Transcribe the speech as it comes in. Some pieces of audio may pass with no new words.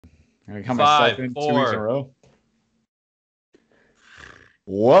I count myself Five, in 2 weeks in a four. row.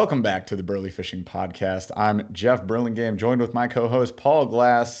 Welcome back to the BurlyFishing podcast. I'm Jeff Burlingame, joined with my co-host Paul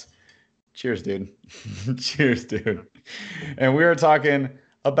Glass. Cheers, dude. Cheers, dude. And we are talking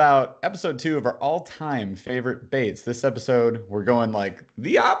about episode 2 of our all-time favorite baits. This episode, we're going like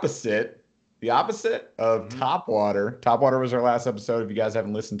the opposite of Mhm. Top Water. Top Water was our last episode. If you guys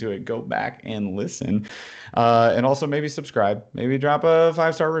haven't listened to it, go back and listen. And also maybe subscribe, maybe drop a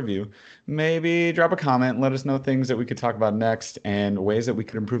 5-star review, maybe drop a comment and let us know things that we could talk about next and ways that we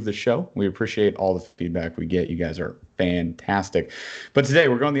could improve the show. We appreciate all the feedback we get. You guys are fantastic. But today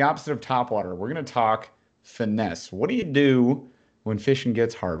we're going the opposite of Top Water. We're going to talk finesse. What do you do when fishing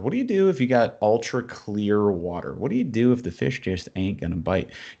gets hard? What do you do if you got ultra clear water? What do you do if the fish just ain't gonna bite?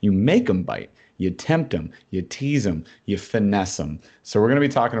 You make them bite. You tempt them, you tease them, you finesse them. So we're going to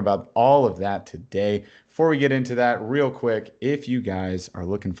be talking about all of that today. Before we get into that, real quick, if you guys are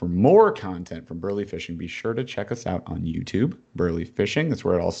looking for more content from Burly Fishing, be sure to check us out on YouTube, Burly Fishing. That's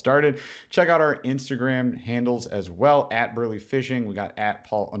where it all started. Check out our Instagram handles as well, at Burly Fishing. We got at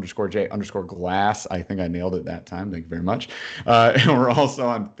Paul_J_Glass. I think I nailed it that time. Thank you very much. And we're also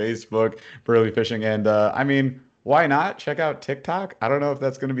on Facebook, Burly Fishing. And why not check out TikTok? I don't know if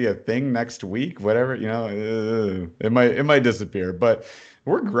that's going to be a thing next week, whatever, it might disappear, but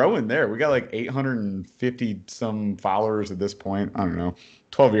we're growing there. We got like 850 some followers at this point. I don't know.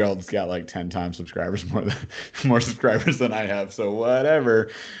 12-year-old's got like 10 times subscribers more subscribers than I have. So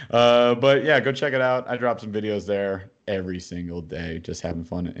whatever. But yeah, go check it out. I drop some videos there every single day, just having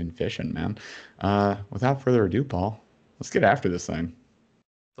fun and fishing, man. Without further ado, Paul, let's get after this thing.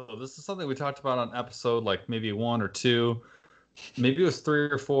 So this is something we talked about on episode like maybe 1 or 2, maybe it was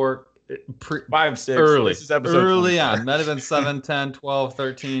 3 or 4. 5, 6. Early, This is episode early 24. on. Might have been 7, 10, 12,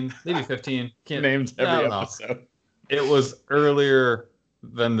 13, maybe 15. Can't. Names I every don't know. episode. It was earlier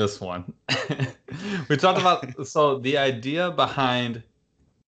than this one. We talked about the idea behind.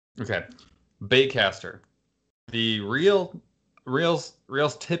 Okay, baitcaster. The reels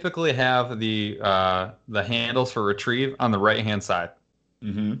typically have the handles for retrieve on the right hand side.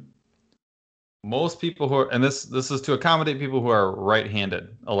 Mm-hmm. Most people who are, and this is to accommodate people who are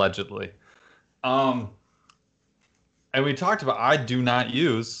right-handed, allegedly. And we talked about, I do not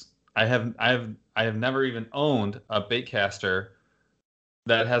use. I have never even owned a baitcaster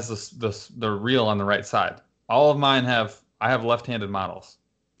that has the reel on the right side. All of mine I have left-handed models.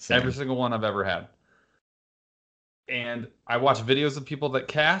 Same. Every single one I've ever had. And I watch videos of people that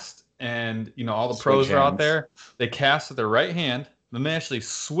cast, and all the pros Switch are out hands. there. They cast with their right hand, then they actually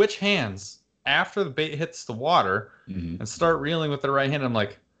switch hands after the bait hits the water and start reeling with their right hand. I'm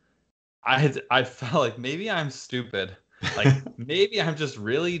like, I felt like maybe I'm stupid. Like maybe I'm just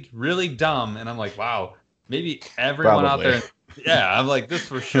really, really dumb. And I'm like, wow, maybe everyone out there. Yeah, I'm like, this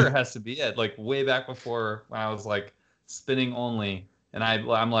for sure has to be it. Like way back before when I was like spinning only. And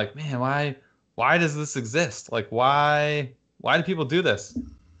I'm like, man, why does this exist? Like, why do people do this?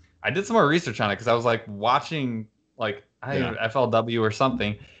 I did some more research on it because I was like watching like FLW or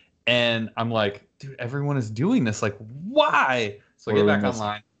something. And I'm like, dude, everyone is doing this. Like, why? So I get back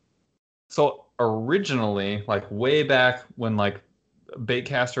online. So originally, like way back when like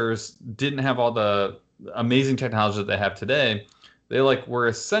baitcasters didn't have all the amazing technology that they have today, they like were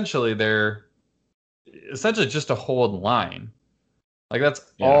essentially just to hold line. Like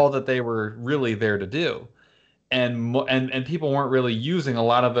that's all that they were really there to do. And people weren't really using a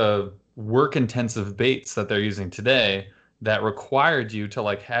lot of the work intensive baits that they're using today that required you to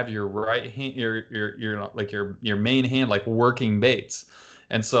like have your right hand, your main hand like working baits.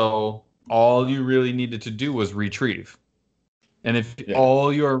 And so all you really needed to do was retrieve. And if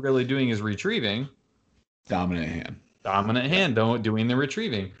all you are really doing is retrieving, dominant hand doing the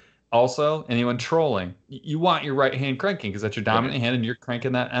retrieving. Also, anyone trolling, you want your right hand cranking because that's your dominant hand and you're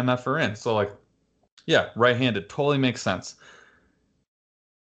cranking that MFR in. So like, yeah, right-handed totally makes sense.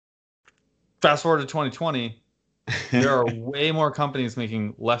 Fast forward to 2020, there are way more companies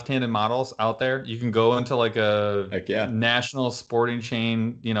making left-handed models out there. You can go into like a national sporting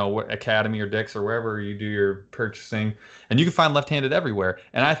chain, Academy or Dick's or wherever you do your purchasing, and you can find left-handed everywhere.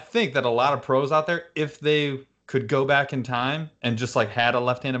 And I think that a lot of pros out there, if they could go back in time and just like had a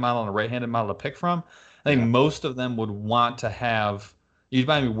left-handed model and a right-handed model to pick from, I think most of them would want to have. You'd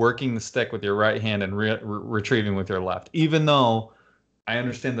might be working the stick with your right hand and retrieving with your left, even though I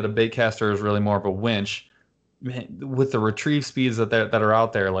understand that a baitcaster is really more of a winch. Man, with the retrieve speeds that are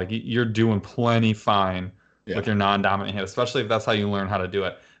out there, like you're doing plenty fine with your non-dominant hand, especially if that's how you learn how to do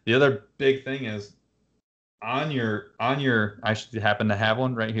it. The other big thing is on your I should happen to have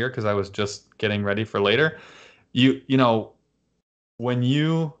one right here because I was just getting ready for later. when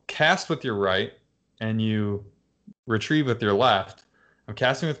you cast with your right and you retrieve with your left, I'm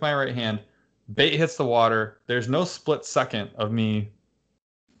casting with my right hand. Bait hits the water. There's no split second of me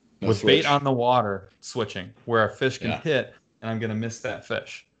with bait on the water switching where a fish can hit and I'm going to miss that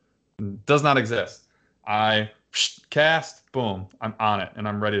fish. It does not exist. I cast, boom, I'm on it and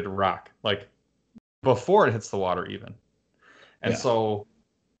I'm ready to rock. Like before it hits the water even. And so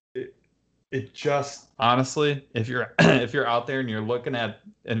it just honestly, if you're if you're out there and you're looking at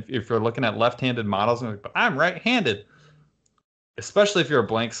left-handed models and but I'm right-handed, especially if you're a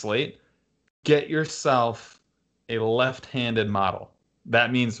blank slate, get yourself a left-handed model.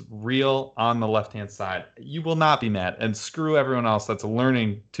 That means reel on the left-hand side. You will not be mad, and screw everyone else that's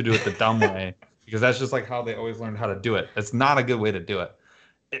learning to do it the dumb way, because that's just like how they always learned how to do it. It's not a good way to do it.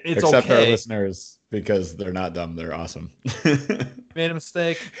 It's Except okay. our listeners, because they're not dumb, they're awesome. Made a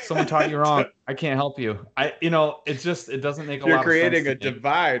mistake. Someone taught you wrong. I can't help you. It doesn't make a lot of sense. You're creating a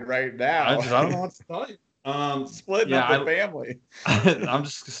divide right now. I don't know what to tell you. Splitting up the family. I'm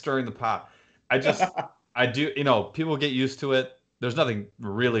just stirring the pot. I do, people get used to it. There's nothing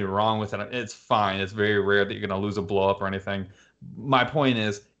really wrong with it. It's fine. It's very rare that you're going to lose a blow up or anything. My point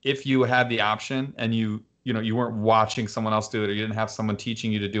is, if you had the option and you weren't watching someone else do it, or you didn't have someone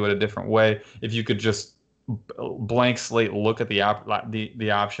teaching you to do it a different way, if you could just blank slate look at the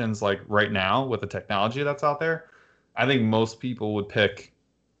options like right now with the technology that's out there, I think most people would pick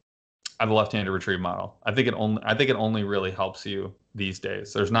the left-handed retrieve model. I think it only really helps you these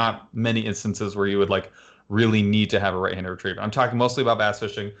days. There's not many instances where you would like really need to have a right-handed retrieve. I'm talking mostly about bass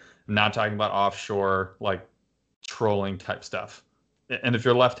fishing. I'm not talking about offshore like trolling type stuff. And if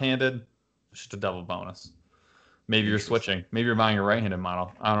you're left-handed, it's just a double bonus. Maybe you're switching. Maybe you're buying a right-handed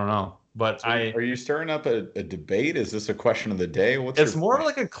model. I don't know. But are you stirring up a debate? Is this a question of the day? It's more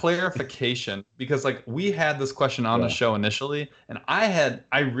like a clarification, because like we had this question on the show initially, and I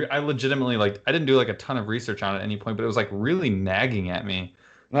legitimately, like, I didn't do like a ton of research on it at any point, but it was like really nagging at me.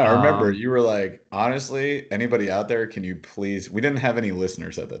 No, I remember you were like, honestly, anybody out there, can you please? We didn't have any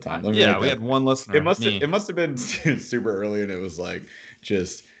listeners at the time. We had one listener. It must have been super early, and it was like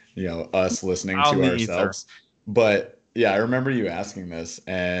just us listening to ourselves. But yeah, I remember you asking this,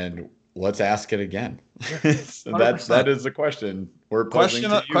 and let's ask it again. So that is the question we're posing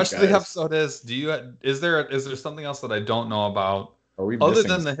to you question guys. Of the episode is there something else that I don't know about other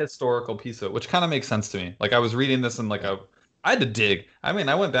than the historical piece of it, which kind of makes sense to me. Like I was reading this in like I had to dig. I mean,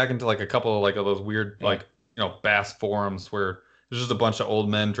 I went back into like a couple of like of those weird like bass forums where there's just a bunch of old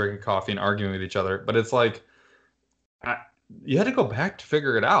men drinking coffee and arguing with each other. But it's like you had to go back to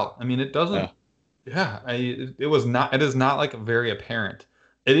figure it out. I mean, it doesn't. It is not like very apparent.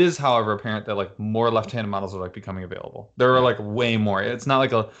 It is, however, apparent that like more left-handed models are like becoming available. There are like way more. It's not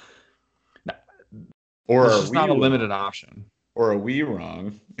like it's just not a limited option. Or are we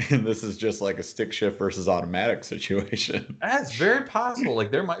wrong? And this is just like a stick shift versus automatic situation. That's very possible.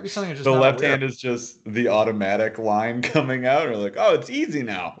 Like there might be something just the left hand is just the automatic line coming out, or like, oh, it's easy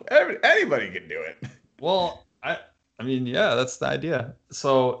now. Anybody can do it. Well, I mean, yeah, that's the idea.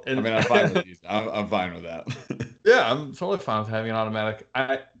 So, I'm fine with these. I'm fine with that. Yeah, I'm totally fine with having an automatic.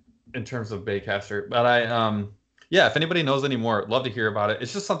 In terms of baitcaster, but if anybody knows any more, I'd love to hear about it.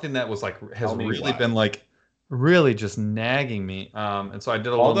 It's just something that was like has really been like really just nagging me. And so I did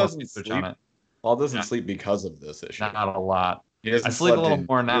a little more research on it. Paul doesn't sleep because of this issue. Not a lot. I sleep a little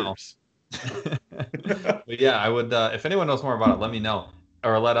more now. But yeah, I would. If anyone knows more about it, let me know.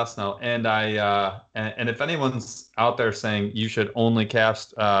 Or let us know. And and if anyone's out there saying you should only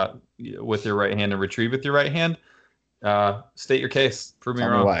cast with your right hand and retrieve with your right hand, state your case. Prove me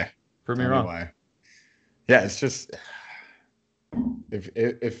wrong. Why? Prove me wrong. Why? Yeah, it's just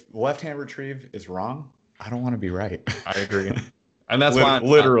if left hand retrieve is wrong, I don't want to be right. I agree, and that's why I'm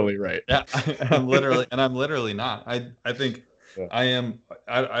literally right. Yeah, I'm literally not. I think. Yeah. I am.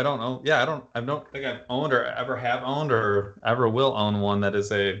 I don't know. Yeah, I don't think I've owned or ever have owned or ever will own one that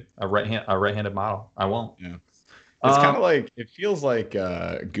is a right-handed model. I won't. Yeah. It's kind of like, it feels like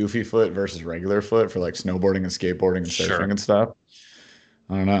goofy foot versus regular foot for like snowboarding and skateboarding and surfing and stuff.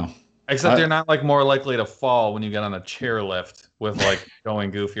 I don't know. Except you're not like more likely to fall when you get on a chairlift with like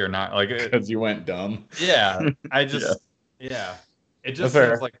going goofy or not, like because you went dumb. Yeah, I just It just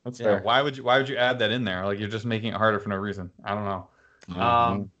seems like why would you add that in there? Like you're just making it harder for no reason. I don't know.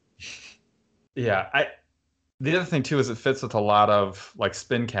 Mm-hmm. The other thing too is it fits with a lot of like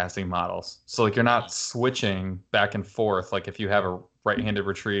spin casting models. So like you're not switching back and forth. Like if you have a right-handed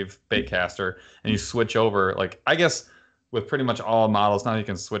retrieve bait caster and you switch over, like I guess with pretty much all models now you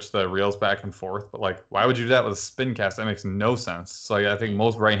can switch the reels back and forth. But like, why would you do that with a spin cast? That makes no sense. So like, I think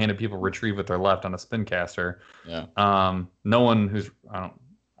most right-handed people retrieve with their left on a spin caster. Yeah. No one who's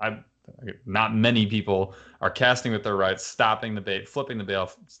not many people are casting with their right, stopping the bait, flipping the bait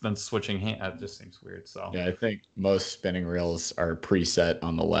off, then switching hand. It just seems weird. So yeah, I think most spinning reels are preset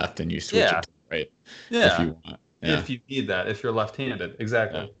on the left, and you switch it to the right if you want. Yeah. If you need that, if you're left-handed,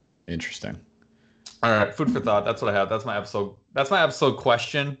 exactly. Yeah. Interesting. All right, food for thought. That's what I have. That's my episode. That's my episode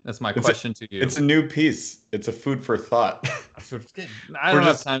question. That's my question to you. It's a new piece. It's a food for thought. I don't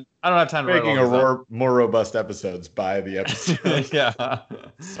have time. I don't have time to making more robust episodes by the episode. Yeah.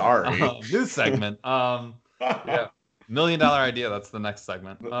 Sorry. New segment. Yeah. $1 million idea. That's the next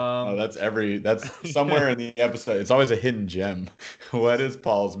segment. That's somewhere in the episode. It's always a hidden gem. What is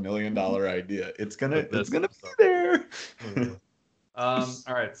Paul's $1 million idea? It's gonna be there. All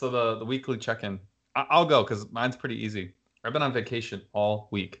right. So the weekly check-in. I'll go because mine's pretty easy. I've been on vacation all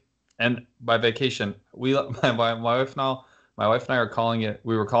week, and by vacation, my wife and I are calling it.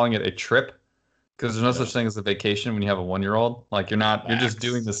 We were calling it a trip because there's no such thing as a vacation when you have a 1-year-old. Like you're just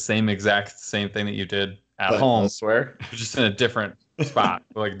doing the exact same thing that you did at home. I swear, you're just in a different spot,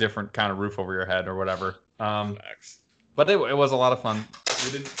 like different kind of roof over your head or whatever. But it was a lot of fun.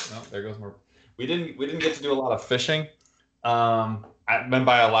 We didn't. Oh, there goes more. We didn't get to do a lot of fishing. I meant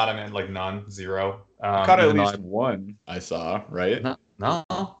by a lot, I meant like none, zero. Caught at least one. I saw, right? No.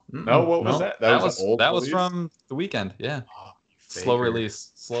 What was that? That was from the weekend. Yeah. Oh, slow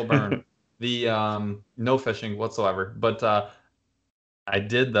release, slow burn. No fishing whatsoever. But I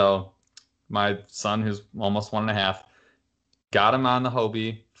did though. My son, who's almost 1.5, got him on the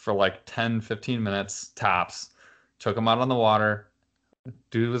Hobie for like 10, 15 minutes tops. Took him out on the water.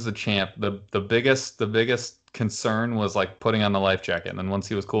 Dude was a champ. The biggest concern was like putting on the life jacket, and then once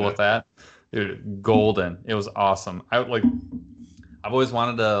he was cool with that, dude, golden. It was awesome. I've always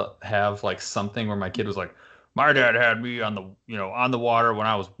wanted to have like something where my kid was like, my dad had me on the water when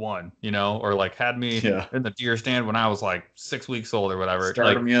I was 1, or like had me in the deer stand when I was like 6 weeks old or whatever.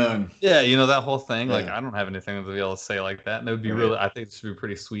 Start him young. Yeah, that whole thing. Yeah. Like I don't have anything to be able to say like that, and it would be really. I think it should be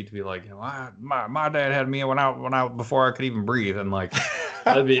pretty sweet to be like, my dad had me when I before I could even breathe, and like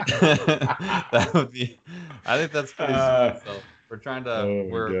that'd be that would be. I think that's pretty sweet. So we're trying to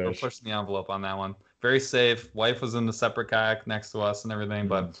we're pushing the envelope on that one. Very safe. Wife was in the separate kayak next to us and everything,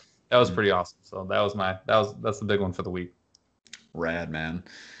 but. That was pretty awesome. So that's the big one for the week. Rad, man.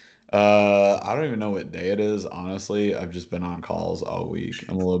 I don't even know what day it is, honestly. I've just been on calls all week.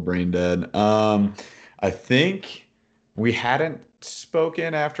 I'm a little brain dead. I think we hadn't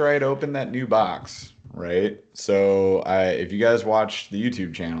spoken after I had opened that new box, right? So if you guys watched the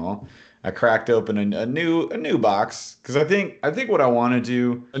YouTube channel, I cracked open a new box because I think what I want to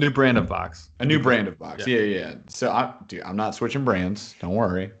do a new brand of box. A new brand of box. Yeah. So I'm not switching brands. Don't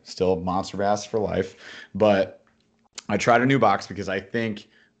worry. Still Monster Bass for life. But I tried a new box because I think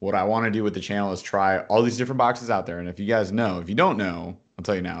what I want to do with the channel is try all these different boxes out there. And if you guys know, if you don't know, I'll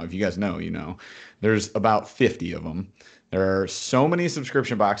tell you now. If you guys know, there's about 50 of them. There are so many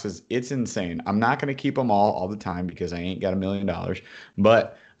subscription boxes. It's insane. I'm not going to keep them all the time because I ain't got $1 million.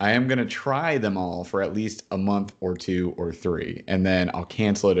 But I am going to try them all for at least a month or 2 or 3. And then I'll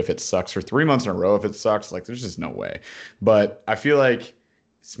cancel it if it sucks for 3 months in a row. If it sucks, like there's just no way. But I feel like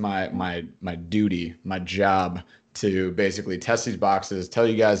it's my duty, my job to basically test these boxes, tell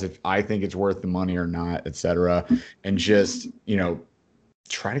you guys if I think it's worth the money or not, etc. And just,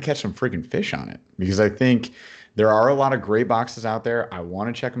 try to catch some freaking fish on it. Because I think there are a lot of great boxes out there. I want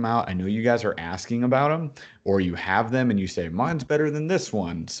to check them out. I know you guys are asking about them, or you have them and you say, mine's better than this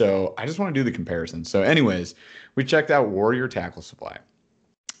one. So I just want to do the comparison. So anyways, we checked out Warrior Tackle Supply.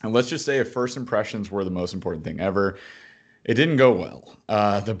 And let's just say if first impressions were the most important thing ever, it didn't go well.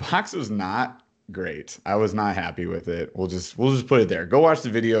 The box was not great. I was not happy with it. We'll just put it there. Go watch the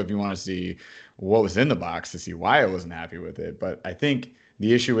video if you want to see what was in the box to see why I wasn't happy with it. But I think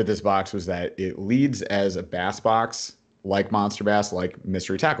the issue with this box was that it leads as a bass box, like Monster Bass, like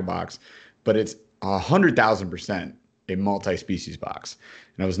Mystery Tackle Box, but it's 100,000% a multi-species box.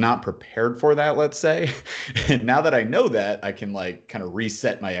 And I was not prepared for that, let's say. And now that I know that, I can kind of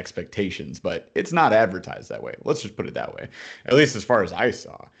reset my expectations, but it's not advertised that way. Let's just put it that way, at least as far as I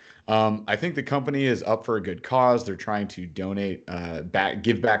saw. I think the company is up for a good cause. They're trying to donate,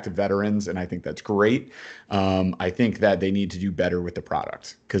 give back to veterans, and I think that's great. I think that they need to do better with the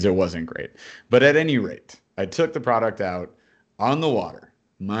product because it wasn't great. But at any rate, I took the product out on the water,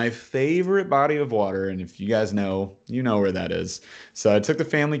 my favorite body of water, and if you guys know, you know where that is. So I took the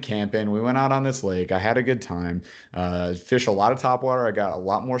family camping. We went out on this lake. I had a good time. Fished a lot of topwater. I got a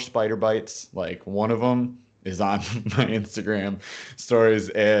lot more spider bites. Like one of them is on my Instagram stories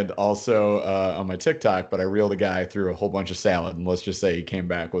and also on my TikTok, but I reeled a guy through a whole bunch of salad. And let's just say he came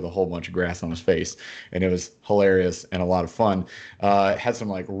back with a whole bunch of grass on his face. And it was hilarious and a lot of fun. Had some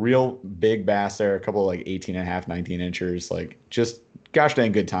like real big bass there, a couple of like 18 and a half, 19 inchers, like just gosh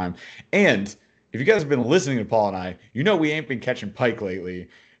dang good time. And if you guys have been listening to Paul and I, you know we ain't been catching pike lately.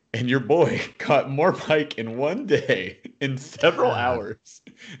 And your boy caught more pike in one day in several God. hours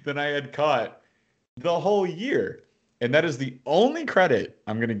than I had caught the whole year. And that is the only credit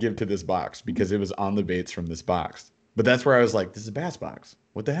I'm going to give to this box because it was on the baits from this box. But that's where I was like, this is a bass box.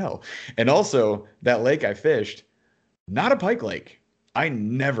 What the hell? And also, that lake I fished, not a pike lake. I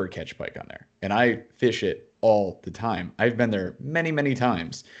never catch pike on there. And I fish it all the time. I've been there many, many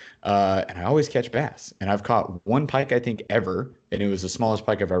times. And I always catch bass. And I've caught one pike, I think, ever. And it was the smallest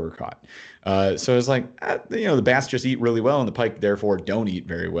pike I've ever caught. So it's like, the bass just eat really well, and the pike, therefore, don't eat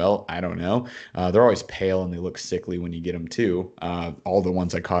very well. I don't know. They're always pale, and they look sickly when you get them, too. All the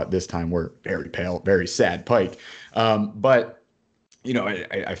ones I caught this time were very pale, very sad pike. But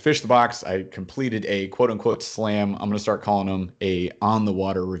I fished the box. I completed a quote unquote slam. I'm going to start calling them a on the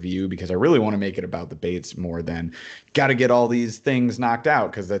water review because I really want to make it about the baits more than got to get all these things knocked out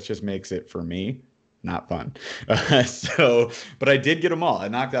because that just makes it for me not fun. But I did get them all. I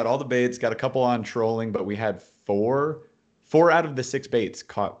knocked out all the baits, got a couple on trolling, but we had four out of the 6 baits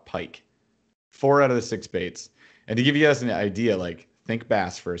caught pike. 4 out of the 6 baits. And to give you guys an idea, like think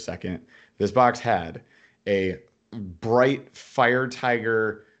bass for a second. This box had a bright fire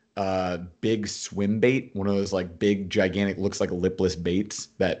tiger big swim bait, one of those like big gigantic looks like lipless baits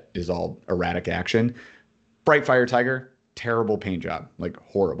that is all erratic action. Bright fire tiger, terrible paint job, like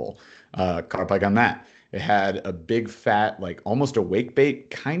horrible. Caught a pike on that. It had a big fat like almost a wake bait,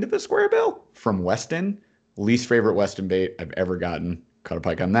 kind of a square bill from Weston. Least favorite Weston bait I've ever gotten. Caught a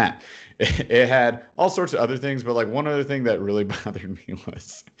pike on that. It had all sorts of other things, but like one other thing that really bothered me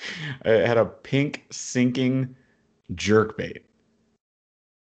was it had a pink sinking jerk bait.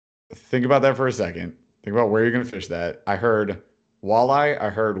 Think about that for a second. Think about where you're going to fish that. I heard walleye, I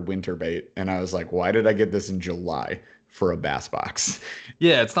heard winter bait, and I was like, why did I get this in July for a bass box?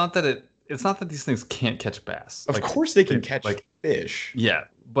 Yeah, it's not that these things can't catch bass. Of Like course they can catch like fish. yeah,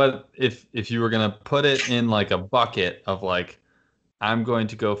 but if you were gonna put it in like a bucket of like I'm going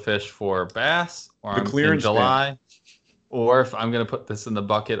to go fish for bass or The I'm clear in and spin. July, or if I'm gonna put this in the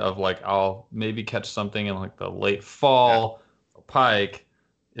bucket of like I'll maybe catch something in like the late Yeah. fall for pike,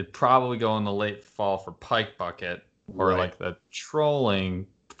 it'd probably go in the late fall for pike bucket or Right. like the trolling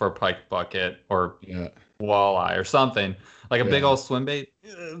for pike bucket or Yeah. walleye or something like a big Yeah. old swim bait.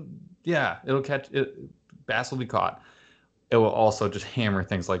 Yeah, it'll catch it. Bass will be caught. It will also just hammer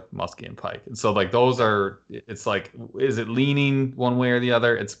things like muskie and pike. And so like those are, it's like, is it leaning one way or the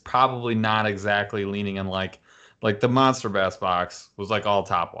other? It's probably not exactly leaning in like the monster bass box was like all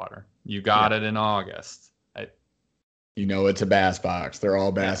top water. You Yeah. got it in August. It's a bass box. They're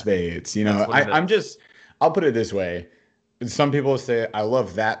all bass Yeah, baits. that's what it I'm is. just, I'll put it this way. Some people say, I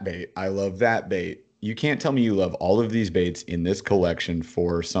love that bait. I love that bait. You can't tell me you love all of these baits in this collection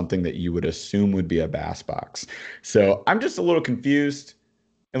for something that you would assume would be a bass box. So I'm just a little confused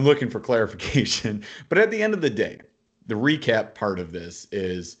and looking for clarification. But at the end of the day, the recap part of this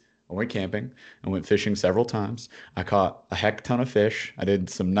is I went camping. I went fishing several times. I caught a heck ton of fish. I did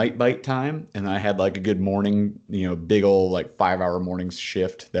some night bite time, and I had like a good morning, big old like 5-hour morning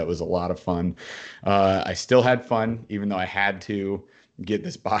shift. That was a lot of fun. I still had fun, even though I had to get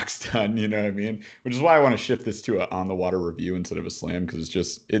this box done. You know what I mean? Which is why I want to shift this to a on the water review instead of a slam because it's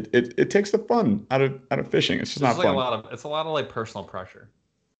just it takes the fun out of fishing. It's just This is not like fun. it's a lot of like personal pressure.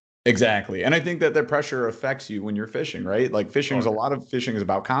 Exactly. And I think that the pressure affects you when you're fishing, right? Like Oh a yeah. lot of fishing is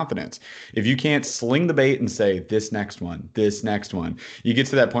about confidence. If you can't sling the bait and say, this next one, you get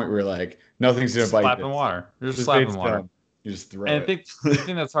to that point where you're like, nothing's going to bite Slapping this. water. You're just This slapping bait's water. done. You just throw And I it. think the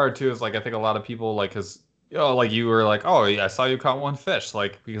thing that's hard too is like I think a lot of people like because like you were like, oh yeah, I saw you caught one fish,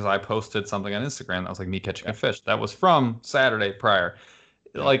 like because I posted something on Instagram that was like me catching Yeah. a fish that was from Saturday prior.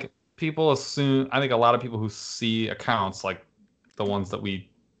 Yeah. Like people assume, I think a lot of people who see accounts like the ones that we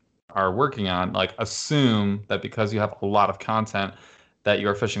are working on, like assume that because you have a lot of content that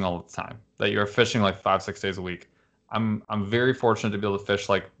you're fishing all the time, that you're fishing like 5, 6 days a week. I'm very fortunate to be able to fish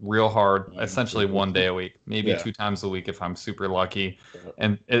like real hard, essentially Cool. one day a week, maybe Yeah. 2 times a week if I'm super lucky.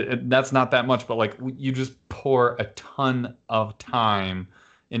 Yeah. And that's not that much, but like you just pour a ton of time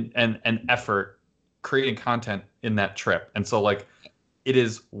and effort creating content in that trip. And so like it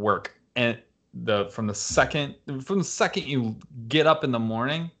is work. And the from the second you get up in the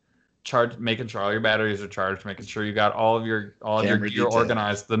morning making sure all your batteries are charged, making sure you got all of your Camera gear detail.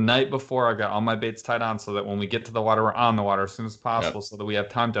 organized. The night before, I got all my baits tied on so that when we get to the water, we're on the water as soon as possible, so that we have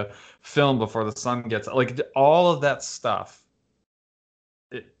time to film before the sun gets. Like all of that stuff,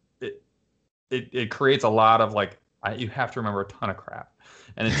 it creates a lot of like you have to remember a ton of crap,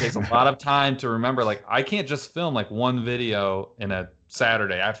 and it takes a lot of time to remember. Like I can't just film like one video in a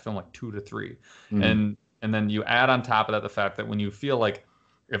Saturday. I have to film like 2 to 3, and then you add on top of that the fact that when you feel like,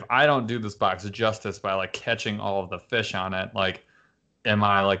 if I don't do this box justice by like catching all of the fish on it, like, am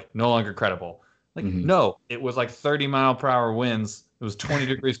I like no longer credible? Like, no, it was like 30-mile-per-hour winds. It was 20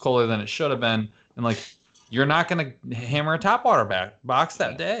 degrees colder than it should have been. And like, you're not going to hammer a topwater box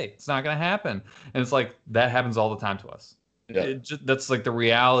that day. It's not going to happen. And it's like, that happens all the time to us. Yeah. That's like the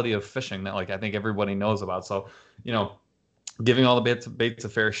reality of fishing that like, I think everybody knows about. So, you know, giving all the baits a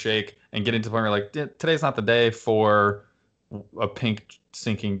fair shake and getting to the point where like, today's not the day for a pink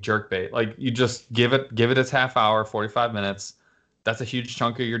sinking jerkbait. Like you just give it its half hour, 45 minutes. That's a huge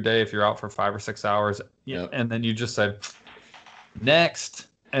chunk of your day if you're out for 5 or 6 hours. And then you just say next,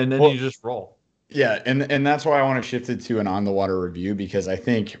 and then you just roll. Yeah, and that's why I want to shift it to an on the water review, because I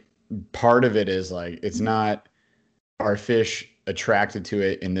think part of it is like, it's not our fish attracted to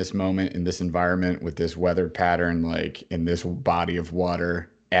it in this moment, in this environment, with this weather pattern, like in this body of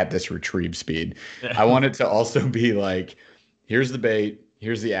water at this retrieve speed. I want it to also be like, here's the bait,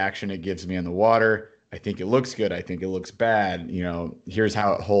 here's the action it gives me in the water. I think it looks good. I think it looks bad. You know, here's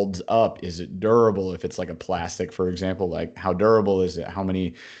how it holds up. Is it durable? If it's like a plastic, for example, like how durable is it? How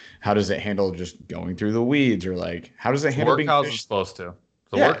does it handle just going through the weeds, or like, how does it handle being fished? Work how it's supposed to.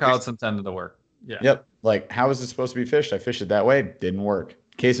 Work how it's intended to work. Yeah. Yep. Like, how is it supposed to be fished? I fished it that way. Didn't work.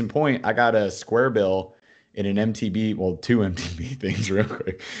 Case in point, I got a square bill in an MTB, well, 2 MTB things real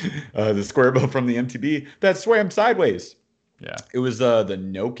quick. The square bill from the MTB that swam sideways. Yeah. It was the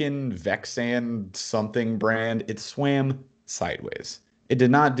Noken Vexan something brand. It swam sideways. It did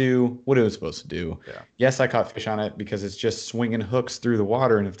not do what it was supposed to do. Yeah. Yes, I caught fish on it because it's just swinging hooks through the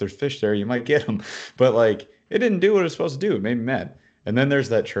water, and if there's fish there, you might get them. But like, it didn't do what it was supposed to do. It made me mad. And then there's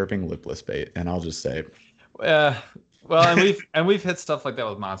that chirping lipless bait, and I'll just say, well, and we've hit stuff like that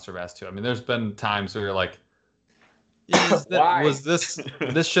with monster bass too. I mean, there's been times where you're like,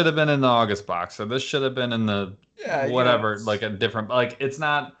 this should have been in the August box, or this should have been in the whatever, like a different, like it's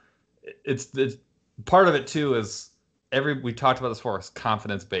not. It's part of it too is we talked about this before, is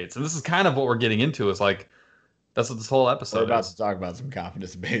confidence baits, and this is kind of what we're getting into. Is like, that's what this whole episode is. We're about to talk about some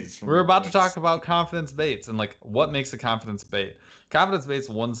confidence baits. We're about to talk about confidence baits and like what makes a confidence bait. Confidence baits,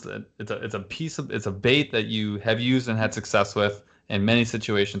 it's a bait that you have used and had success with in many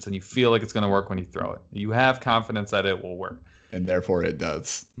situations, and you feel like it's going to work when you throw it. You have confidence that it will work. And therefore it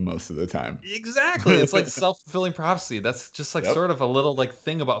does most of the time. Exactly. It's like self-fulfilling prophecy. That's just like sort of a little like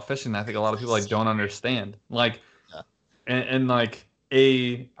thing about fishing that I think a lot of people like don't understand. Like, and like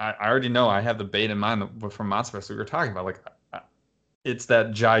I already know I have the bait in mind from Monster Bass we were talking about. Like, it's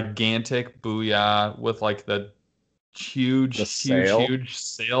that gigantic booyah with like the huge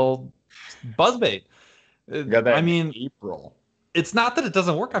sail buzzbait. I mean, April. It's not that it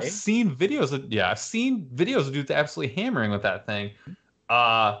doesn't work. I've seen videos of dudes absolutely hammering with that thing.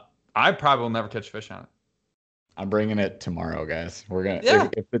 I probably will never catch fish on it. I'm bringing it tomorrow, guys. We're gonna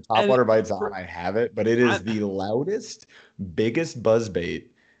if the topwater bite's on, I have it, but it is the loudest, biggest buzz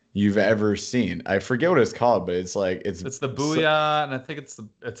bait you've ever seen. I forget what it's called, but it's like it's the booyah, and I think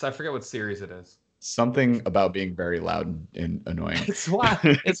it's I forget what series it is. Something about being very loud and annoying. It's wild.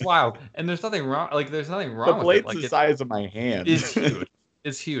 It's wild, and there's nothing wrong. Like, there's nothing wrong. The blade's with it. Like, the size of my hand. It's huge.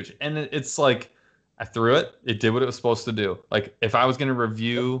 It's huge, and it's like I threw it. It did what it was supposed to do. Like, if I was gonna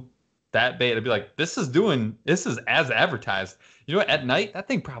review that bait, I'd be like, this is as advertised. You know what? At night, that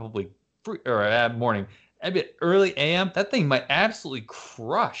thing probably, or at morning, at early AM, that thing might absolutely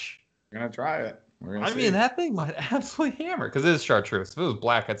crush. We're gonna try it. I mean, that thing might absolutely hammer, because it is chartreuse. If it was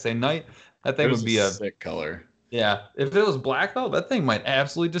black, I'd say night. That thing would be a sick color. Yeah, if it was black though, that thing might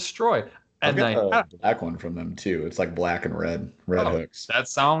absolutely destroy. At night, a black one from them too. It's like black and red hooks. That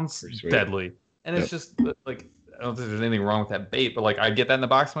sounds deadly. And it's just like, I don't think there's anything wrong with that bait, but like, I get that in the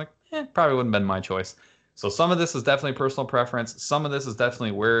box, I'm like, probably wouldn't have been my choice. So some of this is definitely personal preference. Some of this is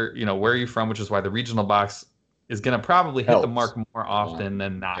definitely where are you from, which is why the regional box is going to probably hit the mark more often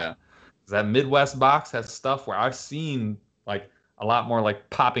than not. Yeah. That Midwest box has stuff where I've seen like a lot more like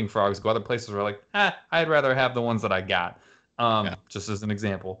popping frogs go other places where like, I'd rather have the ones that I got, just as an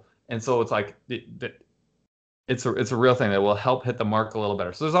example. And so it's like, it's a real thing that will help hit the mark a little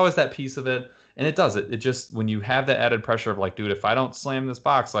better. So there's always that piece of it. And it does. It just, when you have that added pressure of like, dude, if I don't slam this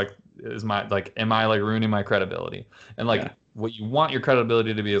box, like, am I like ruining my credibility? And like, what you want your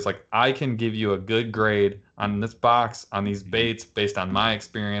credibility to be is like, I can give you a good grade on this box, on these baits, based on my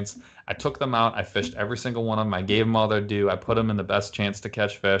experience. I took them out. I fished every single one of them. I gave them all their due. I put them in the best chance to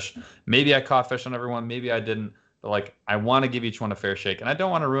catch fish. Maybe I caught fish on everyone. Maybe I didn't. But like, I want to give each one a fair shake, and I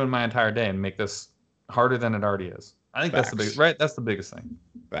don't want to ruin my entire day and make this harder than it already is. I think that's the biggest, right? That's the biggest thing.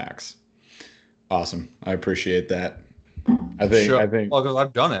 Facts. Awesome. I appreciate that. I think. Well, because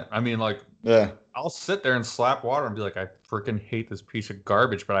I've done it. I mean, like, yeah. I'll sit there and slap water and be like, I freaking hate this piece of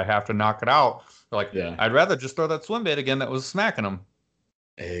garbage, but I have to knock it out. Like, yeah. I'd rather just throw that swim bait again that was smacking them.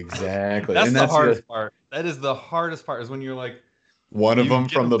 Exactly. That's the hardest part. That is the hardest part, is when you're like, one of them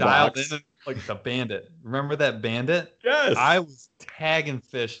from the box. Like the bandit. Remember that bandit? Yes. I was tagging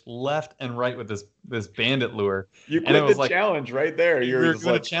fish left and right with this bandit lure. You quit the challenge right there. You're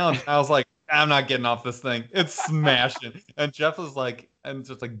doing a challenge. I was like, I'm not getting off this thing. It's smashing. And Jeff was like,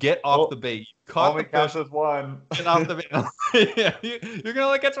 get off the bait. You caught the fish. Only one. Get off the bait. Yeah, you're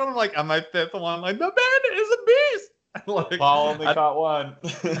gonna catch one. I'm like, on my fifth one, I'm like, the bandit is a beast. Like, Paul only caught one.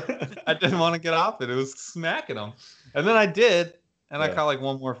 I didn't want to get off it. It was smacking him. And then I did, and I caught like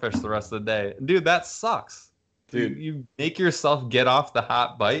one more fish the rest of the day. Dude, that sucks. Dude, you make yourself get off the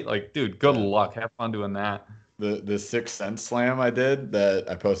hot bite. Like, dude, good luck. Have fun doing that. The 6 cent slam I did that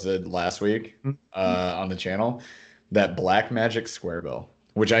I posted last week on the channel, that black magic square bill,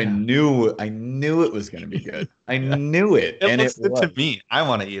 which I knew it was going to be good. I knew it. It looks good to me. I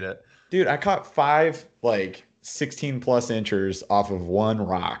want to eat it. Dude, I caught 5 like 16 plus inchers off of one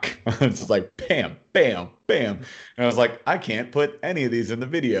rock. It's just like bam, bam, bam. And I was like, I can't put any of these in the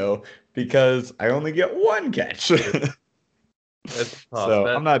video because I only get one catch. So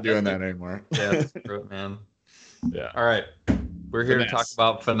I'm not doing that anymore. Yeah, that's true, man. Yeah. All right. We're here to talk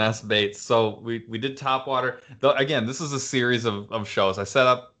about finesse baits. So we did topwater. Though again, this is a series of shows. I set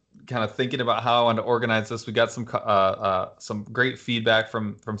up kind of thinking about how I wanted to organize this. We got some great feedback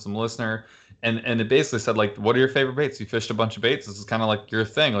from some listener, and it basically said, like, what are your favorite baits? You fished a bunch of baits. This is kind of like your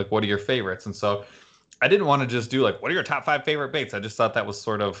thing. Like, what are your favorites? And so I didn't want to just do like, what are your top 5 favorite baits? I just thought that was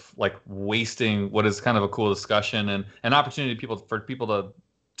sort of like wasting what is kind of a cool discussion and an opportunity for people to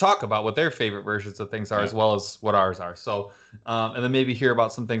talk about what their favorite versions of things are, as well as what ours are. So, and then maybe hear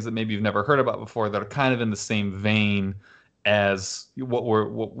about some things that maybe you've never heard about before that are kind of in the same vein as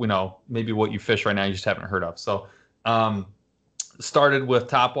maybe what you fish right now you just haven't heard of. So, started with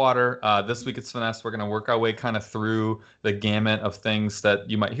topwater. This week it's finesse. We're going to work our way kind of through the gamut of things that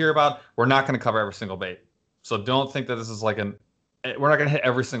you might hear about. We're not going to cover every single bait, so don't think that this is like we're not going to hit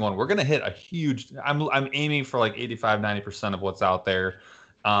every single one. We're going to hit a huge. I'm aiming for like 85-90% of what's out there.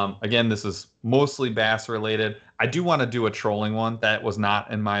 Again, this is mostly bass related. I do want to do a trolling one. That was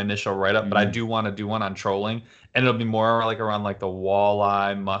not in my initial write-up, but I do want to do one on trolling, and it'll be more like around like the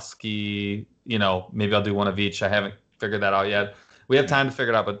walleye, muskie, maybe I'll do one of each. I haven't figured that out yet. We have time to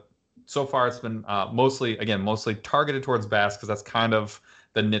figure it out, but so far it's been mostly targeted towards bass, because that's kind of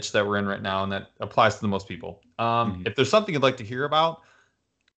the niche that we're in right now, and that applies to the most people. If there's something you'd like to hear about,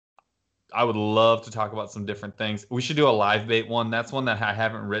 I would love to talk about some different things. We should do a live bait one. That's one that I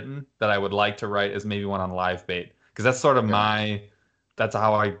haven't written that I would like to write, is maybe one on live bait, because that's sort of that's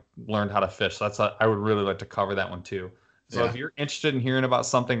how I learned how to fish. So I would really like to cover that one too. So if you're interested in hearing about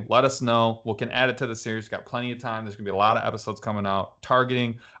something, let us know. We can add it to the series. We've got plenty of time. There's gonna be a lot of episodes coming out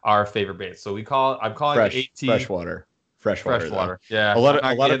targeting our favorite baits. So I'm calling it freshwater. Freshwater. Yeah. A lot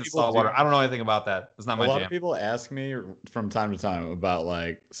of people saltwater. I don't know anything about that. It's not my jam. A lot of people ask me from time to time about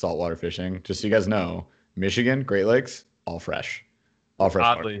like saltwater fishing. Just so you guys know, Michigan, Great Lakes, all fresh. All fresh.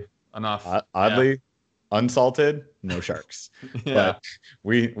 Oddly enough. Unsalted, no sharks. Yeah. But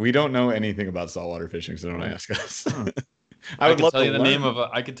we don't know anything about saltwater fishing, so don't ask us. I could tell you the name of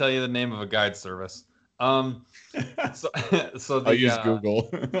a guide service. So I'll use Google.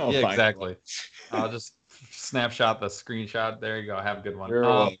 Exactly. I'll just snapshot the screenshot. There you go. Have a good one.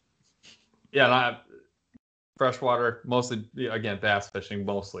 Freshwater, mostly, again, bass fishing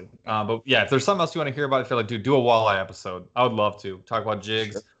mostly. But yeah, if there's something else you want to hear about, if you're like, dude, do a walleye episode, I would love to talk about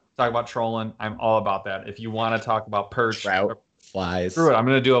jigs, talk about trolling. I'm all about that. If you want to talk about perch, trout, flies, screw it. I'm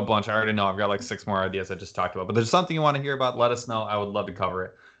going to do a bunch. I already know I've got like 6 more ideas I just talked about, but there's something you want to hear about, let us know. I would love to cover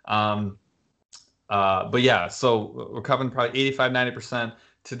it. But yeah, so we're covering probably 85-90%.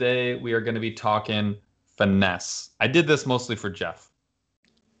 Today we are going to be talking finesse. I did this mostly for Jeff.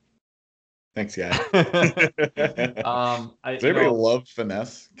 Thanks, guys. Does anybody love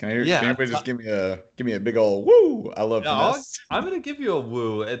finesse? Can anybody just give me a big old woo? I love finesse. I'm gonna give you a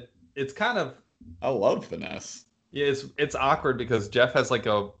woo. It's kind of, I love finesse. Yeah, it's awkward because Jeff has like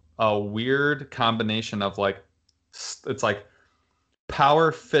a weird combination of like, it's like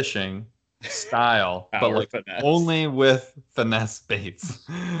power fishing style, but Power like finesse. only with finesse baits.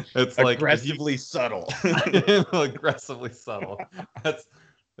 It's like if you Aggressively subtle. aggressively subtle.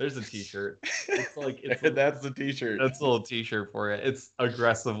 There's a t-shirt. It's like That's the t-shirt. that's a little t-shirt for it. It's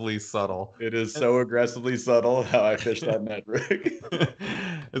aggressively subtle. It is so aggressively subtle how I fish that Ned rig.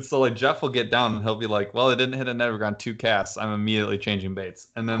 And so like Jeff will get down and he'll be like, well, it didn't hit a Ned rig on 2 casts. I'm immediately changing baits.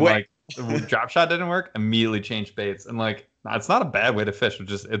 And then Quick. like the drop shot didn't work, immediately change baits. And like it's not a bad way to fish,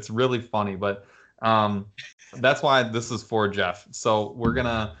 it's really funny. But that's why this is for Jeff. So we're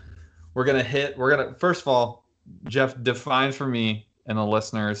gonna first of all, Jeff defines for me and the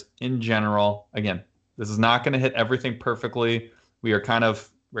listeners in general. Again, this is not gonna hit everything perfectly.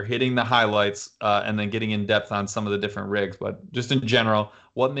 We're hitting the highlights and then getting in depth on some of the different rigs. But just in general,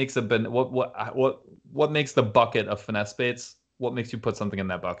 what makes what makes the bucket of finesse baits? What makes you put something in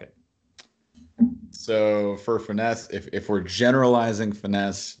that bucket? So for finesse, if we're generalizing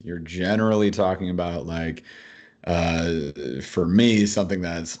finesse, you're generally talking about like for me, something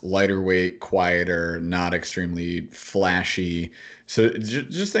that's lighter weight, quieter, not extremely flashy. So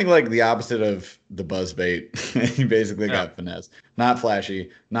just think like the opposite of the buzz bait. You basically got finesse. Not flashy,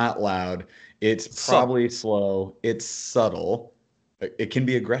 not loud. It's probably slow. It's subtle. It can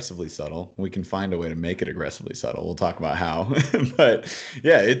be aggressively subtle. We can find a way to make it aggressively subtle. We'll talk about how. But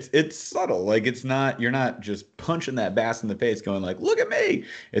yeah, it's subtle. Like you're not just punching that bass in the face going like, look at me.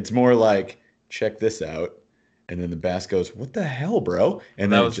 It's more like, check this out. And then the bass goes, what the hell, bro?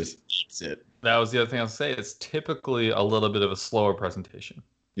 And then it just eats it. That was the other thing I was saying. It's typically a little bit of a slower presentation.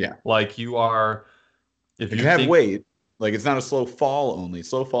 Yeah. Like you are, if you have weight, like it's not a slow fall only.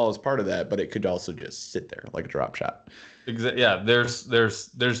 Slow fall is part of that, but it could also just sit there like a drop shot. Yeah, there's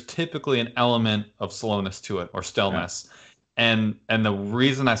typically an element of slowness to it or stillness. Yeah. And the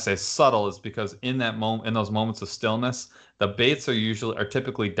reason I say subtle is because in those moments of stillness, the baits are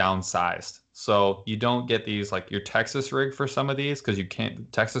typically downsized. So you don't get these like your Texas rig for some of these because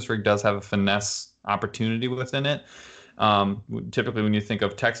Texas rig does have a finesse opportunity within it. Typically when you think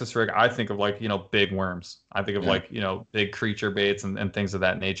of Texas rig, I think of like, big worms. I think of like, big creature baits and things of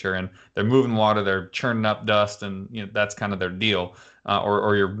that nature. And they're moving water, they're churning up dust, and that's kind of their deal.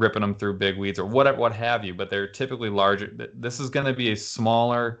 Or you're ripping them through big weeds or what have you. But they're typically larger. This is going to be a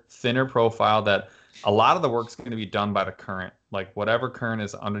smaller, thinner profile that a lot of the work's going to be done by the current, like whatever current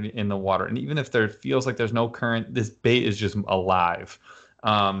is underneath in the water. And even if there feels like there's no current, this bait is just alive.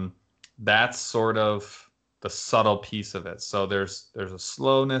 That's sort of the subtle piece of it. So there's a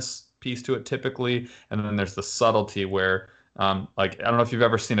slowness piece to it typically, and then there's the subtlety where, like I don't know if you've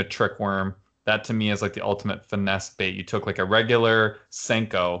ever seen a trick worm. That to me is like the ultimate finesse bait. You took like a regular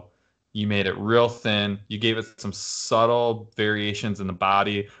Senko, you made it real thin, you gave it some subtle variations in the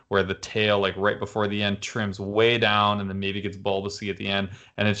body where the tail, like right before the end, trims way down and then maybe gets bulbousy at the end,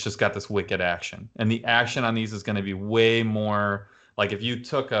 and it's just got this wicked action. And the action on these is going to be way more. Like if you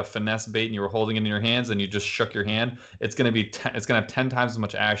took a finesse bait and you were holding it in your hands and you just shook your hand, it's going to have 10 times as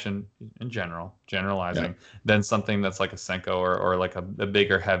much action in generalizing, than something that's like a Senko or like a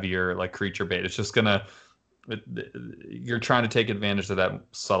bigger, heavier like creature bait. It's just you're trying to take advantage of that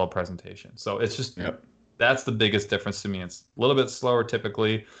subtle presentation. So it's just, that's the biggest difference to me. It's a little bit slower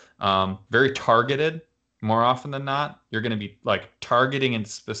typically, very targeted more often than not. You're going to be like targeting in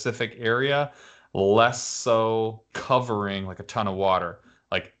specific area, less so covering like a ton of water.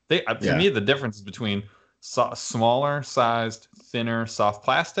 Like to me, the difference is between smaller sized, thinner, soft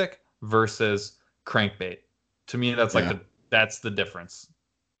plastic versus crankbait. To me, that's that's the difference.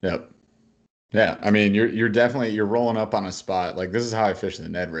 Yep. Yeah. I mean, you're rolling up on a spot. Like this is how I fish the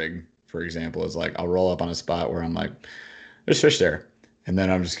Ned rig, for example, is like I'll roll up on a spot where I'm like, there's fish there. And then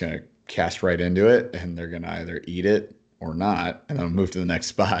I'm just going to cast right into it and they're going to either eat it or not, and then I'll move to the next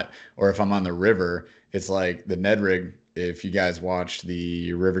spot. Or if I'm on the river, it's like the Ned rig. If you guys watched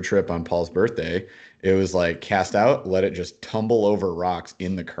the river trip on Paul's birthday, it was like cast out, let it just tumble over rocks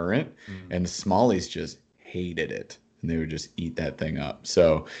in the current, and smallies just hated it, and they would just eat that thing up.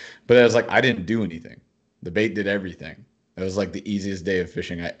 So, but I was like, I didn't do anything. The bait did everything. It was like the easiest day of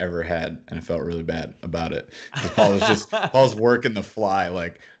fishing I ever had, and I felt really bad about it because Paul's working the fly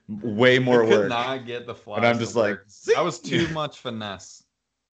like way more work. Could not get the fly. But I'm just like, that was too much finesse.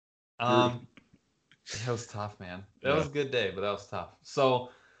 It was tough, man. That was a good day, but that was tough. So,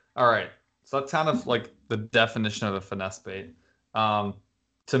 all right. So that's kind of like the definition of a finesse bait. To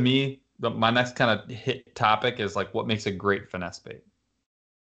me, my next kind of hit topic is like what makes a great finesse bait.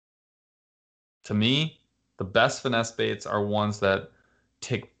 To me, the best finesse baits are ones that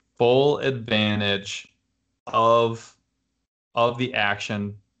take full advantage of the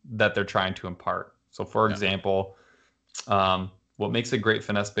action that they're trying to impart. So for example, what makes a great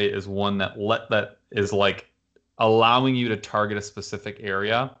finesse bait is one that is like allowing you to target a specific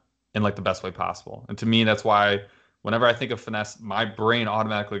area in like the best way possible. And to me, that's why whenever I think of finesse, my brain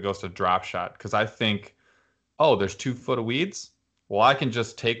automatically goes to drop shot because I think, oh, there's 2 foot of weeds. Well, I can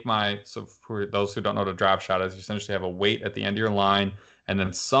just take so for those who don't know what a drop shot is, you essentially have a weight at the end of your line, and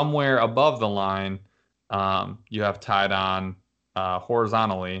then somewhere above the line, you have tied on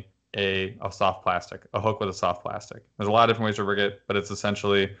horizontally a soft plastic, a hook with a soft plastic. There's a lot of different ways to rig it, but it's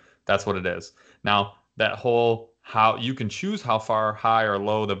essentially that's what it is. Now, that whole how you can choose how far high or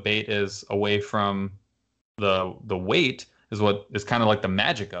low the bait is away from the weight is what is kind of like the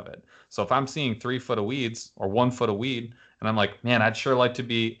magic of it. So if I'm seeing 3 foot of weeds or 1 foot of weed, and I'm like, man, I'd sure like to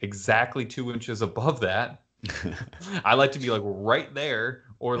be exactly 2 inches above that. I like to be like right there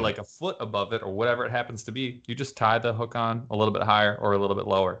or like a foot above it or whatever it happens to be. You just tie the hook on a little bit higher or a little bit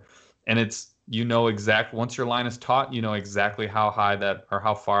lower. And it's, once your line is taut, you know exactly how high that or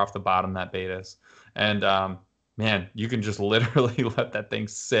how far off the bottom that bait is. And man, you can just literally let that thing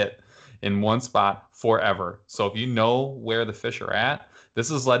sit in one spot forever. So if you know where the fish are at, this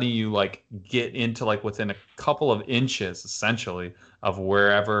is letting you like get into like within a couple of inches essentially of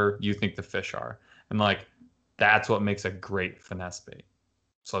wherever you think the fish are. And like that's what makes a great finesse bait.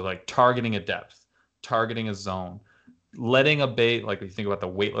 So like targeting a depth, targeting a zone, letting a bait, like if you think about the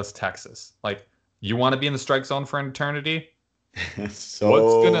weightless Texas, like you want to be in the strike zone for an eternity. What's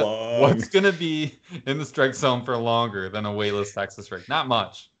gonna be in the strike zone for longer than a weightless Texas rig? Not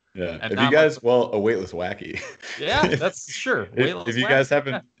much. Yeah. And if you guys, a weightless wacky. Yeah, that's sure. If you guys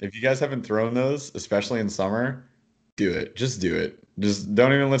haven't thrown those, especially in summer, do it. Just do it. Just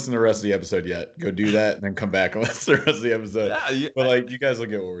don't even listen to the rest of the episode yet. Go do that and then come back and listen to the rest of the episode. Yeah, but like you guys will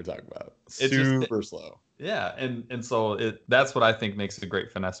get what we're talking about. Super slow. Yeah, and so that's what I think makes a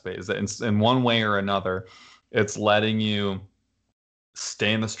great finesse bait is that in one way or another, it's letting you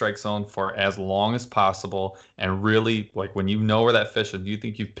stay in the strike zone for as long as possible and really like when you know where that fish is, you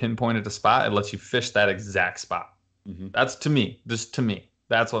think you've pinpointed a spot, it lets you fish that exact spot. That's to me,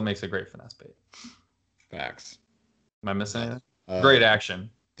 that's what makes a great finesse bait. Facts. Am I missing anything? Great action.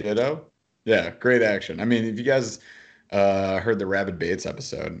 Ditto. Yeah, great action. I mean, if you guys heard the Rabid Baits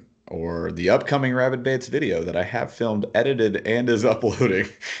episode or the upcoming Rabid Baits video that I have filmed, edited, and is uploading,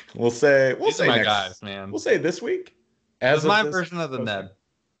 we'll say guys, man. We'll say this week. As my version of the Ned.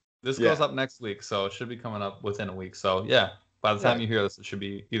 This goes up next week, so it should be coming up within a week. So yeah, by the time you hear this, it should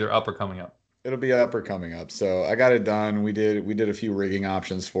be either up or coming up. It'll be up or coming up. So I got it done. We did a few rigging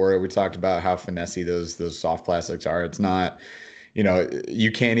options for it. We talked about how finessey those soft plastics are. It's not,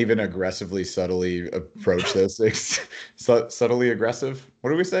 you can't even aggressively, subtly approach this. Subtly aggressive.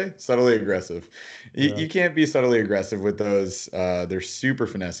 What do we say? Subtly aggressive. You can't be subtly aggressive with those. They're super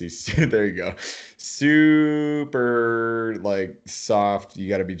finessey. There you go. Super like soft. You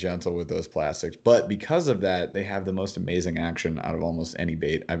got to be gentle with those plastics. But because of that, they have the most amazing action out of almost any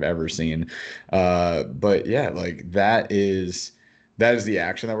bait I've ever seen. But yeah, like that is the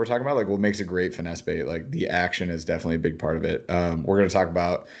action that we're talking about. Like what makes a great finesse bait. Like the action is definitely a big part of it. We're going to talk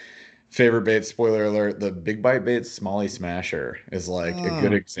about favorite bait. Spoiler alert, the big bite bait Smalley Smasher is like a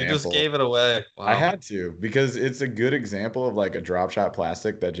good example. You just gave it away. Wow. I had to because it's a good example of like a drop shot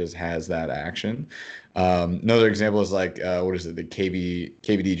plastic that just has that action. Another example is like what is it, the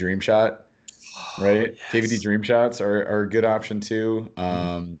KVD Dream Shot, right? Yes. KVD Dream Shots are a good option too.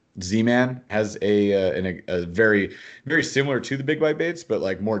 Z-Man has a very, very similar to the big bite baits, but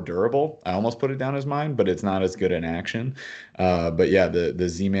like more durable. I almost put it down as mine, but it's not as good in action. But yeah, the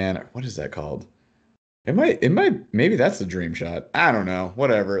Z-Man, what is that called? It might, maybe that's the Dream Shot. I don't know.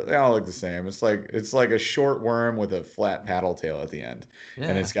 Whatever. They all look the same. It's like a short worm with a flat paddle tail at the end. Yeah.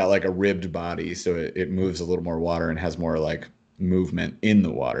 And it's got like a ribbed body, so it moves a little more water and has more like movement in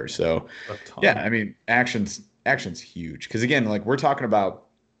the water. So yeah, I mean, action's huge. Because again, like we're talking about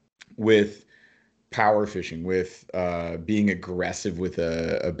with power fishing, with being aggressive with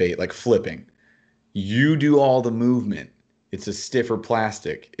a bait, like flipping. You do all the movement. It's a stiffer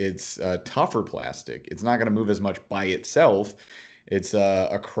plastic. It's a tougher plastic. It's not going to move as much by itself. It's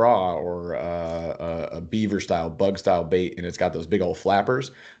a craw or a beaver style, bug style bait, and it's got those big old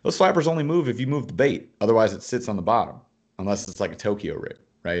flappers. Those flappers only move if you move the bait. Otherwise, it sits on the bottom, unless it's like a Tokyo rig,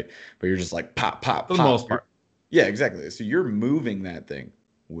 right? But you're just like pop, pop, for pop. The most part. Yeah, exactly. So you're moving that thing.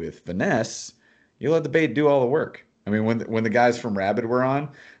 With finesse, you let the bait do all the work. I mean, when the guys from Rabid were on,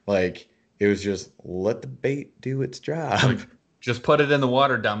 like it was just let the bait do its job. Like, just put it in the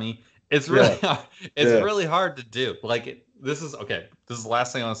water, dummy. It's really really hard to do. Like this is the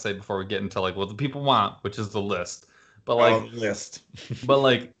last thing I want to say before we get into like what the people want, which is the list. But like list. but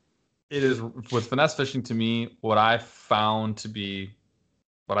like It is with finesse fishing to me. What I find to be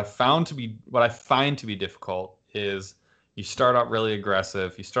difficult is you start out really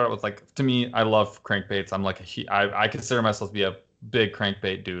aggressive. You start out with like, to me, I love crankbaits. I'm like I consider myself to be a big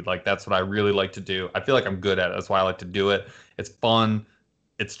crankbait dude. Like that's what I really like to do. I feel like I'm good at it. That's why I like to do it. It's fun.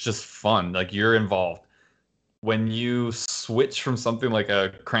 It's just fun. Like you're involved. When you switch from something like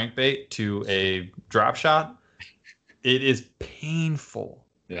a crankbait to a drop shot, it is painful.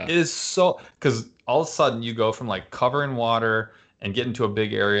 Yeah. It is so, because all of a sudden you go from like covering water and getting to a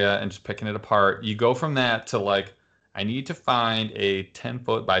big area and just picking it apart. You go from that to like, I need to find a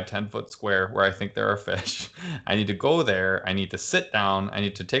 10-foot by 10-foot square where I think there are fish. I need to go there. I need to sit down. I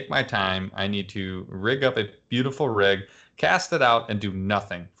need to take my time. I need to rig up a beautiful rig, cast it out, and do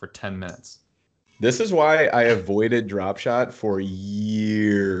nothing for 10 minutes. This is why I avoided drop shot for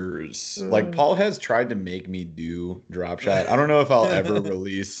years. Like Paul has tried to make me do drop shot. I don't know if I'll ever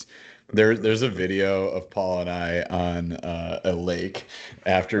release. There's a video of Paul and I on a lake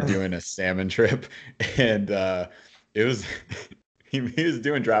after doing a salmon trip, and it was he was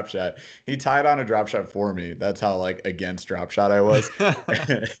doing drop shot. He tied on a drop shot for me. That's how like against drop shot I was.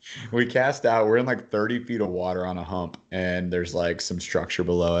 We cast out. We're in like 30 feet of water on a hump, and there's like some structure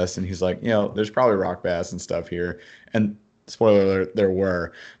below us. And he's like, there's probably rock bass and stuff here. And spoiler alert, there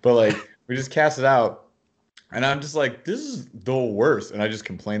were. But like we just cast it out, and I'm just like, this is the worst. And I just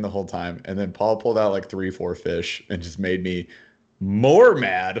complained the whole time. And then Paul pulled out like 3-4 fish and just made me more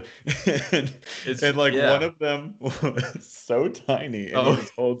mad. and like one of them was so tiny, and he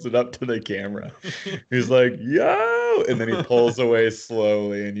just holds it up to the camera. He's like, yo, and then he pulls away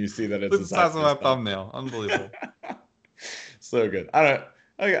slowly, and you see that it's the size of my thumbnail. Unbelievable. So good. I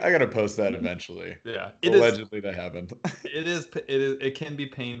gotta post that eventually. Yeah, allegedly that happened. It can be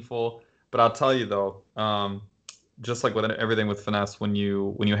painful, but I'll tell you though, just like with everything with finesse, when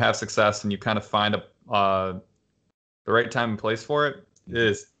you have success and you kind of find the right time and place for it, it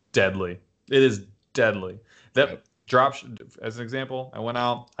is deadly. It is deadly. That drop, as an example, I went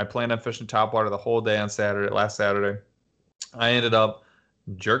out, I planned on fishing topwater the whole day on last Saturday. I ended up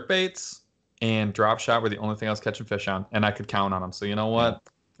jerk baits and drop shot were the only thing I was catching fish on, and I could count on them. So you know what?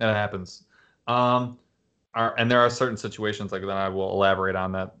 That happens. And there are certain situations like that I will elaborate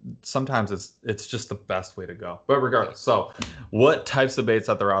on that. Sometimes it's just the best way to go. But regardless, so what types of baits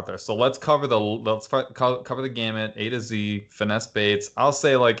that are out there? So let's cover the gamut, A to Z, finesse baits. I'll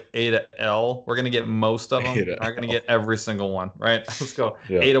say like A to L. We're gonna get most of them. We're not gonna get every single one, right? Let's go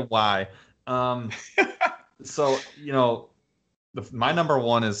A to Y. So my number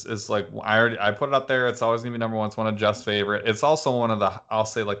one is like I put it up there. It's always gonna be number one. It's one of Jeff's favorite. It's also one of the, I'll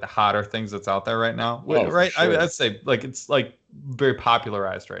say, like the hotter things that's out there right now. Right? Sure. I'd say like it's like very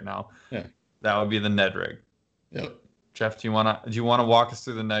popularized right now. Yeah. That would be the Ned rig. Yep. Jeff, do you wanna walk us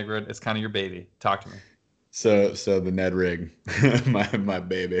through the Ned rig? It's kind of your baby. Talk to me. So the Ned rig, my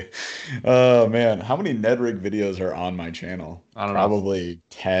baby. Oh man, how many Ned rig videos are on my channel? I don't know. Probably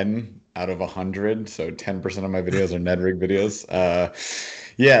 10 out of 100. So 10% of my videos are Ned rig videos.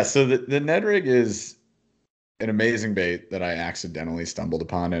 Yeah. So the Ned rig is an amazing bait that I accidentally stumbled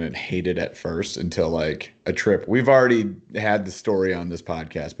upon and hated at first until like a trip. We've already had the story on this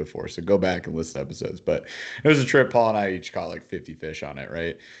podcast before, so go back and listen to episodes. But it was a trip. Paul and I each caught like 50 fish on it,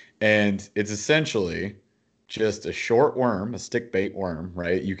 right? And it's essentially just a short worm, a stick bait worm,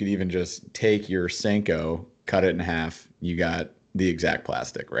 right? You could even just take your Senko, cut it in half. You got the exact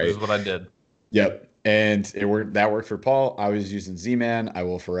plastic, right? This is what I did. Yep. And that worked for Paul. I was using Z-Man. I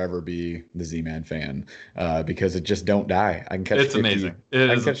will forever be the Z-Man fan because it just don't die. I can catch It's 50, amazing.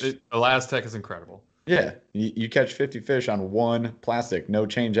 Elastec is incredible. Yeah. You catch 50 fish on one plastic, no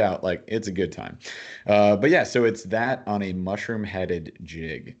change out. Like, it's a good time. But yeah, so it's that on a mushroom-headed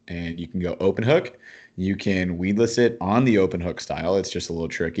jig. And you can go open hook. You can weedless it on the open hook style. It's just a little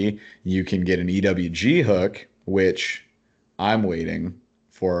tricky. You can get an EWG hook, which I'm waiting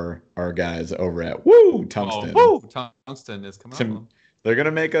for our guys over at Tungsten. Tungsten is coming up. They're going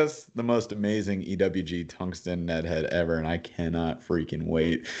to make us the most amazing EWG tungsten Ned head ever, and I cannot freaking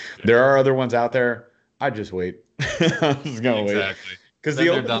wait. There are other ones out there. I just wait. I'm just going to wait. Exactly. Because the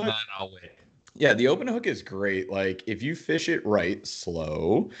open hook, I'll wait. Yeah, the open hook is great. Like, if you fish it right,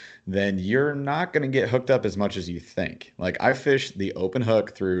 slow, then you're not going to get hooked up as much as you think. Like, I fish the open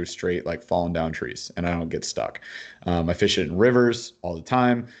hook through straight, like, falling down trees, and I don't get stuck. I fish it in rivers all the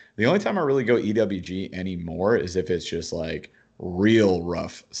time. The only time I really go EWG anymore is if it's just, like, real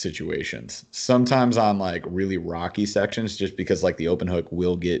rough situations. Sometimes on, like, really rocky sections, just because, like, the open hook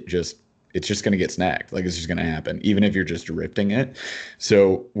will get it's just going to get snagged. Like, it's just going to happen, even if you're just drifting it.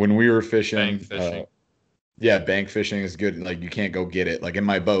 So when we were fishing, Yeah, bank fishing is good. Like you can't go get it. Like in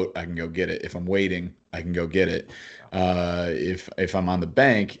my boat, I can go get it. If I'm waiting, I can go get it. If I'm on the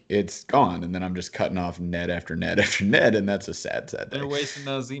bank, it's gone, and then I'm just cutting off net after net after net, and that's a sad, sad They're day. wasting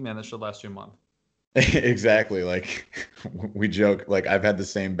a Z-Man that should last you a month. Exactly. Like we joke, like I've had the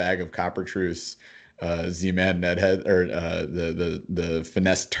same bag of copper truce, Z-Man Ned head or the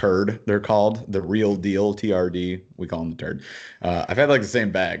finesse turd they're called, the real deal TRD. We call them the turd. I've had like the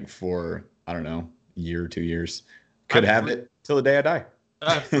same bag for I don't know, year, 2 years. I Could have have three. it till the day I die.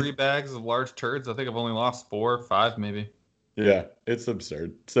 I have 3 bags of large turds. I think I've only lost 4 or 5, maybe. Yeah, it's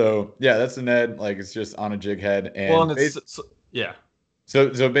absurd. So yeah, that's the Ned. Like it's just on a jig head, Well, and and it's yeah.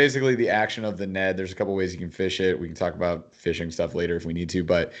 so basically the action of the Ned, there's a couple ways you can fish it. We can talk about fishing stuff later if we need to,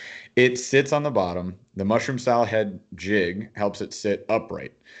 but it sits on the bottom. The mushroom style head jig helps it sit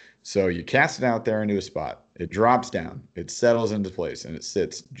upright. So you cast it out there into a spot. It drops down, it settles into place, and it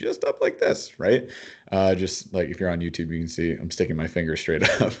sits just up like this, right? Just like if you're on YouTube, you can see I'm sticking my finger straight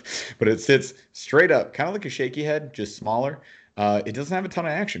up, but it sits straight up, kind of like a shaky head, just smaller. It doesn't have a ton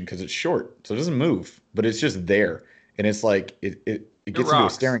of action because it's short, so it doesn't move, but it's just there, and it's like it It gets into a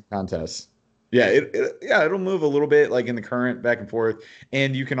rocks. staring contest. Yeah, yeah, it'll move a little bit like in the current back and forth.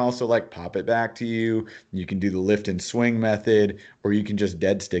 And you can also like pop it back to you. You can do the lift and swing method, or you can just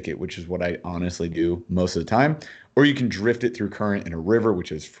dead stick it, which is what I honestly do most of the time. Or you can drift it through current in a river,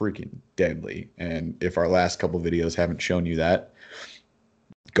 which is freaking deadly. And if our last couple videos haven't shown you that,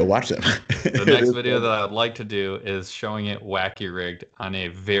 go watch them. The next video that I'd like to do is showing it wacky rigged on a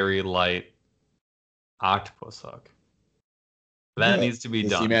very light octopus hook. That needs to be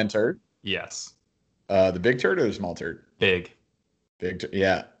the done. Seaman turd. Yes. The big turd or the small turd? Big.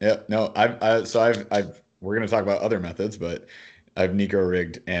 Yeah. No, we're gonna talk about other methods, but I've Neko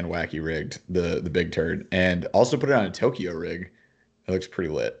rigged and wacky rigged the big turd, and also put it on a Tokyo rig. It looks pretty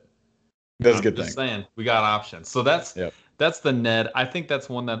lit. That's a good Just thing. saying, we got options. So that's Yep. that's the Ned. I think that's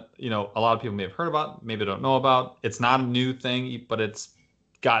one that a lot of people may have heard about, maybe don't know about. It's not a new thing, but it's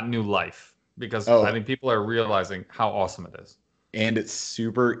got new life because I Oh, think people are realizing how awesome it is. and it's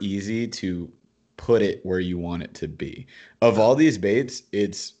super easy to put it where you want it to be. Of all these baits,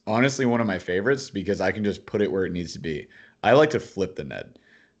 it's honestly one of my favorites because I can just put it where it needs to be. I like to flip the Ned.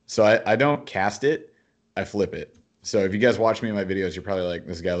 So I don't cast it, I flip it. So if you guys watch me in my videos, you're probably like,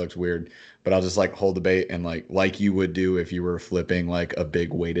 this guy looks weird, but I'll just like hold the bait and like you would do if you were flipping like a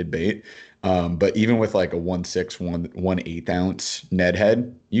big weighted bait. But even with like a 1/6, 1/8 ounce Ned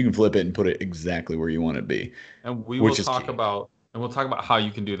head, you can flip it and put it exactly where you want it to be, And we will which is talk key. about and we'll talk about how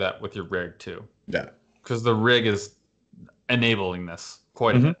you can do that with your rig too, Yeah. because the rig is enabling this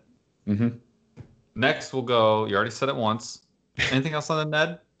quite a hmm bit. hmm Next, we'll go. You already said it once. Anything else on the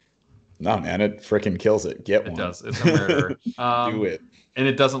Ned? No, man, it freaking kills it. Get It one. does. It's a murderer. Do it. And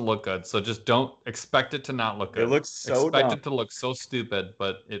it doesn't look good. So just don't expect it to not look It good. looks so Expect dumb. it to look so stupid,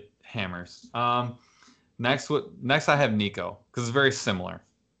 but it hammers. Next I have Neko because it's very similar.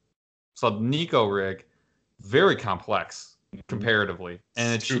 So Neko rig, very complex comparatively,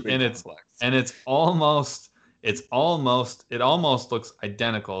 and Stupid complex. it almost looks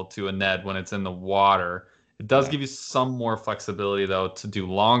identical to a Ned when it's in the water. It does Yeah. give you some more flexibility though to do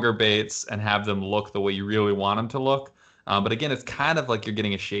longer baits and have them look the way you really want them to look. But again, it's kind of like you're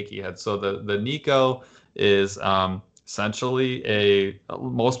getting a shaky head. So the Neko is essentially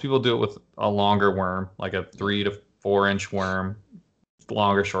most people do it with a longer worm, like a 3 to 4 inch worm,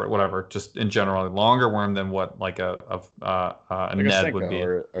 longer, short, whatever. Just in general, a longer worm than what like a Like a Ned would Senko be.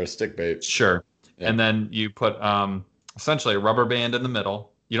 or a stick bait. Sure. Yeah. And then you put essentially a rubber band in the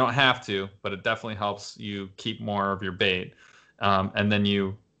middle. You don't have to, but it definitely helps you keep more of your bait. And then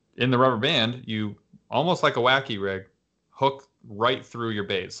in the rubber band, you almost like a wacky rig, hook right through your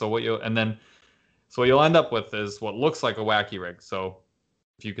bait. So what you'll end up with is what looks like a wacky rig. So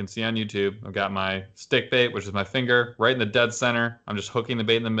if you can see on YouTube, I've got my stick bait, which is my finger, right in the dead center. I'm just hooking the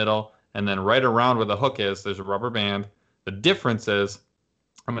bait in the middle. And then right around where the hook is, there's a rubber band. The difference is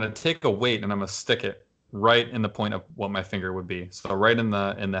I'm going to take a weight and I'm going to stick it right in the point of what my finger would be. So right in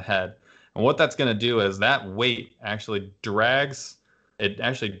the head. And what that's going to do is that weight actually drags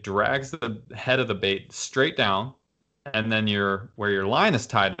the head of the bait straight down. And then where your line is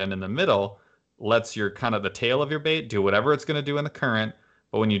tied in the middle lets your kind of the tail of your bait do whatever it's going to do in the current.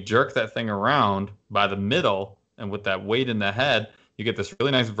 But when you jerk that thing around by the middle and with that weight in the head, you get this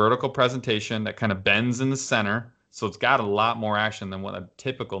really nice vertical presentation that kind of bends in the center. So it's got a lot more action than what a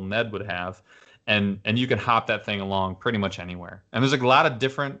typical Ned would have. And you can hop that thing along pretty much anywhere. And there's a lot of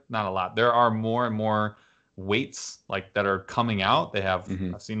not a lot. There are more and more weights like that are coming out. I've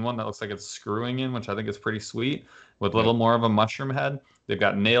seen one that looks like it's screwing in, which I think is pretty sweet with a little more of a mushroom head. They've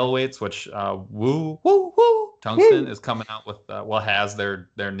got nail weights, which woo, woo, woo. Tungsten is coming out with has their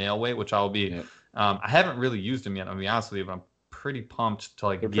nail weight, which I'll be. Yep. I haven't really used them yet. I'll be honest with you, but I'm pretty pumped to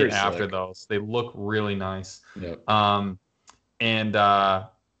like get after those. They look really nice. Yep. And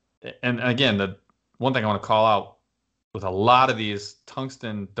again, the one thing I want to call out with a lot of these,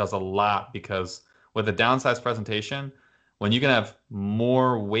 Tungsten does a lot because with a downsized presentation, when you can have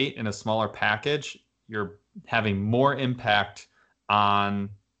more weight in a smaller package, you're having more impact on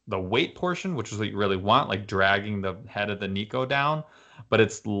the weight portion, which is what you really want, like dragging the head of the Neko down, but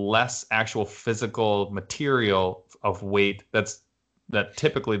it's less actual physical material of weight. That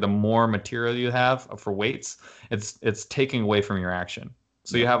typically the more material you have for weights, it's taking away from your action.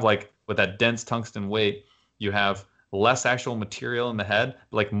 So you have like with that dense tungsten weight, you have less actual material in the head,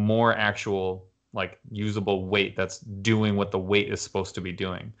 like more actual like usable weight that's doing what the weight is supposed to be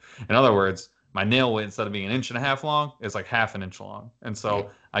doing. In other words, my nail weight, instead of being 1.5 inches long, is like 1/2 inch long. And so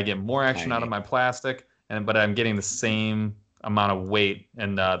I get more action out of my plastic, but I'm getting the same amount of weight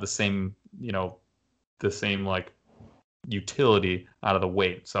and the same like utility out of the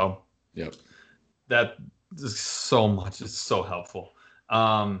weight. So that is so much. It's so helpful.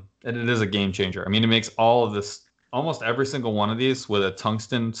 And it is a game changer. I mean, it makes all of this, almost every single one of these with a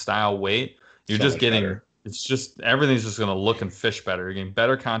tungsten style weight, you're just getting better. It's just everything's just going to look and fish better. You're getting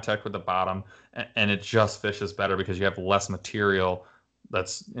better contact with the bottom, and it just fishes better because you have less material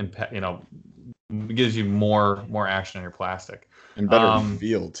that's gives you more action in your plastic and better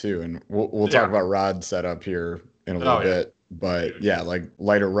feel too. And we'll talk about rod setup here in a little bit, but like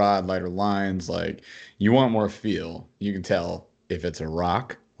lighter rod, lighter lines, like you want more feel. You can tell if it's a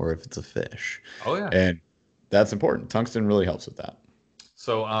rock or if it's a fish. Oh yeah, and that's important. Tungsten really helps with that.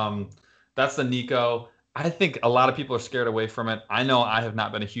 So that's the Neko. I think a lot of people are scared away from it. I know I have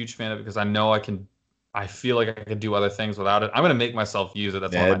not been a huge fan of it because I know I feel like I can do other things without it. I'm going to make myself use it.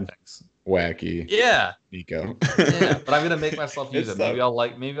 That's one of my things. Wacky. Yeah. Neko. Yeah, but I'm going to make myself use it. Maybe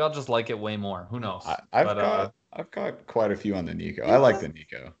I'll just like it way more. Who knows? I've got quite a few on the Neko. Yeah. I like the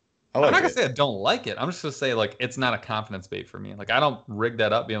Neko. I'm not going to say I don't like it. I'm just going to say like it's not a confidence bait for me. Like I don't rig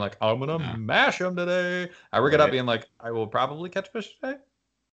that up being like, I'm going to mash them today. I rig it up being like, I will probably catch fish today.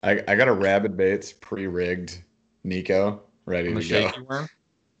 I got a Rabid Baits pre-rigged Neko ready to go. Shaky worm?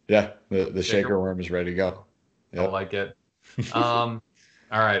 Yeah, the shaker worm is ready to go. Yep. I like it. All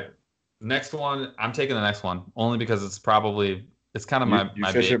right. Next one. I'm taking the next one only because it's kind of my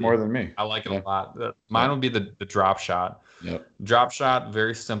fish baby. It more than me. I like it a lot. Mine would be the drop shot. Yep. Drop shot,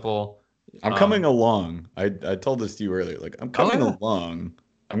 very simple. I'm coming along. I told this to you earlier. Like I'm coming along.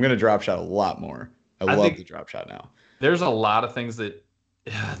 I'm gonna drop shot a lot more. I love the drop shot now. There's a lot of things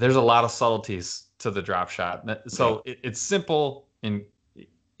there's a lot of subtleties to the drop shot. So it's simple in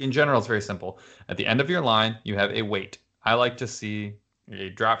general. It's very simple. At the end of your line, you have a weight. I like to see a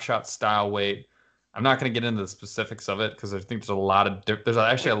drop shot style weight. I'm not going to get into the specifics of it because I think there's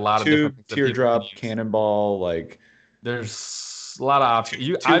actually a lot of different teardrop, cannonball, like there's a lot of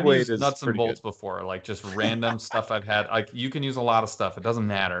options. I've used nuts and bolts before, like just random stuff I've had. Like you can use a lot of stuff. It doesn't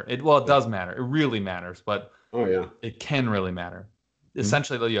matter. It does matter. It really matters, but it can really matter.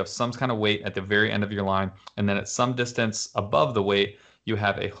 Essentially, though, you have some kind of weight at the very end of your line, and then at some distance above the weight, you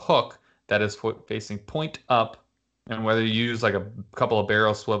have a hook that is facing point up. And whether you use like a couple of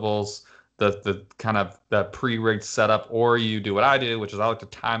barrel swivels, the kind of the pre-rigged setup, or you do what I do, which is I like to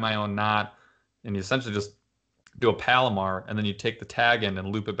tie my own knot, and you essentially just do a Palomar, and then you take the tag in and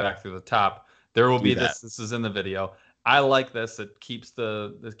loop it back through the top. There will be this. This is in the video. I like this. It keeps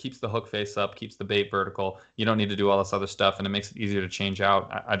the hook face up, keeps the bait vertical. You don't need to do all this other stuff, and it makes it easier to change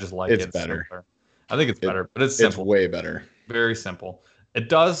out. I just like it. It's better. Simpler. I think it's better, but it's simple. It's way better. Very simple. It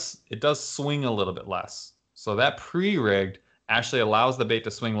does swing a little bit less. So that pre-rigged actually allows the bait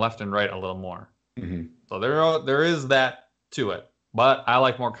to swing left and right a little more. Mm-hmm. So there is that to it. But I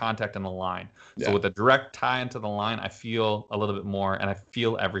like more contact in the line. Yeah. So with a direct tie into the line, I feel a little bit more, and I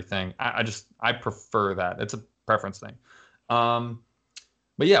feel everything. I prefer that. It's a preference thing.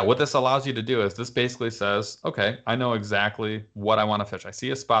 But yeah, what this allows you to do is this basically says, okay, I know exactly what I want to fish. I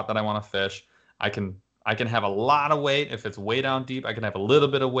see a spot that I want to fish. I can have a lot of weight if it's way down deep. I can have a little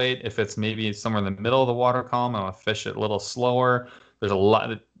bit of weight if it's maybe somewhere in the middle of the water column. I want to fish it a little slower. There's a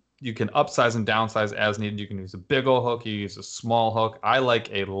lot. You can upsize and downsize as needed. You can use a big old hook. You use a small hook. I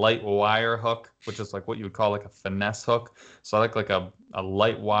like a light wire hook, which is like what you would call like a finesse hook. So I like a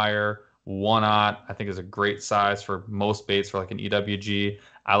light wire 1/0. I think is a great size for most baits for like an EWG.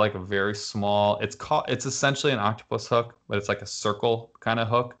 I like a very small. It's essentially an octopus hook, but it's like a circle kind of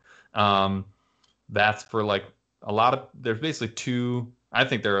hook. That's for like a lot of. There's basically two. I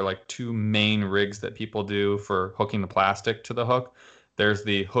think there are like two main rigs that people do for hooking the plastic to the hook. There's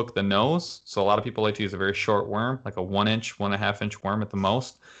the hook the nose. So a lot of people like to use a very short worm, like a 1 inch, 1.5 inch worm at the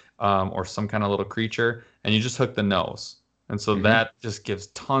most, or some kind of little creature, and you just hook the nose. And so that just gives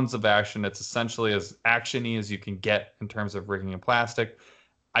tons of action. It's essentially as actiony as you can get in terms of rigging and plastic.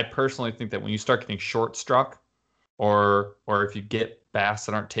 I personally think that when you start getting short struck, or if you get bass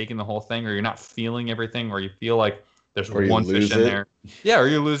that aren't taking the whole thing, or you're not feeling everything, or you feel like there's one fish in there, or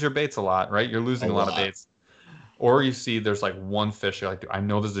you lose your baits a lot, right? You're losing a lot of baits. Or you see there's like one fish, you're like, I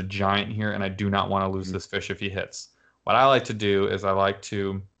know there's a giant here, and I do not want to lose this fish if he hits. What I like to do is I like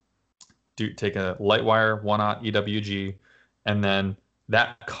to take a light wire 1/0 EWG, and then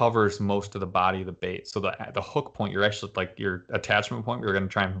that covers most of the body of the bait. So the hook point, you're actually like your attachment point, you're going to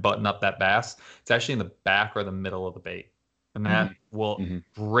try and button up that bass. It's actually in the back or the middle of the bait. And that will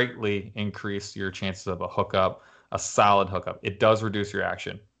greatly increase your chances of a hookup, a solid hookup. It does reduce your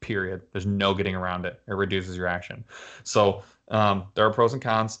action, period. There's no getting around it. It reduces your action. So there are pros and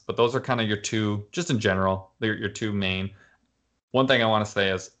cons, but those are kind of your two, just in general, they're your two main. One thing I want to say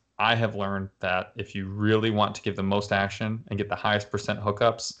is I have learned that if you really want to give the most action and get the highest percent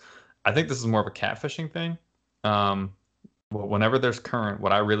hookups, I think this is more of a catfishing thing. Whenever there's current,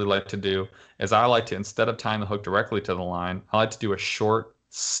 what I really like to do is I like to, instead of tying the hook directly to the line, I like to do a short,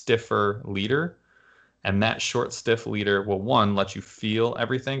 stiffer leader. And that short, stiff leader will, one, let you feel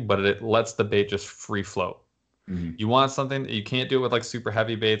everything, but it lets the bait just free float. You want something that you can't do it with like super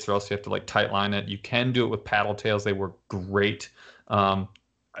heavy baits, or else you have to like tight line it. You can do it with paddle tails. They work great.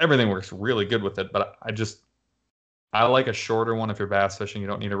 Everything works really good with it, but I like a shorter one if you're bass fishing. You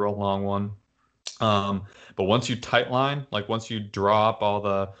don't need a real long one. But once you tight line, like once you draw up all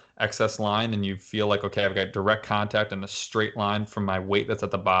the excess line and you feel like, okay, I've got direct contact and a straight line from my weight that's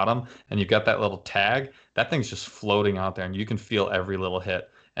at the bottom, and you've got that little tag, that thing's just floating out there and you can feel every little hit.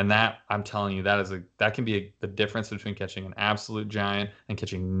 And that, I'm telling you, that can be the difference between catching an absolute giant and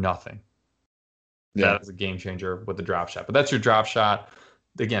catching nothing. Yeah. That is a game changer with the drop shot. But that's your drop shot.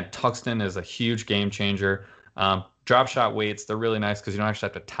 Again, tungsten is a huge game changer. Drop shot weights, they're really nice because you don't actually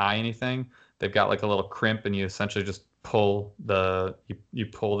have to tie anything. They've got like a little crimp, and you essentially just pull you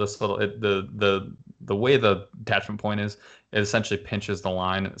pull this little the way the attachment point is, it essentially pinches the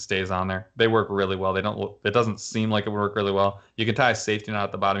line and it stays on there. They work really well. It doesn't seem like it would work really well. You can tie a safety knot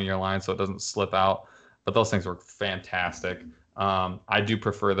at the bottom of your line so it doesn't slip out, but those things work fantastic. I do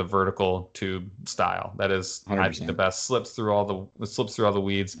prefer the vertical tube style. That is, 100%. I think, the best. Slips through all the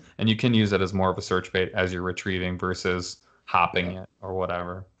weeds, and you can use it as more of a search bait as you're retrieving versus hopping it or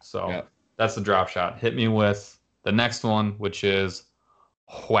whatever. So that's the drop shot. Hit me with the next one, which is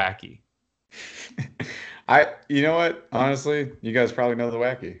wacky. You know what? Honestly, you guys probably know the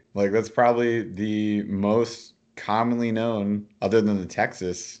wacky. Like, that's probably the most commonly known, other than the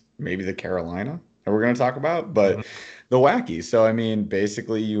Texas, maybe the Carolina that we're going to talk about, but the wacky. So, I mean,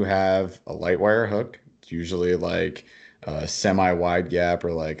 basically you have a light wire hook. It's usually like a semi-wide gap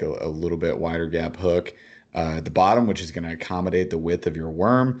or like a little bit wider gap hook at the bottom, which is going to accommodate the width of your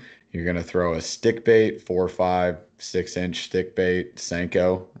worm. You're going to throw a stick bait, 4, 5, 6-inch stick bait,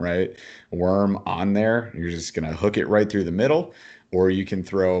 Senko, right? Worm on there. You're just going to hook it right through the middle. Or you can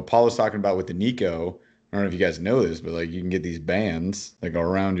throw, Paul was talking about with the Neko, I don't know if you guys know this, but like you can get these bands that go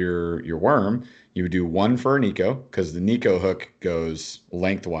around your worm. You would do one for a Neko, because the Neko hook goes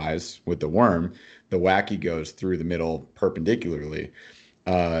lengthwise with the worm. The wacky goes through the middle perpendicularly.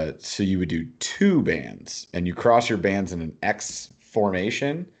 So you would do 2 bands, and you cross your bands in an X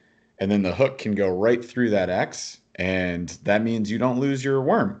formation, and then the hook can go right through that X, and that means you don't lose your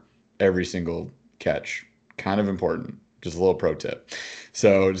worm every single catch. Kind of important. Just a little pro tip.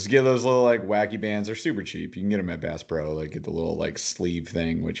 So just get those little like wacky bands. They're super cheap. You can get them at Bass Pro. Like, get the little like sleeve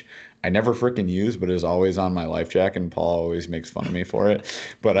thing, which I never freaking use, but is always on my life jacket, and Paul always makes fun of me for it.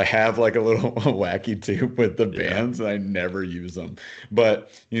 But I have like a little wacky tube with the bands, and I never use them. But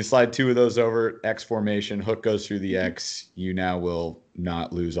you slide 2 of those over, X formation, hook goes through the X. You now will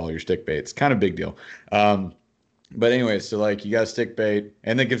not lose all your stick baits. Kind of big deal. But anyway, so like you got a stick bait,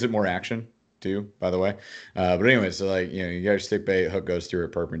 and that gives it more action too, by the way. But anyway, so like, you know, you got your stick bait, hook goes through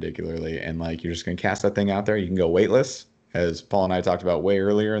it perpendicularly, and like you're just going to cast that thing out there. You can go weightless, as Paul and I talked about way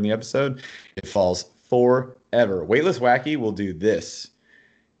earlier in the episode. It falls forever. Weightless wacky will do this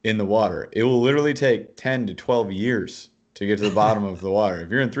in the water. It will literally take 10 to 12 years to get to the bottom of the water.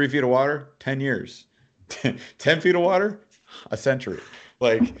 If you're in 3 feet of water, 10 years. 10 feet of water, a century.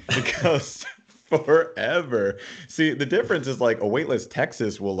 Like, it goes forever. See, the difference is like a weightless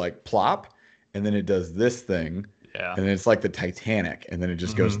Texas will like plop, and then it does this thing. Yeah. And then it's like the Titanic, and then it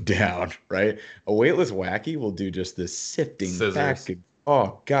just goes down, right? A weightless wacky will do just this sifting back.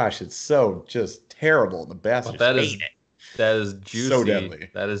 Oh gosh, it's so just terrible. The bass just hate it. That is So juicy. deadly.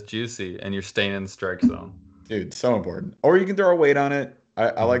 That is juicy, and you're staying in the strike zone. Dude, so important. Or you can throw a weight on it.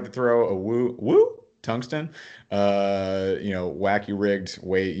 I like to throw a woo tungsten. Wacky rigged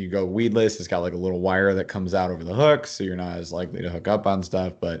weight. You go weedless. It's got like a little wire that comes out over the hook, so you're not as likely to hook up on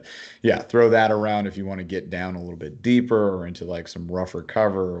stuff. But yeah, throw that around if you want to get down a little bit deeper or into like some rougher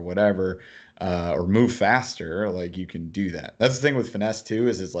cover or whatever, or move faster. Like you can do that. That's the thing with finesse too,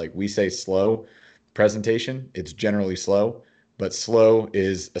 is it's like we say slow presentation. It's generally slow, but slow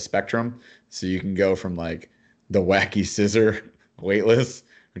is a spectrum. So you can go from like the wacky scissor weightless,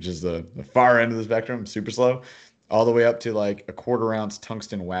 which is the far end of the spectrum, super slow, all the way up to like a 1/4 ounce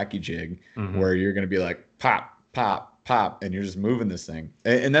tungsten wacky jig, where you're going to be like pop, pop, pop, and you're just moving this thing.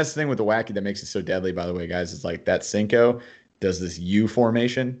 And that's the thing with the wacky that makes it so deadly, by the way, guys, is like that Cinco does this U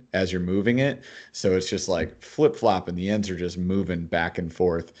formation as you're moving it. So it's just like flip flop, and the ends are just moving back and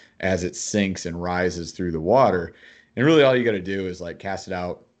forth as it sinks and rises through the water. And really, all you got to do is like cast it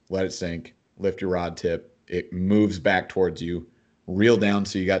out, let it sink, lift your rod tip. It moves back towards you, reel down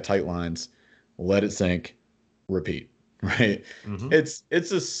so you got tight lines, let it sink, repeat, right? It's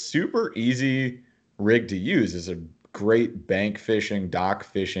a super easy rig to use. It's a great bank fishing, dock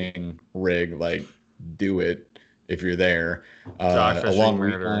fishing rig. Like, do it if you're there. Dock fishing Along weed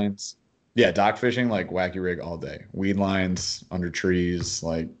murder. lines. Yeah, dock fishing, like wacky rig all day. Weed lines, under trees,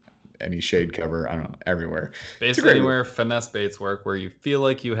 like any shade cover, I don't know, everywhere. Basically anywhere finesse baits work where you feel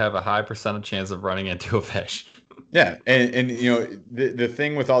like you have a high percentage chance of running into a fish. Yeah, and the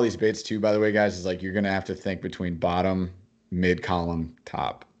thing with all these baits too, by the way, guys, is like you're gonna have to think between bottom, mid column,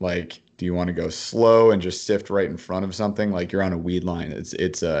 top. Like, do you want to go slow and just sift right in front of something? Like you're on a weed line,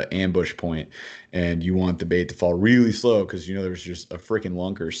 it's a ambush point, and you want the bait to fall really slow because there's just a freaking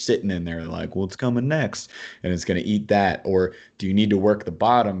lunker sitting in there, like, well, it's coming next, and it's gonna eat that. Or do you need to work the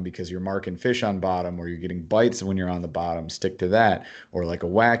bottom because you're marking fish on bottom, or you're getting bites when you're on the bottom? Stick to that. Or like a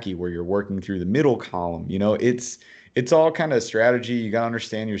wacky where you're working through the middle column. It's all kind of strategy. You got to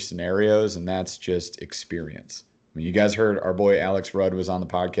understand your scenarios, and that's just experience. I mean, you guys heard our boy Alex Rudd was on the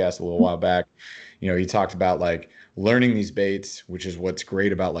podcast a little while back. He talked about like learning these baits, which is what's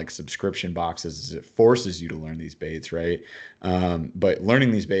great about like subscription boxes, is it forces you to learn these baits, right? But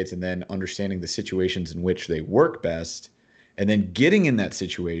learning these baits and then understanding the situations in which they work best, and then getting in that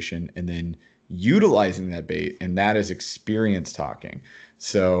situation and then utilizing that bait, and that is experience talking.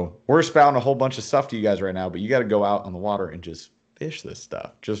 So we're spouting a whole bunch of stuff to you guys right now, but you got to go out on the water and just fish this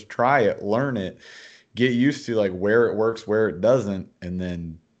stuff. Just try it, learn it, get used to like where it works, where it doesn't, and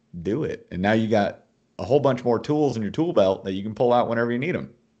then do it. And now you got a whole bunch more tools in your tool belt that you can pull out whenever you need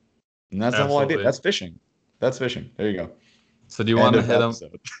them. And that's the whole idea. That's fishing. That's fishing. There you go. So do you want to hit them?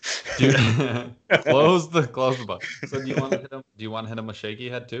 Close the book. So do you want to hit them? Do you want to hit them with shaky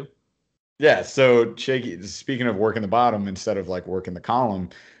head too? Yeah, so shaky, speaking of working the bottom instead of like working the column,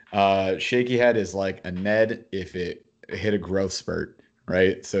 shaky head is like a Ned if it hit a growth spurt,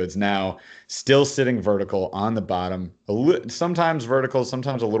 right? So it's now still sitting vertical on the bottom, sometimes vertical,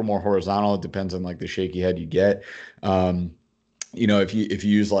 sometimes a little more horizontal. It depends on like the shaky head you get. If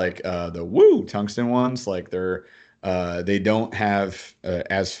you use like the tungsten ones, like they don't have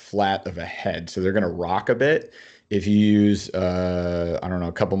as flat of a head, so they're gonna rock a bit. If you use, I don't know,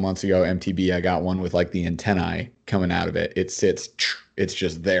 a couple months ago, MTB, I got one with like the antennae coming out of it. It sits, it's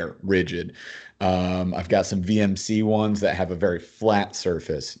just there, rigid. I've got some VMC ones that have a very flat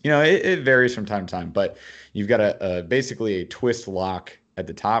surface. It varies from time to time, but you've got basically a twist lock at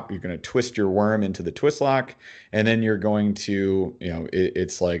the top. You're going to twist your worm into the twist lock, and then you're going to,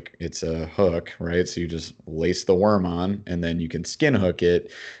 it's a hook, right? So you just lace the worm on, and then you can skin hook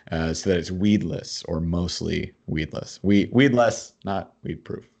it so that it's weedless, or mostly weedless. Weedless, not weed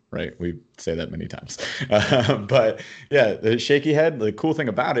proof. Right, we say that many times, but yeah, the shaky head. The cool thing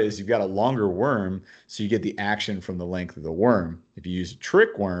about it is you've got a longer worm, so you get the action from the length of the worm. If you use a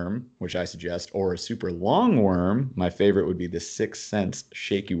trick worm, which I suggest, or a super long worm, my favorite would be the 6 Sense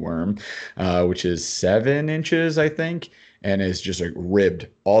shaky worm, which is 7 inches, I think, and is just like ribbed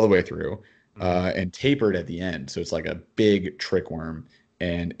all the way through and tapered at the end, so it's like a big trick worm.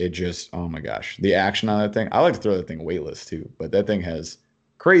 And it just, oh my gosh, the action on that thing. I like to throw that thing weightless too, but that thing has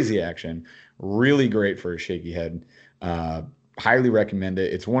crazy action, really great for a shaky head. Highly recommend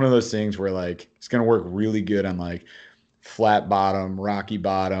it. It's one of those things where like it's going to work really good on like flat bottom, rocky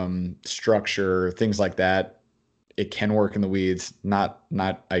bottom, structure, things like that. It can work in the weeds, not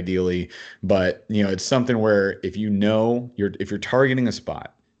ideally, but it's something where if you're targeting a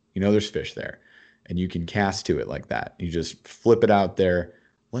spot, there's fish there, and you can cast to it like that. You just flip it out there,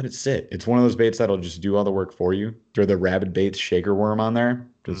 let it sit. It's one of those baits that'll just do all the work for you. Throw the rabid baits shaker worm on there.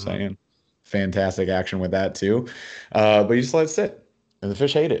 Just saying. fantastic action with that too. But you just let it sit, and the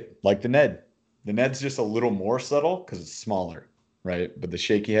fish hate it, like the Ned. The Ned's just a little more subtle because it's smaller, right? But the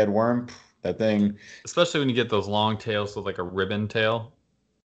shaky head worm, that thing, Especially when you get those long tails with like a ribbon tail.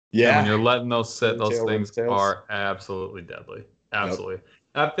 And when yeah, you're letting those sit, curly those tail, things tails. are absolutely deadly. Yep. Absolutely.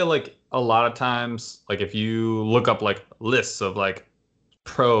 I feel like a lot of times, like if you look up like lists of like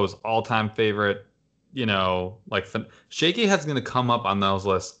pros, all-time favorite, like shaky head's gonna come up on those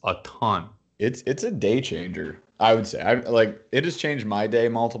lists a ton. It's a day changer, I would say. I like it has changed my day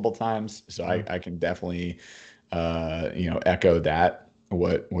multiple times, so Mhm. I can definitely echo that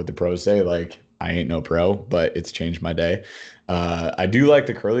what the pros say. Like I ain't no pro, but it's changed my day. I do like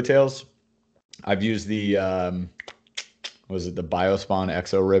the curly tails. I've used the was it the Biospawn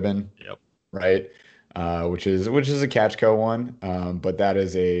Exo ribbon, Yep. right? Which is a Catchco one, but that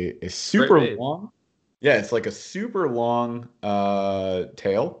is a Great super bait. long. Yeah, it's like a super long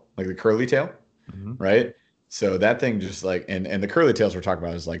tail, like the curly tail, Hmm. right? So that thing just like and the curly tails we're talking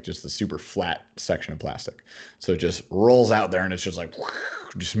about is like just the super flat section of plastic. So it just rolls out there and it's just like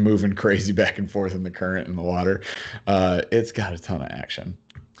just moving crazy back and forth in the current in the water. It's got a ton of action.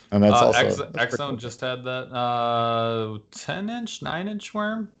 And that's pretty Exxon cool. just had that 10-inch, 9-inch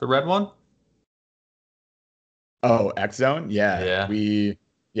worm, the red one. Oh, X Zone? Yeah.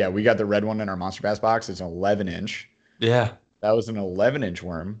 Yeah. We got the red one in our Monster Bass box. It's an 11 inch. Yeah. That was an 11-inch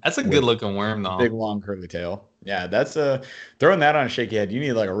worm That's a good with looking worm a big though. long curly tail. Yeah, that's a throwing that on a shaky head. You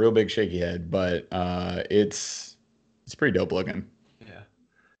need like a real big shaky head, but it's pretty dope looking. Yeah.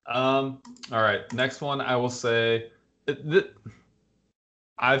 All right. Next one, I will say, it, th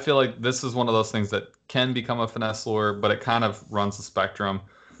I feel like this is one of those things that can become a finesse lure, but it kind of runs the spectrum,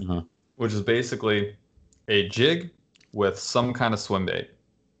 Uh-huh. which is basically a jig with some kind of swim bait,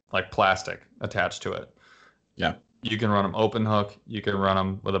 like plastic attached to it. Yeah. You can run them open hook. You can run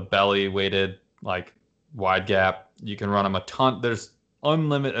them with a belly weighted, like wide gap. You can run them a ton. There's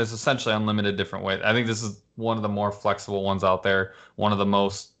unlimited, it's essentially unlimited different ways. I think this is one of the more flexible ones out there. One of the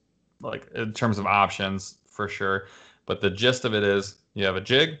most, like, in terms of options for sure. But the gist of it is you have a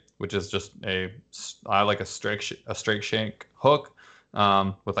jig, which is just I like a straight shank hook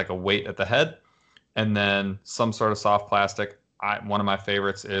with like a weight at the head, and then some sort of soft plastic. One of my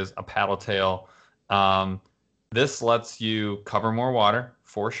favorites is a paddle tail. Um, this lets you cover more water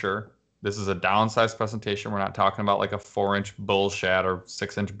for sure. This is a downsized presentation. We're not talking about like a 4-inch bull shad or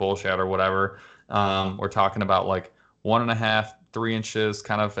 6-inch bull shad or whatever. We're talking about like 1.5, 3 inches,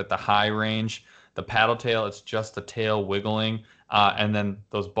 kind of at the high range. The paddle tail, it's just the tail wiggling. And then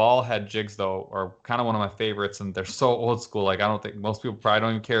those ball head jigs, though, are kind of one of my favorites, and they're so old school. Like I don't think most people probably don't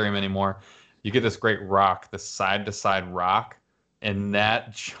even carry them anymore. You get this great rock, this side to side rock, and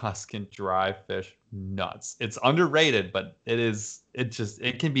that just can drive fish nuts. It's underrated, but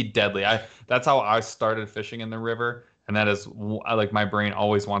it can be deadly. That's how I started fishing in the river, and that is like my brain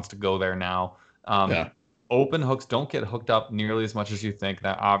always wants to go there now. Um, Yeah. Open hooks don't get hooked up nearly as much as you think.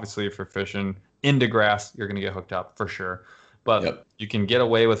 Now, obviously, if you're fishing into grass, you're going to get hooked up for sure. But Yep. you can get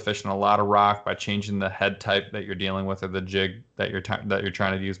away with fishing a lot of rock by changing the head type that you're dealing with or the jig that you're trying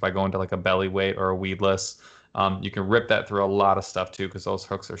to use by going to like a belly weight or a weedless. You can rip that through a lot of stuff too because those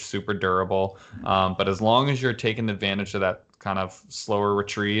hooks are super durable. But as long as you're taking advantage of that kind of slower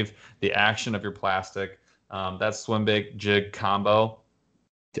retrieve, the action of your plastic, that swim bait jig combo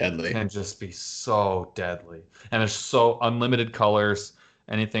Deadly. can just be so deadly. And there's so unlimited colors,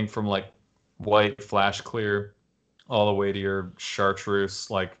 anything from like white, flash clear, all the way to your chartreuse,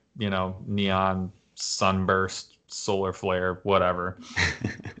 like, neon sunburst, solar flare, whatever.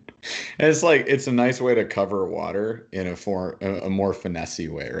 And it's like it's a nice way to cover water in a more finessey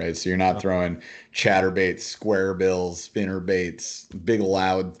way, right? So you're not Yep. throwing chatterbaits, square bills, spinner baits, big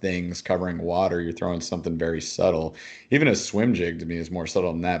loud things covering water. You're throwing something very subtle. Even a swim jig to me is more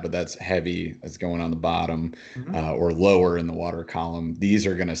subtle than that, but that's heavy. That's going on the bottom Mhm. or lower in the water column. These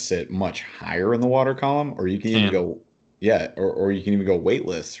are going to sit much higher in the water column, or you can even Can. go, yeah, or you can even go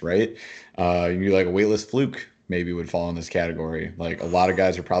weightless, right? You can do like a weightless fluke maybe would fall in this category. Like a lot of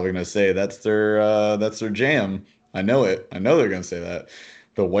guys are probably going to say that's their jam. I know it. I know they're going to say that.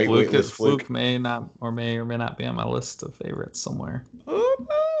 The white weightless fluke. Fluke may or may not be on my list of favorites somewhere. Oh,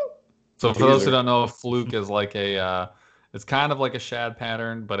 no. So for those who Teaser. don't know, fluke is like it's kind of like a shad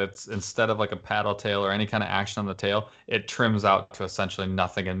pattern, but it's instead of like a paddle tail or any kind of action on the tail, it trims out to essentially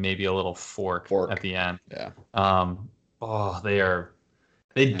nothing and maybe a little fork at Fork. the end. Yeah. Um, they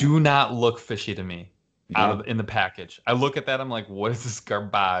Yeah. do not look fishy to me No, in the package. I look at that, I'm like, what is this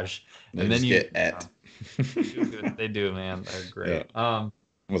garbage? they And then just get et. they do, man. They're Yeah. great.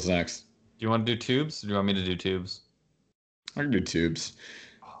 What's next? Do you want to do tubes? Or do you want me to do tubes? I can do tubes.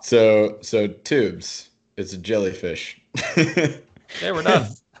 So tubes. It's a jellyfish. Okay, we're done.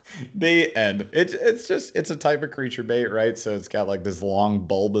 The end. It's a type of creature bait, right? So it's got like this long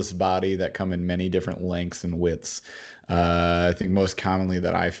bulbous body that come in many different lengths and widths. I think most commonly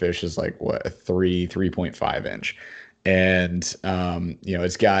that I fish is like what, a 3.5 inch. And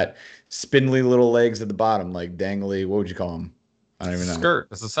it's got spindly little legs at the bottom, like dangly, what would you call them? I don't even know. Skirt.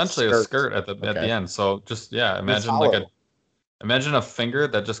 It's essentially a Skirts. skirt at the Okay. end. So just yeah, It's imagine hollow. imagine a finger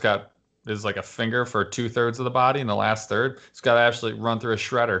that just got is like a finger for 2/3 of the body, and the last third it's got to actually run through a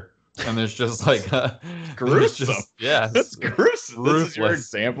shredder. And there's just like there's Gruesome. just yeah, That's gruesome. This is your ruthless.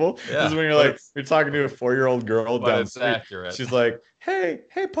 example. This is Yeah, when but you're talking to a 4-year-old girl but down the it's street. accurate. She's like, hey,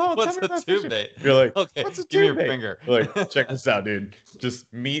 Paul, tell What's me a about tube fishing. bait? You're like, Okay, what's a give me tube your bait? finger. You're like, check this out, dude.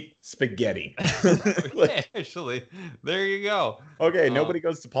 Just meat spaghetti. Like, Actually, there you go. okay, nobody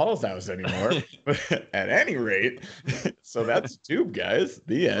goes to Paul's house anymore. But at any rate, so that's a tube, guys.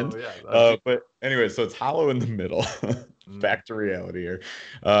 The end. Oh yeah. But anyway, so it's hollow in the middle. Mm. Back to reality here.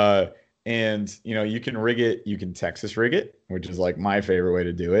 And you can rig it, you can Texas rig it, which is like my favorite way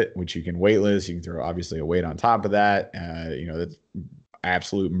to do it, which you can weightless, you can throw obviously a weight on top of that. That's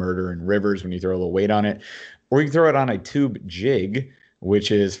absolute murder in rivers when you throw a little weight on it. Or you can throw it on a tube jig, which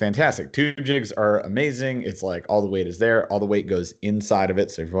is fantastic. Tube jigs are amazing. It's like all the weight is there, all the weight goes inside of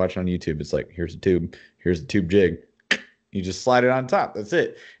it. So if you're watching on YouTube, it's like here's a tube jig. You just slide it on top. That's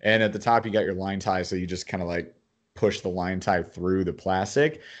it. And at the top, you got your line tie. So you just kind of like push the line tie through the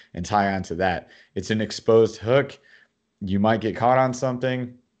plastic and tie onto that. It's an exposed hook. You might get caught on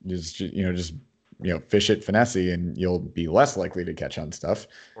something. Just fish it finesse and you'll be less likely to catch on stuff.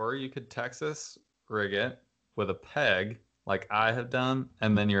 Or you could Texas rig it with a peg like I have done,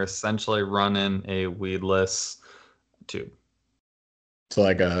 and then you're essentially running a weedless tube. So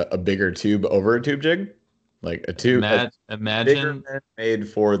like a bigger tube over a tube jig, like a tube, Imagine made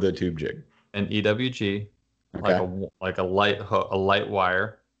for the tube jig. an EWG, Okay. like a light hook, a light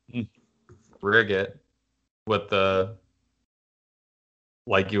wire, rig it with the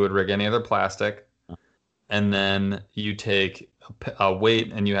like you would rig any other plastic, and then you take a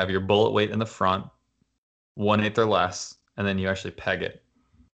weight and you have your bullet weight in the front, 1/8 or less, and then you actually peg it.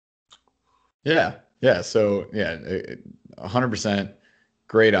 Yeah. So yeah, 100%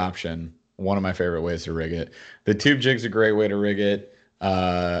 great option. One of my favorite ways to rig it. The tube jig's a great way to rig it.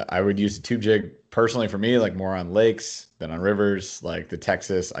 I would use the tube jig personally for me, like more on lakes than on rivers. Like the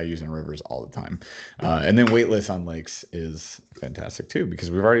Texas, I use in rivers all the time. And then weightless on lakes is fantastic too,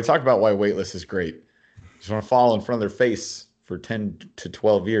 because we've already talked about why weightless is great. You just want to fall in front of their face for 10 to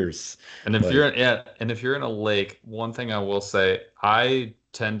 12 years. And if you're in a lake, one thing I will say, I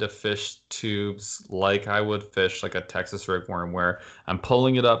tend to fish tubes like I would fish like a Texas rigworm, where I'm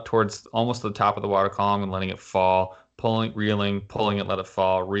pulling it up towards almost the top of the water column and letting it fall, reeling, pulling it, let it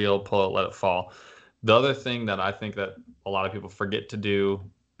fall, reel, pull it, let it fall. The other thing that I think that a lot of people forget to do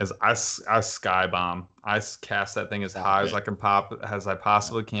is I sky bomb. I cast that thing as high as I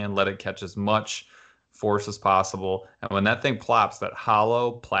possibly can, let it catch as much force as possible. And when that thing plops, that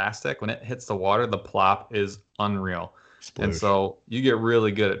hollow plastic, when it hits the water, the plop is unreal. Sploosh. And so you get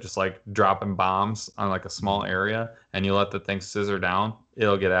really good at just like dropping bombs on like a small area, and you let the thing scissor down,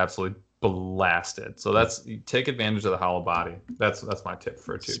 it'll get absolutely blasted. So you take advantage of the hollow body. That's my tip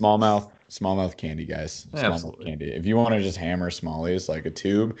for a tube. Smallmouth candy, guys. Smallmouth Absolutely. candy. If you want to just hammer smallies, like a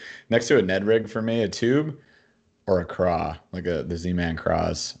tube next to a Ned rig for me, a tube or a craw, like the Z-Man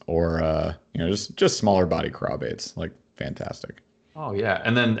craws, or just smaller body craw baits, like fantastic. Oh yeah,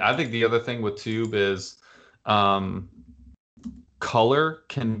 and then I think the other thing with tube is, color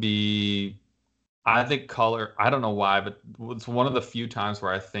can be. I think color. I don't know why, but it's one of the few times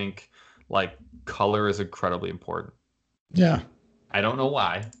where I think like color is incredibly important. Yeah. I don't know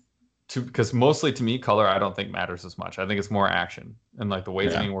why. Because mostly to me, color I don't think matters as much. I think it's more action and like the way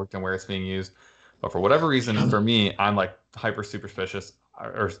it's being worked and where it's being used. But for whatever reason, for me, I'm like hyper superstitious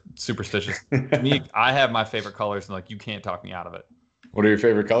or superstitious. To me, I have my favorite colors, and like you can't talk me out of it. What are your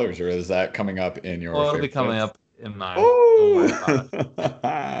favorite colors, or is that coming up in your? Well, it'll be coming up in mine. Oh!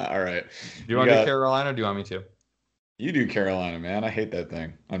 All right. Do you want to do Carolina, or do you want me to? You do Carolina, man. I hate that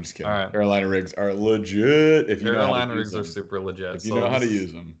thing. I'm just kidding. All right. Carolina rigs are legit. If you Carolina rigs are super legit. If you know how to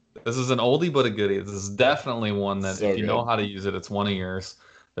use them. This is an oldie but a goodie. This is definitely one that if you know how to use it, it's one of yours.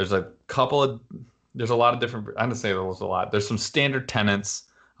 There's a lot of different. I'm gonna say there's a lot. There's some standard tenets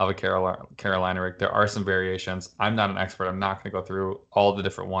of a Carolina rig. There are some variations. I'm not an expert. I'm not gonna go through all the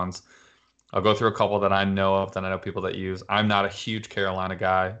different ones. I'll go through a couple that I know of, that I know people that use. I'm not a huge Carolina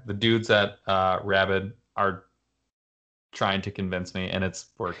guy. The dudes at Rabid are trying to convince me, and it's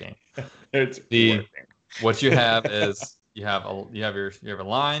working. Working. What you have is you have a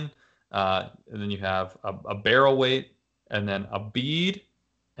line, and then you have a barrel weight, and then a bead,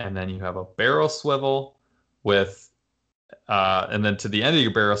 and then you have a barrel swivel with, and then to the end of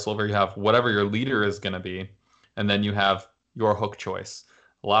your barrel swivel you have whatever your leader is going to be, and then you have your hook choice.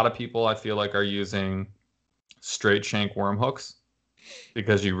 A lot of people I feel like are using straight shank worm hooks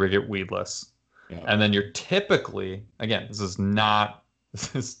because you rig it weedless. Yeah. And then you're typically, again, this is not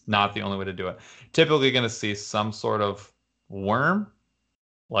the only way to do it. Typically going to see some sort of worm,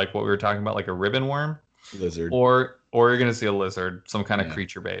 like what we were talking about, like a ribbon worm, lizard, or you're going to see a lizard, some kind of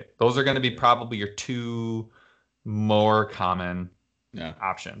creature bait. Those are going to be probably your two more common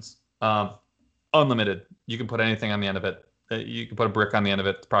options. Unlimited, you can put anything on the end of it. You can put a brick on the end of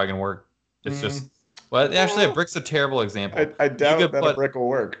it. It's probably going to work. It's just, well, actually, a brick's a terrible example. I doubt that a brick will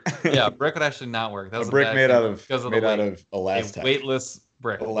work. Yeah, a brick would actually not work. That's a brick made out of Elastec. A weightless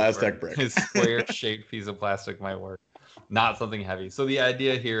brick. Elastec brick. A square-shaped piece of plastic might work. Not something heavy. So the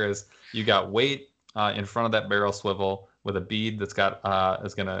idea here is you got weight in front of that barrel swivel with a bead that's got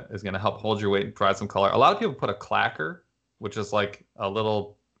is gonna help hold your weight and provide some color. A lot of people put a clacker, which is like a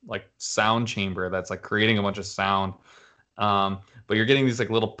little like sound chamber that's like creating a bunch of sound. But you're getting these like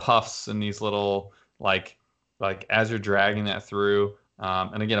little puffs and these little like as you're dragging that through.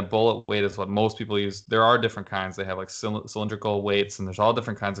 And again, a bullet weight is what most people use. There are different kinds. They have like cylindrical weights, and there's all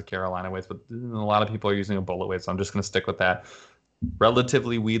different kinds of Carolina weights, but a lot of people are using a bullet weight, so I'm just going to stick with that.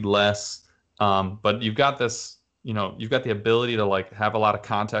 Relatively weedless, but you've got this, you've got the ability to like have a lot of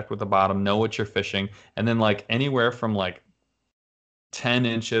contact with the bottom, know what you're fishing, and then like anywhere from like 10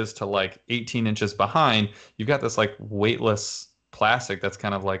 inches to like 18 inches behind, you've got this like weightless plastic that's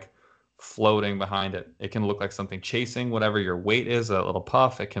kind of like floating behind it. It can look like something chasing whatever your weight is, a little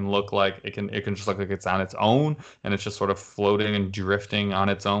puff. It can look like it can just look like it's on its own, and it's just sort of floating and drifting on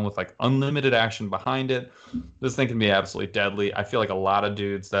its own with like unlimited action behind it. This thing can be absolutely deadly. I feel like a lot of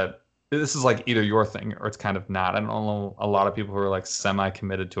dudes that this is like either your thing or it's kind of not. I don't know a lot of people who are like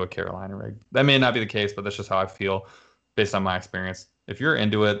semi-committed to a Carolina rig. That may not be the case, but that's just how I feel based on my experience. If you're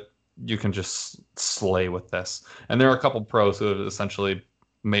into it, you can just slay with this. And there are a couple pros who have essentially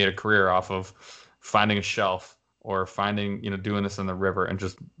made a career off of finding a shelf or finding, doing this in the river and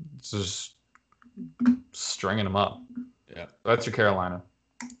just stringing them up. Yeah. That's your Carolina.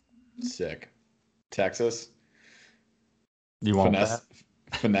 Sick. Texas. You want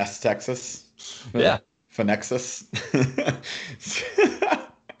Finesse Texas. Yeah. Finexus.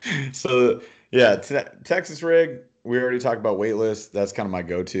 So yeah, Texas rig. We already talked about weightless. That's kind of my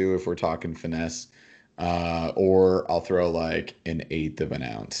go-to if we're talking finesse. Or I'll throw like an 1/8 of an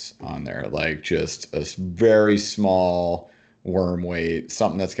ounce on there, like just a very small worm weight,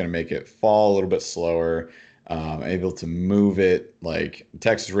 something that's going to make it fall a little bit slower, able to move it. Like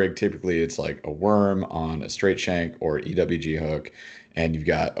Texas rig, typically it's like a worm on a straight shank or EWG hook, and you've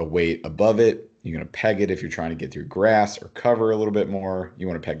got a weight above it. You're going to peg it if you're trying to get through grass or cover a little bit more. You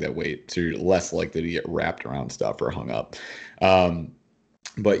want to peg that weight so you're less likely to get wrapped around stuff or hung up.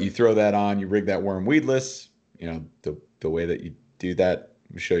 But you throw that on, you rig that worm weedless. The way that you do that,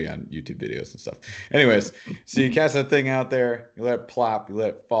 I'll show you on YouTube videos and stuff. Anyways, so you cast that thing out there, you let it plop, you let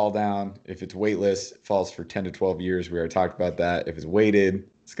it fall down. If it's weightless, it falls for 10 to 12 years. We already talked about that. If it's weighted,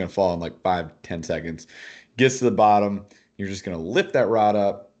 it's going to fall in like 5-10 seconds. Gets to the bottom, you're just going to lift that rod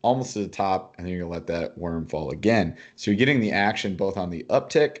up almost to the top, and then you're going to let that worm fall again. So you're getting the action both on the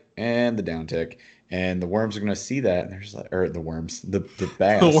uptick and the downtick. And the worms are going to see that, and they're just like, or the worms, the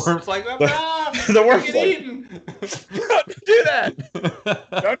bass. The worms like, the worms like, eaten. Don't do that.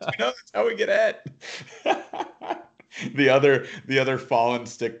 Don't you know that's how we get at? the other fallen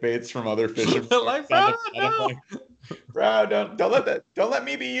stick baits from other fishermen. Like, bro, no. Like, bro, don't let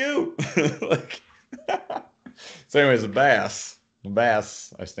me be you. Like, so anyways, the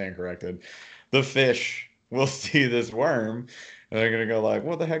bass, I stand corrected. The fish will see this worm, and they're going to go like,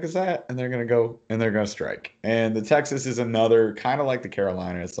 what the heck is that? And they're going to go, and they're going to strike. And the Texas is another kind of like the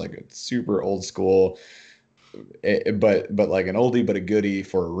Carolina. It's like a super old school, but like an oldie but a goodie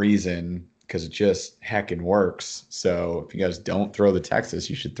for a reason, because it just heckin' works. So if you guys don't throw the Texas,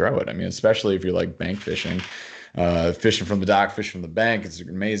 you should throw it. I mean, especially if you're like bank fishing, fishing from the dock, fishing from the bank. It's an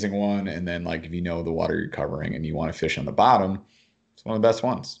amazing one. And then like if you know the water you're covering and you want to fish on the bottom, it's one of the best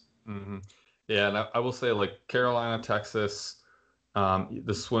ones. Mm-hmm. Yeah, and I will say like Carolina, Texas,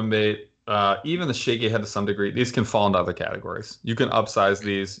 the swim bait, even the shaky head to some degree, these can fall into other categories. You can upsize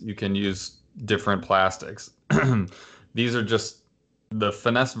these. You can use different plastics. These are just the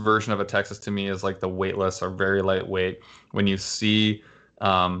finesse version of a Texas to me is like the weightless or very lightweight. When you see,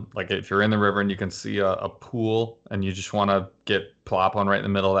 like if you're in the river and you can see a pool and you just want to get plop on right in the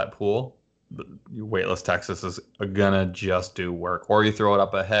middle of that pool, weightless Texas is gonna just do work. Or you throw it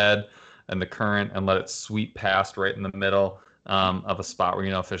up ahead in the current and let it sweep past right in the middle of a spot where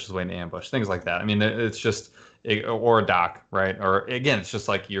you know a fish is waiting to ambush. Things like that. I mean, it's just or a dock, right? Or again, it's just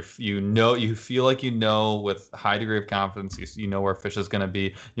like you feel like you know with a high degree of confidence, you know where a fish is going to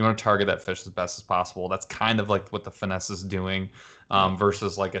be. You want to target that fish as best as possible. That's kind of like what the Finesse is doing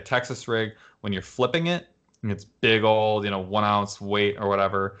versus like a Texas rig when you're flipping it. And it's big old, 1 ounce weight or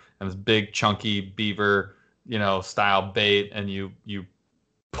whatever, and this big chunky beaver, style bait, and you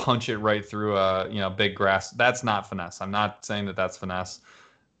punch it right through a big grass. That's not Finesse. I'm not saying that that's Finesse.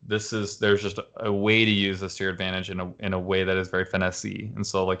 There's just a way to use this to your advantage in a way that is very finesse-y. And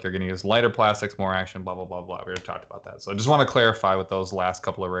so like you're going to use lighter plastics, more action, blah, blah, blah, blah. We already talked about that. So I just want to clarify with those last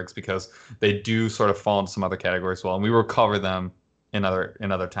couple of rigs because they do sort of fall into some other categories as well. And we will cover them in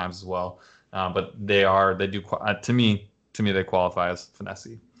other times as well. But they do to me, they qualify as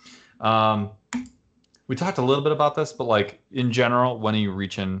finesse-y. We talked a little bit about this, but like in general, when are you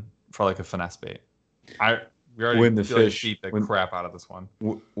reaching for like a finesse bait? We already when the feel fish like beat the crap out of this one.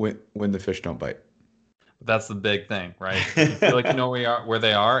 When the fish don't bite. But that's the big thing, right? You feel like you know where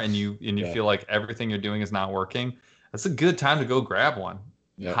they are, and you feel like everything you're doing is not working. That's a good time to go grab one.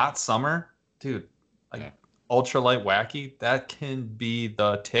 Yep. Hot summer, dude. Like ultralight wacky, that can be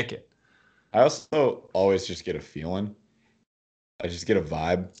the ticket. I also always just get a feeling. I just get a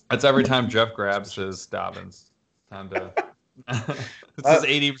vibe. That's every time Jeff grabs his Dobbins. Time to. This is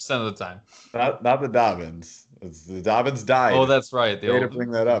 80% of the time. Not the Dobbins. It's the Dobbins died. Oh, that's right. Way to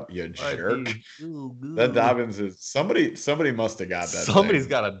bring that up, you jerk. That Dobbins is somebody must have got that. Somebody's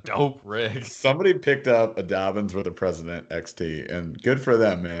got a dope rig. Somebody picked up a Dobbins with a President XT, and good for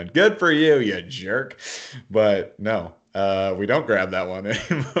them, man. Good for you, you jerk. But no, we don't grab that one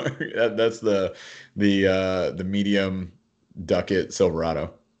anymore. That's the medium Ducket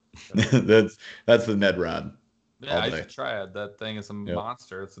Silverado. that's the Ned rod. Yeah, I should try it. That thing is a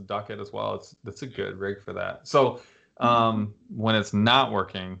monster. It's a Ducket as well. It's a good rig for that. So when it's not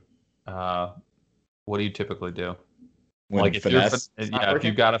working, what do you typically do? When like if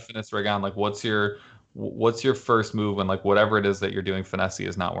you've got a finesse rig on, like what's your first move when like whatever it is that you're doing finesse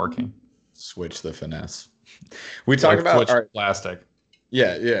is not working? Switch the finesse. We talk about plastic.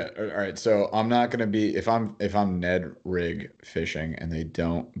 Yeah. All right. So I'm not gonna be if I'm Ned rig fishing and they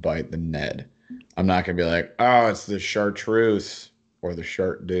don't bite the Ned, I'm not gonna be like, oh, it's the chartreuse or the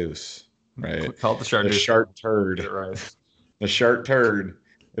shark deuce, right? Call it the shark deuce. Shark turd. Get it right. The shark turd.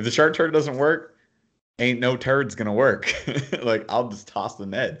 If the shark turd doesn't work, ain't no turd's gonna work. Like I'll just toss the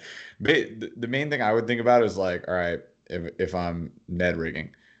Ned. But the main thing I would think about is like, all right, if I'm Ned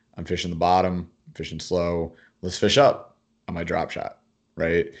rigging, I'm fishing the bottom, fishing slow. Let's fish up on my drop shot,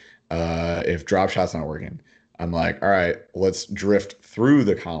 right? If drop shot's not working, I'm like, all right, let's drift through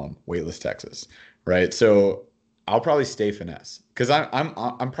the column, weightless Texas, right? So I'll probably stay finesse because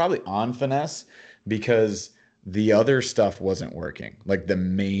I'm probably on finesse because the other stuff wasn't working, like the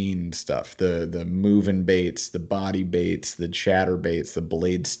main stuff, the moving baits, the body baits, the chatter baits, the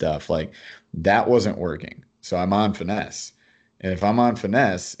blade stuff, like that wasn't working. So I'm on finesse, and if I'm on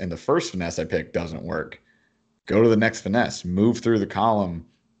finesse and the first finesse I pick doesn't work, go to the next finesse, move through the column.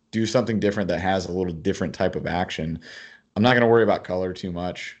 Do something different that has a little different type of action. I'm not going to worry about color too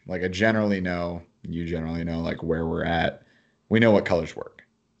much. Like I generally know, you generally know like where we're at. We know what colors work.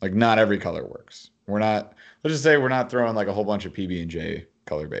 Like not every color works. Let's just say we're not throwing like a whole bunch of PB&J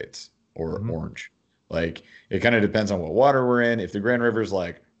color baits or orange. Like it kind of depends on what water we're in. If the Grand River's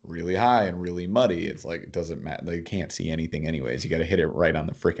like really high and really muddy, it's like, it doesn't matter. They can't see anything anyways. You got to hit it right on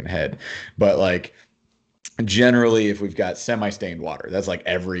the freaking head. But like, generally, if we've got semi-stained water, that's like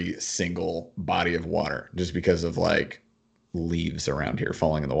every single body of water, just because of like leaves around here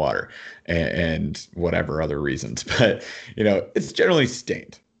falling in the water and whatever other reasons. But it's generally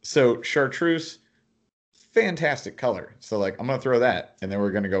stained. So chartreuse, fantastic color. So like I'm gonna throw that, and then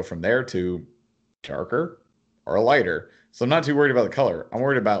we're gonna go from there to darker or lighter. So I'm not too worried about the color. I'm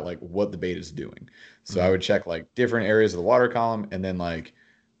worried about like what the bait is doing. So I would check like different areas of the water column, and then like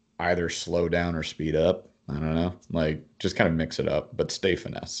either slow down or speed up. I don't know, like just kind of mix it up, but stay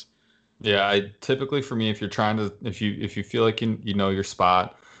finesse. Yeah, I typically for me, if you feel like you know your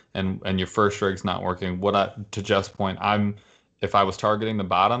spot and your first rig's not working, to Jeff's point, if I was targeting the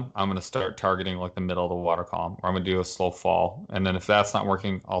bottom, I'm gonna start targeting like the middle of the water column, or I'm gonna do a slow fall, and then if that's not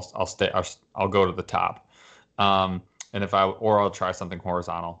working, I'll go to the top, and I'll try something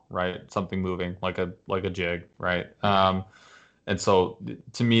horizontal, right, something moving like a jig, right. And so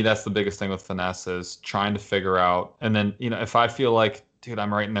to me, that's the biggest thing with finesse is trying to figure out. And then, if I feel like, dude,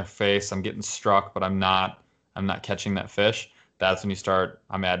 I'm right in their face, I'm getting struck, but I'm not catching that fish, That's when you start.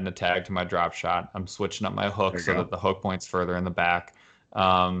 I'm adding a tag to my drop shot. I'm switching up my hook so that the hook point's further in the back.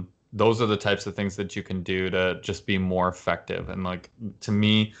 Those are the types of things that you can do to just be more effective. And like to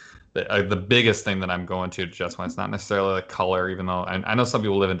me, the biggest thing that I'm going to just when it's not necessarily the color, even though I know some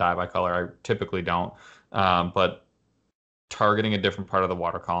people live and die by color. I typically don't. But targeting a different part of the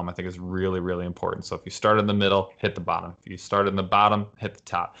water column, I think, is really, really important. So if you start in the middle, hit the bottom. If you start in the bottom, hit the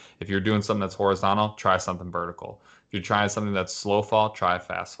top. If you're doing something that's horizontal, try something vertical. If you're trying something that's slow fall, try a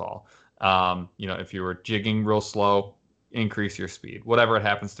fast fall. If you were jigging real slow, increase your speed. Whatever it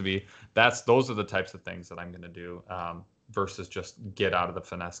happens to be, those are the types of things that I'm going to do versus just get out of the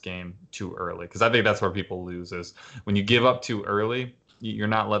finesse game too early. Because I think that's where people lose is when you give up too early, you're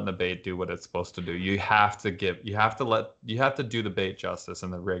not letting the bait do what it's supposed to do. You have to do the bait justice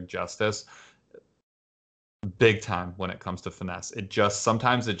and the rig justice big time when it comes to finesse.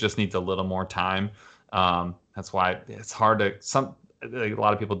 Sometimes it just needs a little more time. That's why it's hard to a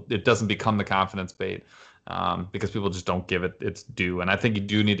lot of people, it doesn't become the confidence bait because people just don't give it its due. And I think you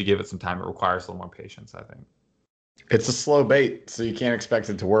do need to give it some time. It requires a little more patience, I think. It's a slow bait, so you can't expect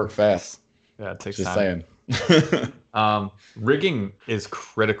it to work fast. Yeah, it takes just time. Saying. Rigging is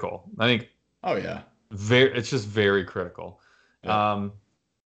critical. I think. Oh yeah. It's just very critical. Yeah.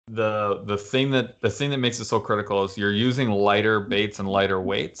 The thing that makes it so critical is you're using lighter baits and lighter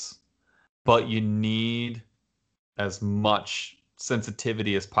weights, but you need as much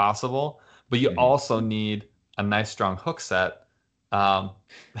sensitivity as possible. But you also need a nice strong hook set.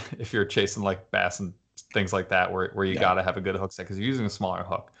 If you're chasing like bass and things like that, where you got to have a good hook set because you're using a smaller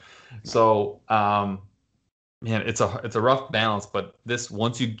hook. So, man, it's a rough balance, but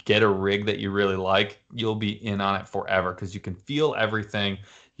once you get a rig that you really like, you'll be in on it forever because you can feel everything,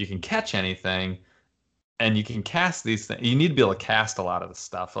 you can catch anything, and you can cast these things. You need to be able to cast a lot of the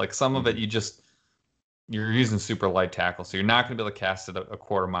stuff. Like some of it, you're using super light tackle, so you're not going to be able to cast it a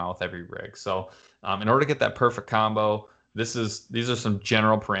quarter mile with every rig. So, in order to get that perfect combo, these are some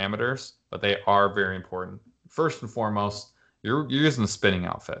general parameters, but they are very important. First and foremost, you're using the spinning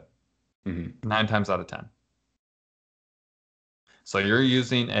outfit 9 times out of 10. So you're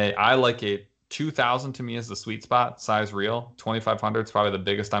using I like a 2000 to me is the sweet spot size reel. 2500 is probably the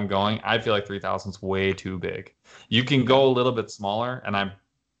biggest I'm going. I feel like 3000 is way too big. You can go a little bit smaller, and I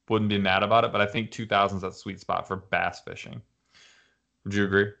wouldn't be mad about it, but I think 2000 is that sweet spot for bass fishing. Would you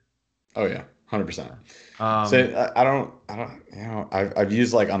agree? Oh yeah, 100%. So I don't, I've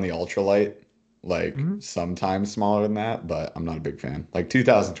used like on the ultralight, like sometimes smaller than that, but I'm not a big fan. Like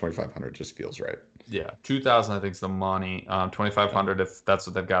 2000, 2500 just feels right. Yeah, 2000 I think is the money. 2500 if that's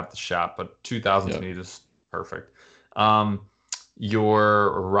what they've got at the shop, but 2000 to me is perfect.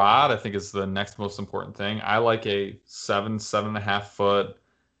 Your rod I think is the next most important thing. I like a 7.5 foot.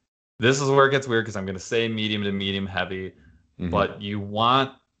 This is where it gets weird because I'm going to say medium to medium heavy, but you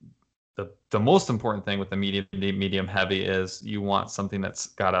want the most important thing with the medium to medium heavy is you want something that's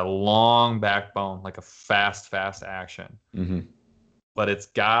got a long backbone, like a fast action. But it's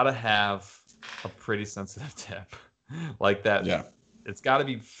got to have a pretty sensitive tip like that. Yeah. It's got to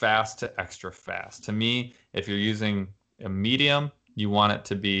be fast to extra fast. To me, if you're using a medium, you want it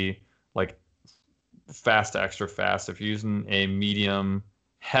to be like fast to extra fast. If you're using a medium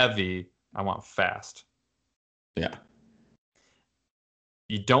heavy, I want fast. Yeah.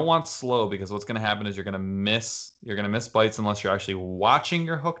 You don't want slow because what's going to happen is you're going to miss bites unless you're actually watching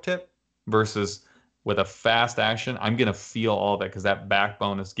your hook tip versus with a fast action, I'm going to feel all that because that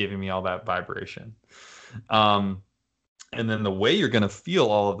backbone is giving me all that vibration. And then the way you're going to feel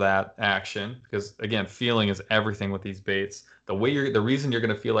all of that action, because again, feeling is everything with these baits. The reason you're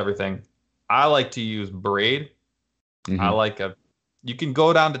going to feel everything, I like to use braid. You can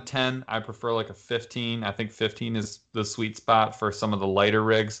go down to 10. I prefer like a 15. I think 15 is the sweet spot for some of the lighter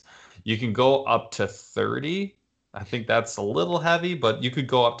rigs. You can go up to 30. I think that's a little heavy, but you could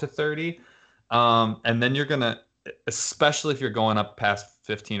go up to 30. And then you're going to, especially if you're going up past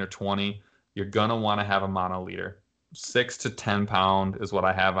 15 or 20, you're going to want to have a mono leader. 6 to 10 pound is what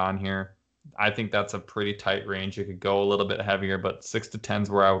I have on here. I think that's a pretty tight range. You could go a little bit heavier, but 6 to 10 is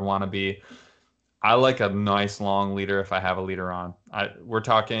where I would want to be. I like a nice long leader if I have a leader on. I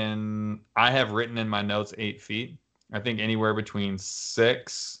have written in my notes 8 feet. I think anywhere between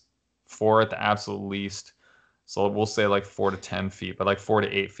 6, 4 at the absolute least. So we'll say like 4 to 10 feet, but like 4 to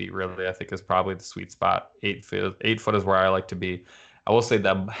 8 feet really, I think is probably the sweet spot. 8 foot is where I like to be. I will say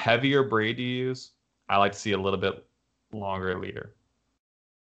the heavier braid you use, I like to see a little bit longer leader.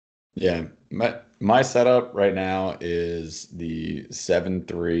 Yeah, my setup right now is the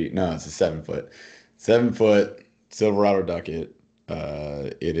 7.3. No, it's a 7-foot, 7-foot Silverado Ducket.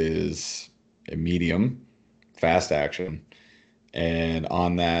 It is a medium, fast action. And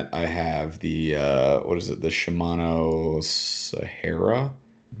on that, I have the what is it? The Shimano Sahara.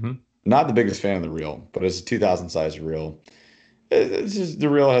 Hmm. Not the biggest fan of the reel, but it's a 2000 size reel. It's just the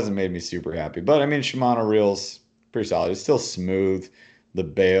reel hasn't made me super happy. But I mean, Shimano reels pretty solid. It's still smooth. The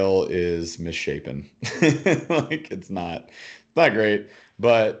bail is misshapen. Like it's not great,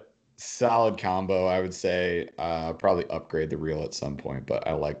 but solid combo. I would say probably upgrade the reel at some point, but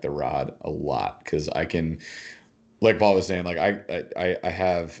I like the rod a lot because I can, like Paul was saying, like I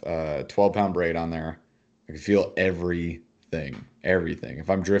have a 12-pound braid on there. I can feel everything, everything. If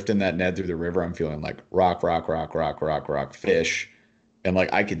I'm drifting that Ned through the river, I'm feeling like rock, rock, rock, rock, rock, rock, fish, and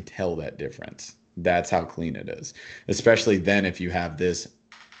like I can tell that difference. That's how clean it is. Especially then if you have this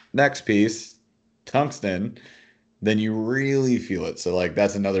next piece, tungsten, then you really feel it. So like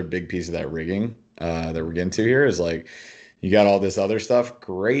that's another big piece of that rigging that we're getting to here is like you got all this other stuff,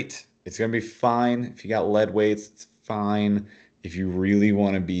 great. It's gonna be fine. If you got lead weights, it's fine. If you really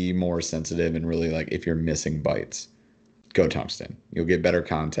want to be more sensitive and really like if you're missing bites, go tungsten. You'll get better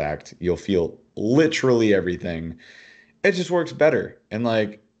contact. You'll feel literally everything. It just works better. And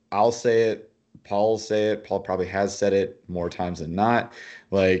like I'll say it, Paul will say it, Paul probably has said it more times than not.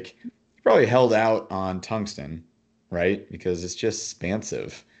 Like he probably held out on tungsten, right? Because it's just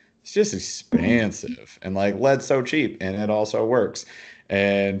expansive. It's just expansive. And like lead's so cheap and it also works.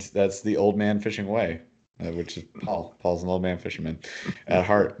 And that's the old man fishing way, which is Paul. Paul's an old man fisherman at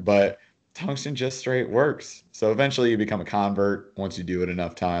heart. But tungsten just straight works. So eventually you become a convert once you do it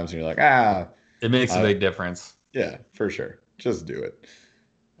enough times and you're like, It makes a I, big difference. yeah, for sure. Just do it.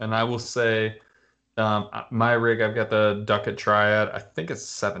 And I will say, my rig, I've got the Ducket Triad. I think it's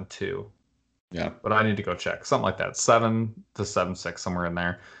 7.2, Yeah. but I need to go check. Something like that. 7 to 7.6, somewhere in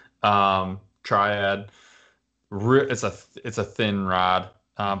there. Triad. It's a thin rod,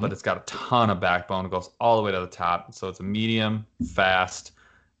 but it's got a ton of backbone. It goes all the way to the top. So it's a medium, fast.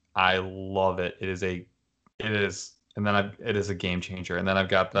 I love it. It is a game changer. And then I've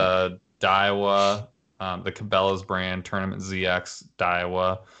got the Daiwa, the Cabela's brand Tournament ZX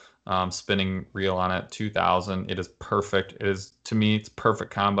Daiwa, spinning reel on it, 2000. It is perfect. To me, it's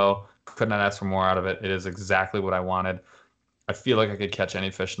perfect combo. Could not ask for more out of it. It is exactly what I wanted. I feel like I could catch any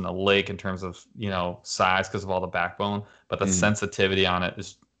fish in the lake in terms of, size because of all the backbone, but the sensitivity on it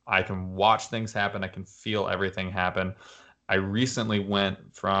is, I can watch things happen. I can feel everything happen. I recently went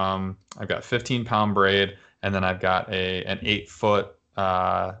from, I've got 15-pound braid, and then I've got an 8-foot,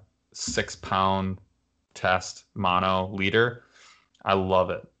 6-pound test mono leader. I love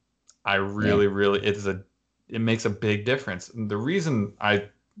it. I really, really, it makes a big difference. The reason I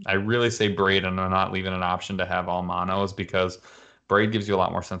really say braid and I'm not leaving an option to have all mono is because braid gives you a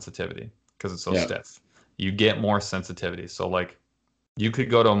lot more sensitivity because it's so stiff. You get more sensitivity. So like you could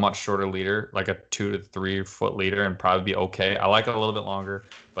go to a much shorter leader, like a 2 to 3 foot leader, and probably be okay. I like it a little bit longer,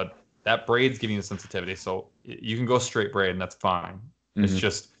 but that braid's giving you sensitivity. So you can go straight braid and that's fine. It's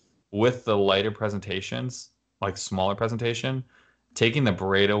just with the lighter presentations, like smaller presentation, taking the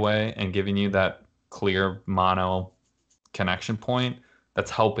braid away and giving you that clear mono connection point,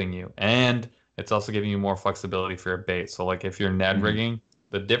 that's helping you. And it's also giving you more flexibility for your bait. So like if you're Ned rigging,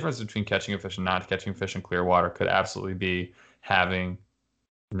 the difference between catching a fish and not catching a fish in clear water could absolutely be having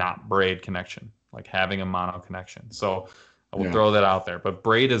not braid connection, like having a mono connection. So I will throw that out there. But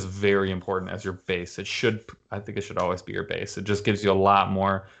braid is very important as your base. I think it should always be your base. It just gives you a lot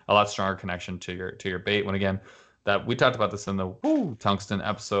stronger connection to your bait. When again, that we talked about this in the tungsten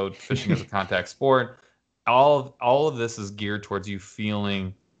episode, fishing as a contact sport. All of this is geared towards you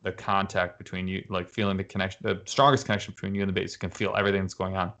feeling the contact between you, like feeling the connection, the strongest connection between you and the bait. So you can feel everything that's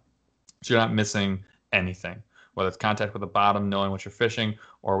going on. So you're not missing anything, whether it's contact with the bottom, knowing what you're fishing,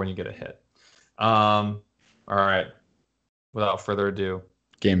 or when you get a hit. All right. Without further ado,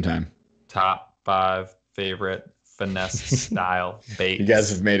 Game time. top 5 favorite finesse style baits. You guys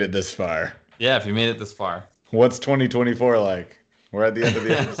have made it this far. Yeah, if you made it this far. What's 2024 like? We're at the end of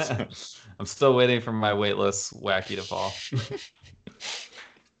the episode. I'm still waiting for my weightless wacky to fall.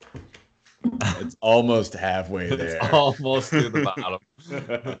 It's almost halfway there. It's almost to the bottom.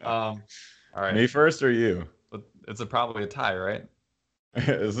 All right. Me first or you? It's probably a tie, right?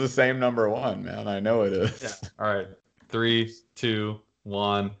 It's the same number 1, man. I know it is. Yeah. All right. 3, 2,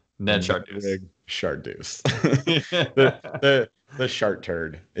 1. Ned Chartreuse. Big Chartreuse. The shark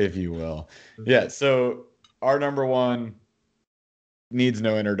turd, if you will. Yeah. So our number 1 needs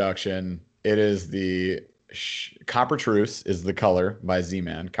no introduction. It is the Copper Truce is the color by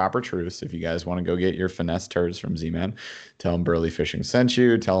Z-Man. Copper Truce. If you guys want to go get your finesse turds from Z-Man, tell them BurlyFishing sent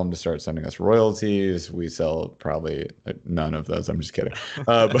you. Tell them to start sending us royalties. We sell probably none of those. I'm just kidding.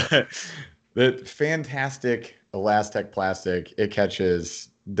 But the fantastic Elastec plastic. It catches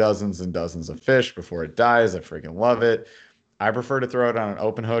dozens and dozens of fish before it dies. I freaking love it. I prefer to throw it on an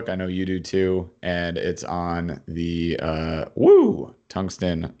open hook. I know you do too. And it's on the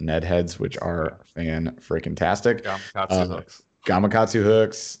tungsten Ned heads, which are fan freaking tastic. Gamakatsu hooks. Gamakatsu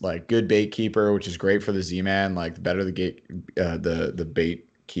hooks, like good bait keeper, which is great for the Z-Man. Like the better the gate, the bait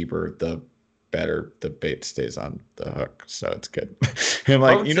keeper, the better the bait stays on the hook. So it's good. And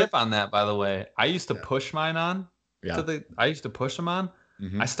like, Pro tip on that, by the way, I used to push mine on. Yeah. I used to push them on.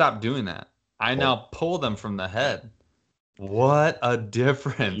 Mm-hmm. I stopped doing that. I now pull them from the head. What a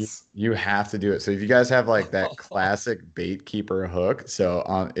difference. You have to do it. So if you guys have like that classic bait keeper hook,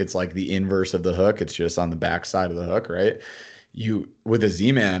 so it's like the inverse of the hook. It's just on the back side of the hook, right? You with a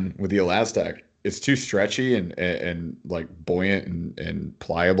Z-Man with the Elastec, it's too stretchy and like buoyant and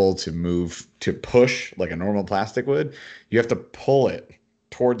pliable to push like a normal plastic would. You have to pull it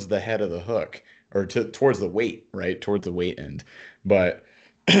towards the head of the hook or towards the weight, right? Towards the weight end. But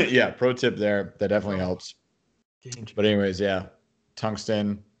yeah, pro tip there. That definitely helps. But anyways, yeah,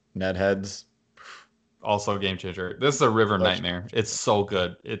 tungsten, Ned heads. Also game changer. This is a river nightmare. It's so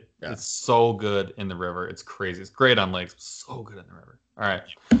good. It's so good in the river. It's crazy. It's great on lakes. So good in the river. All right.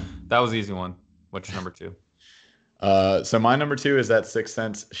 That was the easy one. What's your number 2? So my number 2 is that 6th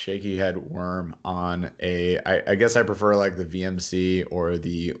Sense shaky head worm on I guess I prefer like the VMC or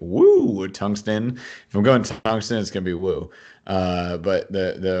the Woo tungsten. If I'm going tungsten, it's gonna be Woo. But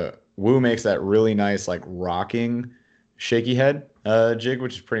the Woo makes that really nice like rocking shaky head jig,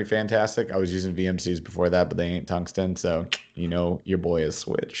 which is pretty fantastic. I was using VMCs before that, but they ain't tungsten, so your boy is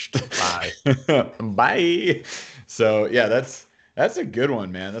switched. Bye. Bye. So yeah, that's a good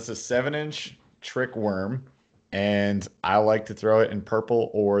one, man. That's a 7-inch trick worm. And I like to throw it in purple,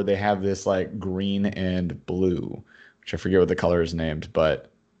 or they have this like green and blue, which I forget what the color is named,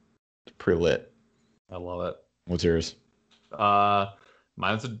 but it's pretty lit. I love it. What's yours?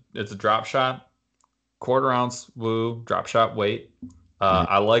 Mine's it's a drop shot, 1/4 ounce Woo drop shot weight.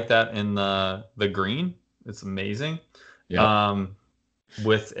 I like that in the green. It's amazing. Yeah.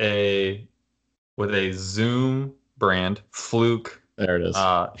 With a Zoom brand Fluke. There it is.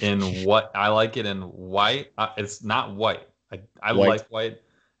 In what I like it in white. It's not white. I like white.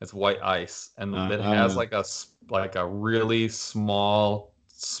 It's white ice, and it has like a really small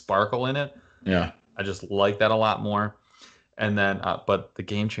sparkle in it. Yeah. I just like that a lot more. And then, but the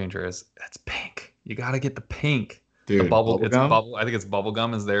game changer is it's pink. You got to get the pink. Dude, the bubble. It's gum? bubble. I think it's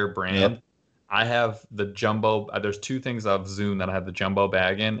bubblegum is their brand. Yep. I have the jumbo. There's 2 things of Zoom that I have the jumbo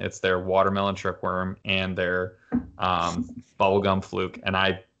bag in. It's their watermelon trickworm and their bubblegum Fluke. And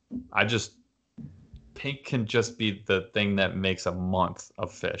I just pink can just be the thing that makes a month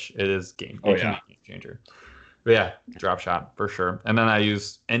of fish. It is game changer. But yeah, drop shot for sure. And then I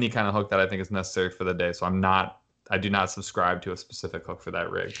use any kind of hook that I think is necessary for the day. So I do not subscribe to a specific hook for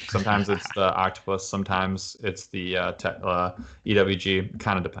that rig. Sometimes it's the octopus. Sometimes it's the EWG.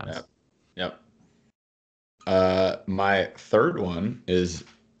 Kind of depends. Yep. My third one is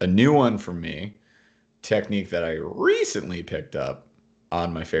a new one for me, technique that I recently picked up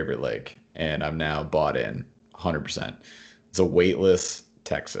on my favorite lake, and I'm now bought in 100%. It's a weightless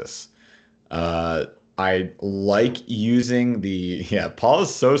Texas. I like using Paul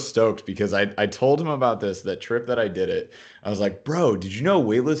is so stoked because I told him about that trip that I did it. I was like, bro, did you know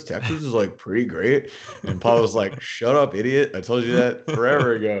weightless Texas is like pretty great? And Paul was like, shut up, idiot. I told you that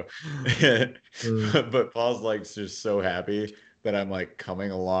forever ago. But Paul's like just so happy that I'm like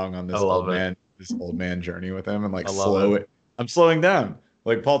coming along on this old man journey with him and like I'm slowing down.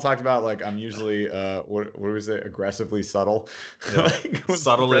 Like Paul talked about, like I'm usually what was it? Aggressively subtle. Yeah. Like,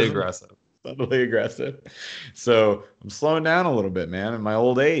 subtly aggressive. Subtly aggressive. So I'm slowing down a little bit, man. In my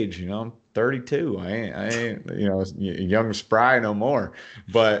old age, I'm 32. I ain't young spry no more.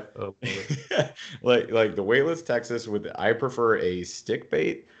 But like the weightless Texas I prefer a stick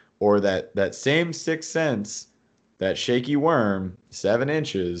bait or that same 6th Sense, that shaky worm, 7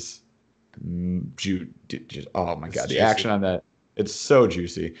 inches. Oh my God, the action on that. It's so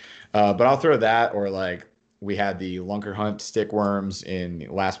juicy. But I'll throw that, or like we had the Lunker Hunt stick worms in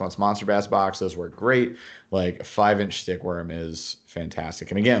last month's Monster Bass box. Those were great. Like a 5-inch stick worm is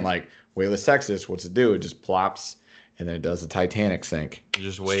fantastic. And again, like weightless Texas, what's it do? It just plops and then it does the Titanic sink. You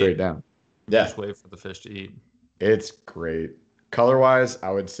just wait straight down. Yeah. Just wait for the fish to eat. It's great. Color wise,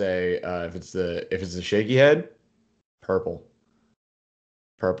 I would say if it's the shaky head, purple.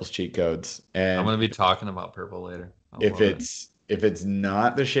 Purple's cheat codes. And I'm gonna be talking about purple later. If it's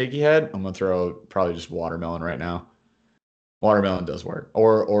not the shaky head, I'm gonna throw probably just watermelon right now. Watermelon does work,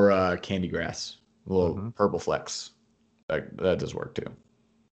 or candy grass, a little purple flex. That does work too.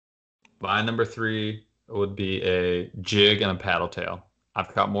 My number 3, would be a jig and a paddle tail.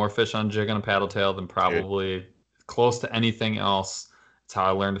 I've caught more fish on jig and a paddle tail than probably close to anything else. It's how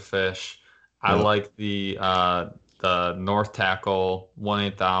I learned to fish. I Yep. like the North Tackle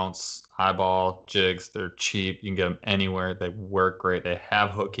 1/8 ounce eyeball jigs. They're cheap. You can get them anywhere. They work great. They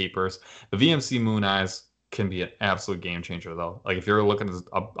have hook keepers. The VMC Moon Eyes can be an absolute game changer though. Like if you're looking to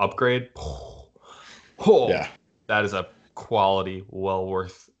upgrade, Yeah. that is a quality, well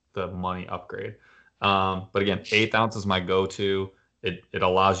worth the money upgrade. But again, 1/8 ounce is my go-to. It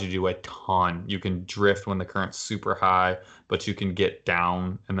allows you to do a ton. You can drift when the current's super high, but you can get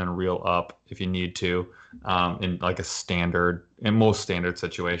down and then reel up if you need to, in like in most standard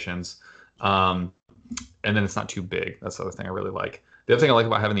situations. And then it's not too big. That's the other thing I really like. The other thing I like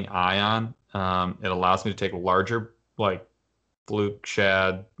about having the eye on, it allows me to take larger, like fluke,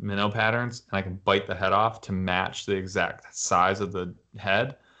 shad, minnow patterns, and I can bite the head off to match the exact size of the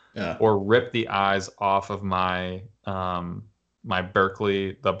head, or rip the eyes off of my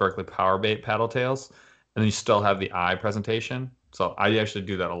the Burly power bait paddle tails, and then you still have the eye presentation. So I actually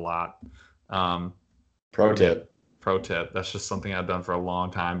do that a lot. Pro tip. Pro tip. That's just something I've done for a long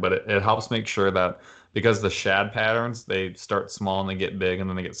time, but it helps make sure that because the shad patterns, they start small and they get big and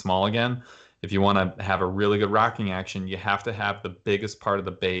then they get small again. If you want to have a really good rocking action, you have to have the biggest part of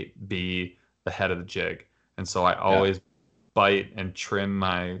the bait be the head of the jig. And so I always bite and trim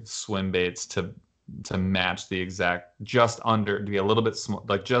my swim baits to match the exact to be a little bit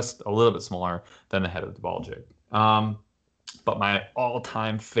just a little bit smaller than the head of the ball jig. But my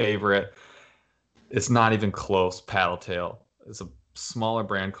all-time favorite, it's not even close, paddle tail. It's a smaller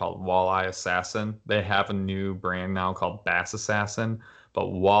brand called Walleye Assassin. They have a new brand now called Bass Assassin, but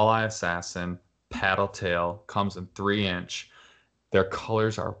Walleye Assassin paddle tail comes in 3-inch. Their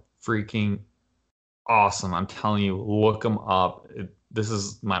colors are freaking awesome. I'm telling you, look them up. This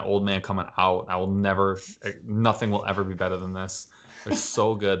is my old man coming out. Nothing will ever be better than this. They're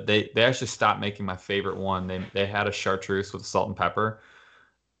so good. They actually stopped making my favorite one. They had a chartreuse with salt and pepper,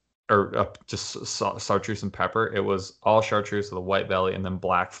 or just chartreuse and pepper. It was all chartreuse with a white belly and then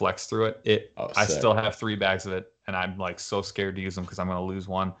black flecks through it. I still have 3 bags of it, and I'm like so scared to use them because I'm going to lose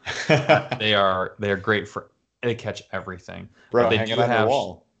one. They are great they catch everything. Bro, but they hang do it on have your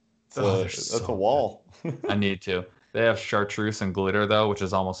wall. that's a wall. I need to. They have chartreuse and glitter though, which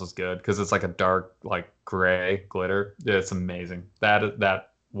is almost as good because it's like a dark, like gray glitter. It's amazing.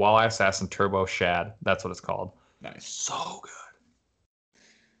 That Walleye Assassin Turbo Shad. That's what it's called. Nice. So good.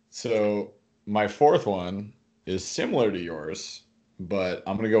 So my fourth one is similar to yours, but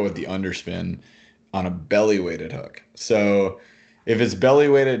I'm gonna go with the underspin on a belly weighted hook. So if it's belly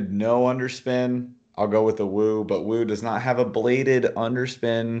weighted, no underspin, I'll go with the Woo, but Woo does not have a bladed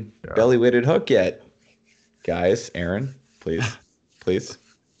underspin belly weighted hook yet. Guys, Aaron, please,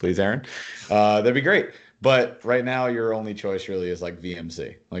 Aaron. That'd be great. But right now, your only choice really is like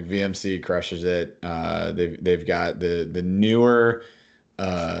VMC. Like VMC crushes it. They've got the newer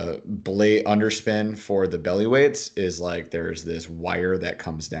blade underspin for the belly weights is like there's this wire that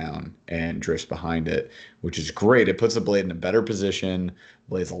comes down and drifts behind it, which is great. It puts the blade in a better position.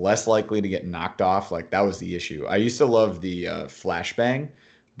 Blade's less likely to get knocked off. Like that was the issue. I used to love the flashbang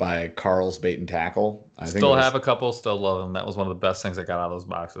by Carl's Bait and Tackle. Still have a couple, still love them. That was one of the best things I got out of those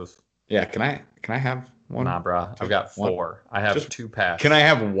boxes. Yeah, can I have one? Nah, bro. I've got 4. One? I have 2 packs. Can I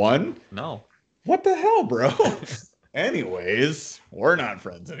have one? No. What the hell, bro? Anyways, we're not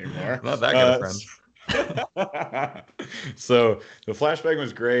friends anymore. Not that good of friends. So the flashbang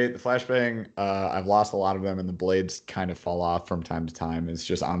was great. The flashbang, I've lost a lot of them, and the blades kind of fall off from time to time. It's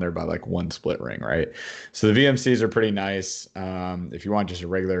just on there by like one split ring, right? So the VMCs are pretty nice. If you want just a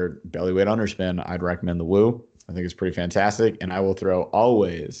regular belly weight underspin, I'd recommend the Woo. I think it's pretty fantastic, and I will throw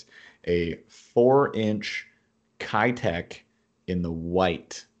always a 4-inch Kitech in the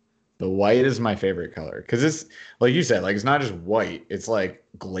white. The white is my favorite color because it's like you said, like it's not just white. It's like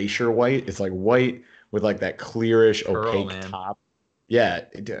glacier white. It's like white with like that clearish opaque top. Yeah,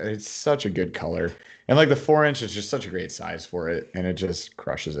 it's such a good color. And like the 4-inch is just such a great size for it, and it just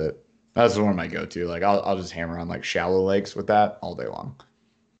crushes it. That's one of my go-to. Like I'll just hammer on like shallow lakes with that all day long.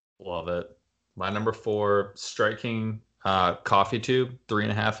 Love it. My number 4, striking coffee tube,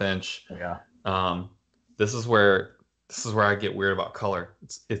 3.5-inch. Yeah. This is where I get weird about color.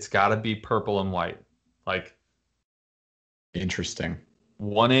 It's got to be purple and white. Like interesting.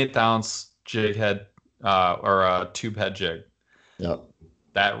 1/8 ounce jig head or a tube head jig. Yep.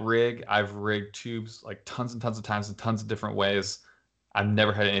 That rig, I've rigged tubes like tons and tons of times in tons of different ways. I've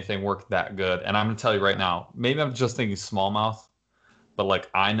never had anything work that good. And I'm gonna tell you right now, maybe I'm just thinking smallmouth, but like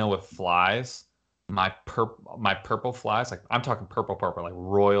I know with flies, my purple flies, like I'm talking purple, like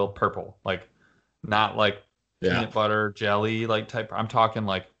royal purple, like not like peanut butter jelly like type. I'm talking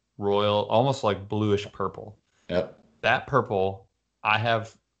like royal, almost like bluish purple. Yep. That purple,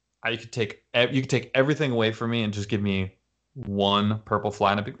 you could take everything away from me and just give me one purple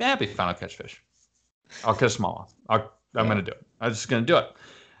fly, and I'd be fine. I'll catch fish. I'll catch small. I'm gonna do it. I'm just gonna do it.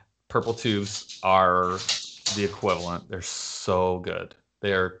 Purple tubes are the equivalent. They're so good.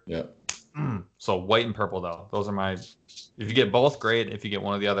 They're so white and purple though. Those are my. If you get both, great. If you get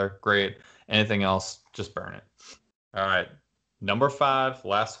one or the other, great. Anything else, just burn it. All right, number 5,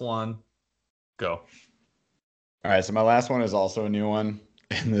 last one, go. All right, so my last one is also a new one,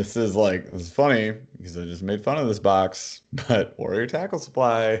 and this is funny because I just made fun of this box, but Warrior Tackle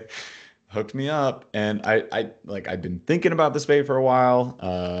Supply hooked me up, and I've been thinking about this bait for a while.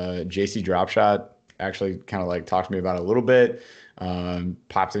 JC Dropshot actually kind of like talked to me about it a little bit.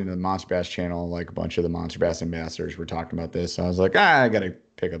 Popped into the Monster Bass channel, like a bunch of the Monster Bass ambassadors were talking about this. So I was like, I gotta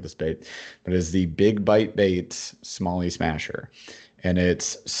pick up this bait. But it's the Big Bite Bait Smallie Smasher. And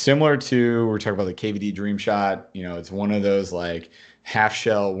it's similar to, we're talking about the KVD Dream Shot. You know, it's one of those like half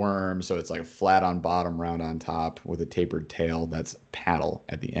shell worms. So it's like flat on bottom, round on top with a tapered tail that's paddle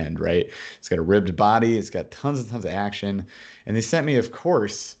at the end, right? It's got a ribbed body. It's got tons and tons of action. And they sent me, of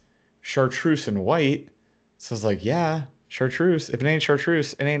course, chartreuse and white. So I was like, yeah, chartreuse. If it ain't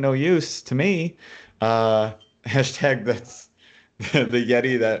chartreuse, it ain't no use to me. Hashtag that's the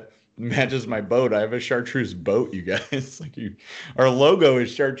Yeti that matches my boat. I have a chartreuse boat, you guys. Our logo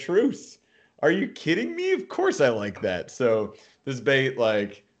is chartreuse. Are you kidding me? Of course I like that. So this bait,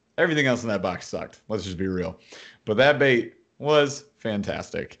 like everything else in that box sucked. Let's just be real. But that bait was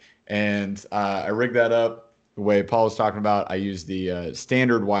fantastic. And I rigged that up the way Paul was talking about. I used the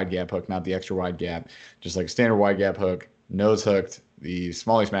standard wide gap hook, not the extra wide gap, just like standard wide gap hook, nose hooked, the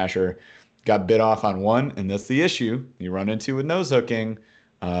Smallie Smasher. Got bit off on one, and that's the issue you run into with nose hooking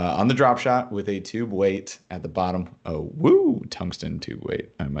on the drop shot with a tube weight at the bottom. Oh, woo, tungsten tube weight,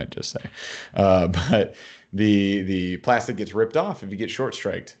 I might just say. But the plastic gets ripped off if you get short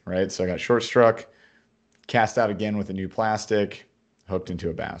striked, right? So I got short struck, cast out again with a new plastic, hooked into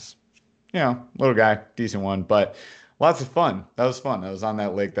a bass. You know, little guy, decent one, but lots of fun. That was fun. I was on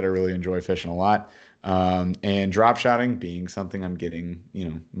that lake that I really enjoy fishing a lot. And drop shotting being something I'm getting,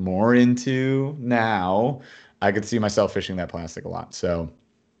 more into now, I could see myself fishing that plastic a lot. So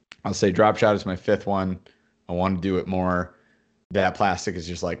I'll say drop shot is my 5th one. I want to do it more. That plastic is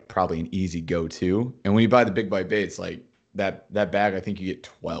just like probably an easy go-to. And when you buy the Big Bite baits, like that bag, I think you get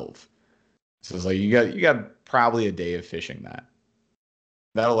 12. So it's like you got probably a day of fishing that.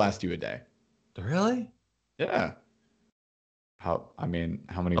 That'll last you a day. Really? Yeah. How many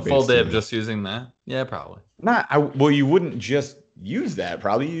a full day of just using that? Yeah, probably. Well, you wouldn't just use that.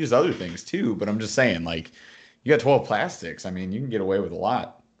 Probably you use other things too. But I'm just saying, like, you got 12 plastics. I mean, you can get away with a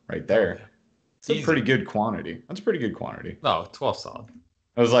lot right there. Oh, yeah. It's a pretty good quantity. That's a pretty good quantity. No, 12 solid.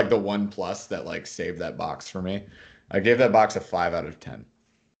 It was like the 1+ that like saved that box for me. I gave that box a 5 out of 10,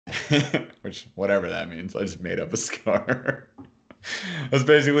 which whatever that means. I just made up a score. That's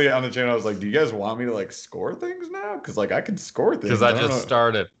basically on the channel. I was like, do you guys want me to like score things now? Because like I can score things. Because I just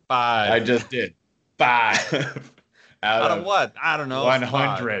started 5. I just did 5 out of what? I don't know.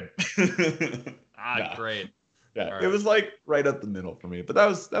 100. Great. Yeah, right. It was like right up the middle for me. But that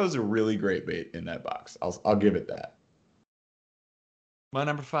was a really great bait in that box. I'll give it that. My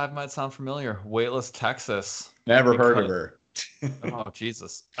number 5 might sound familiar. Weightless Texas. Never heard of her. Oh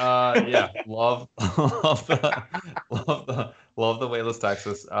Jesus! Yeah, love the Weightless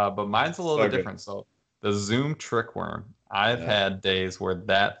Texas. But mine's a little bit different. So the Zoom Trick Worm. I've had days where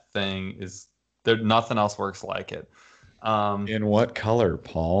that thing is there. Nothing else works like it. In what color,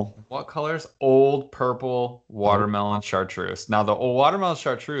 Paul? What colors? Old purple watermelon chartreuse. Now the old watermelon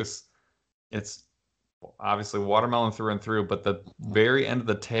chartreuse, it's obviously watermelon through and through, but the very end of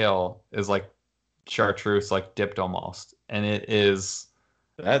the tail is like chartreuse, like dipped almost. And it is.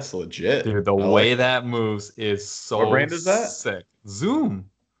 That's legit. Dude, the way that moves is so what brand is that? Sick. Zoom.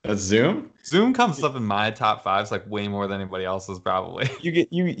 That's Zoom? Zoom comes up in my top 5s like way more than anybody else's probably.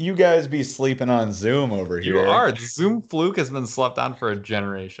 You guys be sleeping on Zoom over here. You are. Zoom Fluke has been slept on for a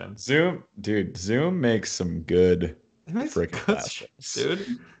generation. Zoom makes some good freaking plastics,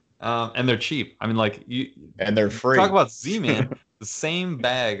 dude. And they're cheap. I mean, like and they're free. Talk about Z-Man. The same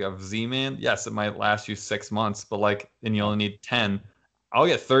bag of Z-Man, yes, it might last you 6 months, but and you only need 10. I'll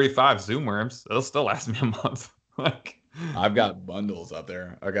get 35 Zoom worms. It'll still last me a month. I've got bundles up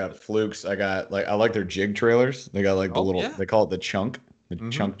there. I got flukes. I like their jig trailers. They got like the they call it the chunk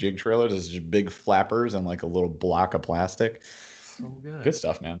jig trailers. It's just big flappers and like a little block of plastic. So good. Good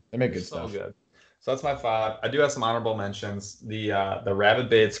stuff, man. They make good stuff. So good. So that's my 5. I do have some honorable mentions. The Rabid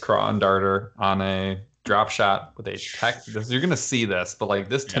Baits Craw and Darter on a drop shot with a tech. You're gonna see this, but like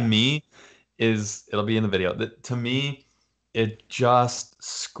this to Yeah. me it'll be in the video. To me, it just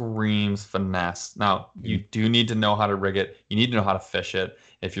screams finesse. Now, you do need to know how to rig it. You need to know how to fish it.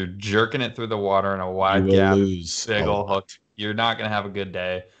 If you're jerking it through the water in a You wide will gap, lose big a old hook, lot. you're not gonna have a good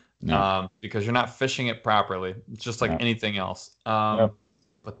day. No. Because you're not fishing it properly. It's just like No. anything else. Yep.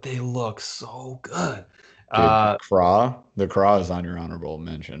 But they look so good. Dude, Uh, the craw is on your honorable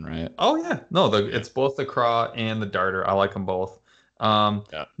mention, right? oh yeah, no, Yeah. it's both the craw and the darter. I like them both.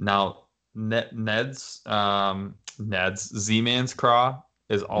 Yeah. Now Ned's Z-Man's craw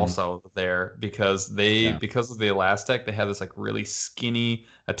is Mhm. also there Yeah. because of the elastic, they have this like really skinny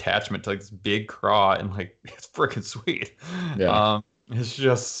attachment to like this big craw, and like it's freaking sweet. Yeah. It's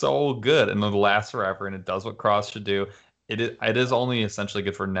just so good, and it'll last forever, and it does what craws should do. It is only essentially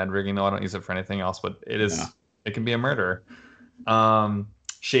good for Ned rigging though. I don't use it for anything else, but Yeah. it can be a murderer. Um,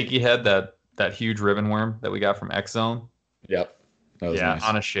 Shaky head, that huge ribbon worm that we got from X Zone. Yep. That was Yeah, nice.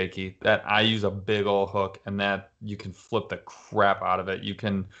 on a shaky. That I use a big old hook, and that you can flip the crap out of it. You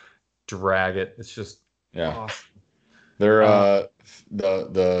can drag it. It's just Yeah. awesome. They're Uh,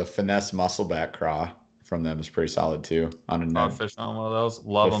 the finesse muscleback craw from them is pretty solid too on a Crawfish net. fish on one of those.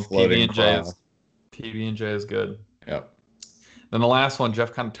 Love The them. floating craw. PB and J is good. Yep. Then the last one,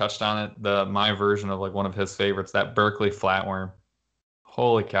 Jeff kind of touched on it. My version of like one of his favorites, that Berkeley flatworm.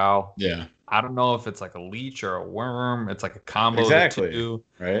 Holy cow! Yeah. I don't know if it's like a leech or a worm. It's like a combo of the Exactly. two.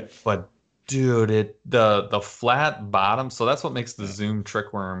 Right? But dude, the flat bottom, so that's what makes the Zoom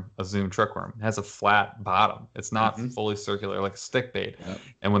trick worm a Zoom trick worm. It has a flat bottom. It's not Hmm. fully circular like a stick bait. Yep.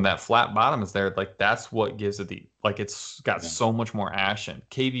 And when that flat bottom is there, like that's what gives it the like it's got Yeah. so much more action.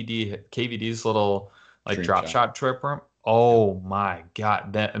 KVD's little like Dream drop shot. shot trick worm. Oh my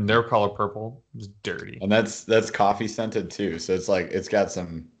God. That and their color purple is dirty. And that's coffee scented too. So it's like it's got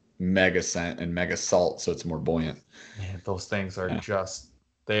some mega scent and mega salt, so it's more buoyant. Man, those things are Yeah. just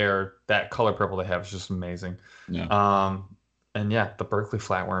they're that color purple they have is just amazing. Yeah. And yeah, the Berkeley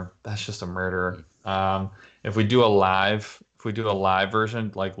flatworm, that's just a murderer. If we do a live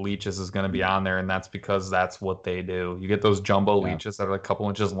version, like leeches is going to be on there, and that's because that's what they do. You get those jumbo Yeah. leeches that are like a couple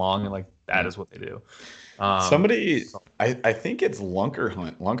inches long, and like that Yeah. is what they do. Somebody, So- I think it's Lunker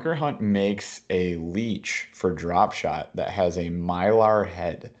Hunt. Lunker Hunt makes a leech for drop shot that has a mylar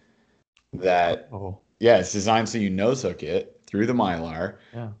head that, oh yeah, it's designed so you nose hook it through the mylar,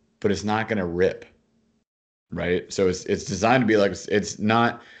 yeah, but it's not going to rip, right? So it's designed to be like it's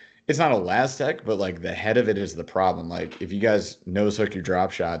not elastic, but like the head of it is the problem. Like if you guys nose hook your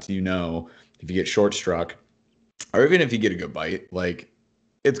drop shots, you know if you get short struck, or even if you get a good bite, like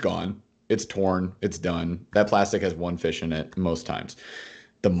it's gone, it's torn, it's done. That plastic has one fish in it most times.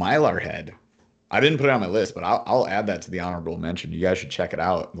 The mylar head, I didn't put it on my list, but I'll add that to the honorable mention. You guys should check it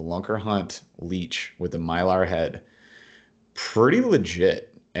out. The Lunker Hunt leech with the mylar head, pretty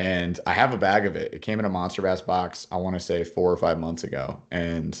legit. And I have a bag of it. It came in a Monster Bass box, I want to say 4 or 5 months ago,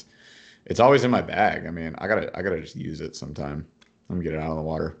 and it's always in my bag. I mean, I gotta just use it sometime. Let me get it out of the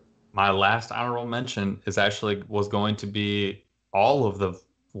water. my last honorable mention was going to be all of the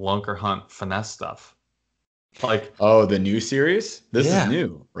Lunker Hunt finesse stuff. Like, Oh, the new series? This is yeah,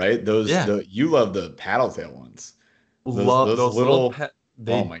 new, right? Those yeah. the you love the paddle tail ones. Love Those those little little pet.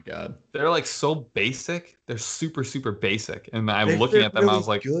 oh my God. They're like so basic. They're super super basic. And I'm They looking fit at them. I was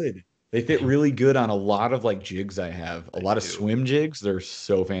really like, good. They fit really good on a lot of like jigs I have. A they lot of do. swim jigs. They're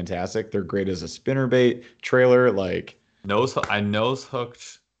so fantastic. They're great as a spinner bait, trailer, like I nose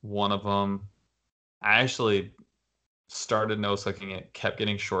hooked one of them. I actually started nose hooking it, kept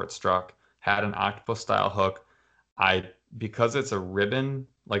getting short struck, had an octopus style hook. Because it's a ribbon,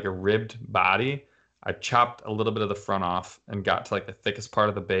 like a ribbed body, I chopped a little bit of the front off and got to like the thickest part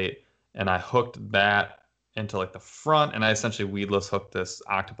of the bait, and I hooked that into like the front, and I essentially weedless hooked this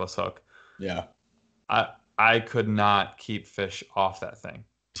octopus hook. yeah. I I could not keep fish off that thing.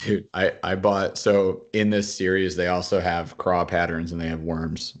 Dude, I bought so in this series they also have craw patterns and they have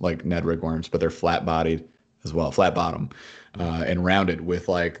worms like Ned rig worms, but they're flat bodied as well, flat bottom, and rounded with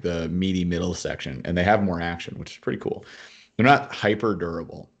like the meaty middle section, and they have more action, which is pretty cool. They're not hyper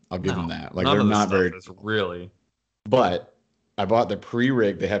durable. I'll give them No, that. Like none they're of this not stuff very, is really. but I bought the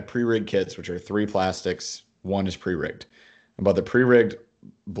pre-rig. They have pre-rig kits, which are 3 plastics. One is pre-rigged. I bought the pre-rigged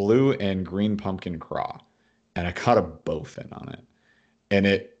blue and green pumpkin craw, and I caught a bowfin on it, and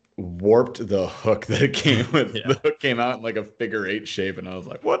it warped the hook that it came with. Yeah. The hook came out in like a figure 8 shape, and I was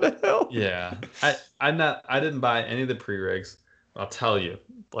like, "What the hell?" Yeah. I didn't buy any of the pre-rigs. I'll tell you,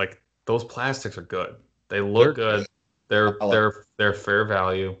 like those plastics are good. They They're look good. good. I like. They're fair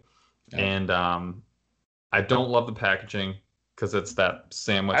value. Yep. And I don't love the packaging because it's that I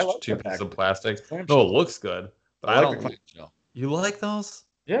sandwich like two the pieces of package. plastic. No, Clamshell. it looks good, but I I like the don't. clamshell. You like those?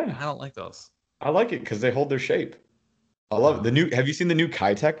 Yeah, I don't like those. I like it because they hold their shape. I love it. The No, new. Have you seen the new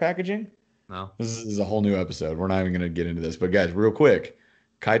Kitech packaging? no. This is a whole new episode. We're not even going to get into this, but guys, real quick,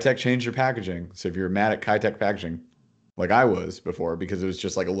 Kitech changed their packaging. So if you're mad at Kitech packaging, like I was before, because it was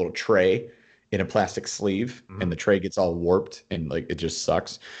just like a little tray in a plastic sleeve, and Mm. the tray gets all warped and like it just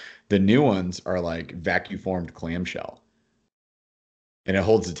sucks. The new ones are like vacuum formed clamshell, and it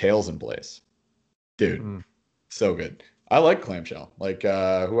holds the tails in place. Dude, Mm. so good. I like clamshell. Like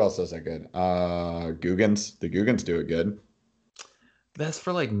who else does that good? Guggens. The Guggens do it good. That's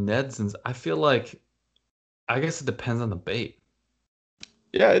for like Neds, and I feel like I guess it depends on the bait.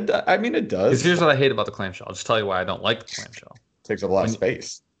 Yeah, I mean it Because does. here's what I hate about the clamshell. I'll just tell you why I don't like the clamshell. Takes up a lot of When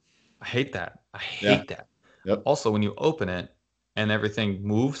space. I hate that. I Yeah. hate that. Yep. Also, when you open it and everything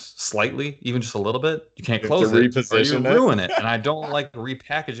moves slightly, even just a little bit, you can't You have to close it or you reposition ruin it. it. And I don't like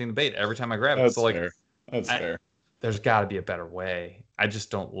repackaging the bait every time I grab it. So That's like fair. That's I fair. there's got to be a better way. I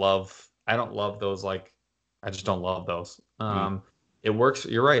don't love those like I just don't love those. Yeah. It works.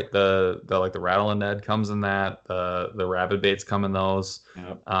 You're right. The like the rattle and Ned comes in that. The rabbit baits come in those.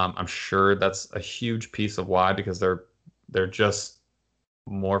 Yep. I'm sure that's a huge piece of why because they're just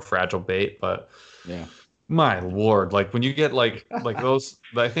more fragile bait. But Yeah. my lord, like when you get like those,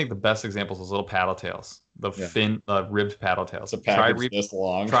 I think the best examples is little paddle tails, the Yeah. ribbed paddle It's tails. a package this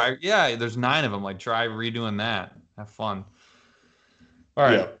long. Yeah. There's 9 of them. Like try redoing that. Have fun. All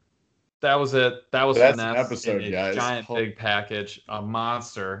right. Yep. That was it. That was That's an Finesse in episode, a guys. giant big package, a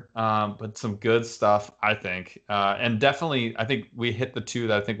monster, but some good stuff, I think. And definitely, I think we hit the two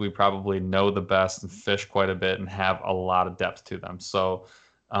that I think we probably know the best and fish quite a bit and have a lot of depth to them. So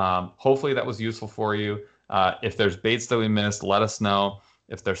hopefully that was useful for you. If there's baits that we missed, let us know.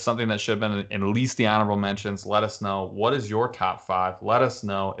 If there's something that should have been in at least the honorable mentions, let us know. What is your top 5? Let us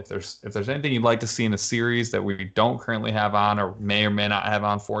know if there's anything you'd like to see in the series that we don't currently have on or may not have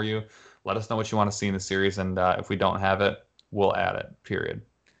on for you. Let us know what you want to see in the series, and if we don't have it, we'll add it. Period.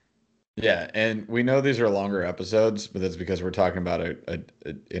 Yeah, and we know these are longer episodes, but that's because we're talking about an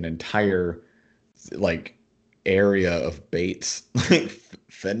entire like area of baits, like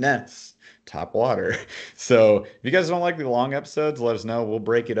finesse, top water. So if you guys don't like the long episodes, let us know. We'll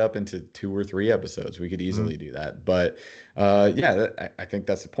break it up into 2 or 3 episodes. We could Mhm. easily do that. But yeah, I think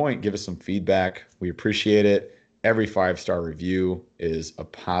that's the point. Give us some feedback. We appreciate it. Every 5-star review is a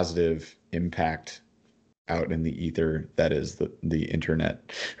positive impact out in the ether that is the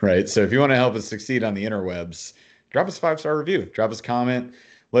internet, right? So if you want to help us succeed on the interwebs, drop us a 5-star review, drop us a comment,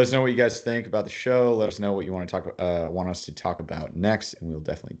 let us know what you guys think about the show. Let us know what you want to want us to talk about next, and we'll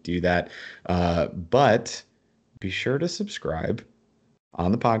definitely do that. But be sure to subscribe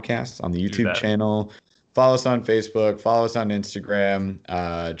on the podcast, on the Do YouTube that. channel. Follow us on Facebook, follow us on Instagram,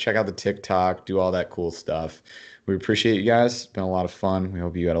 check out the TikTok, do all that cool stuff. We appreciate you guys. It's been a lot of fun. We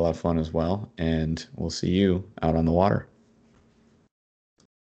hope you had a lot of fun as well. And we'll see you out on the water.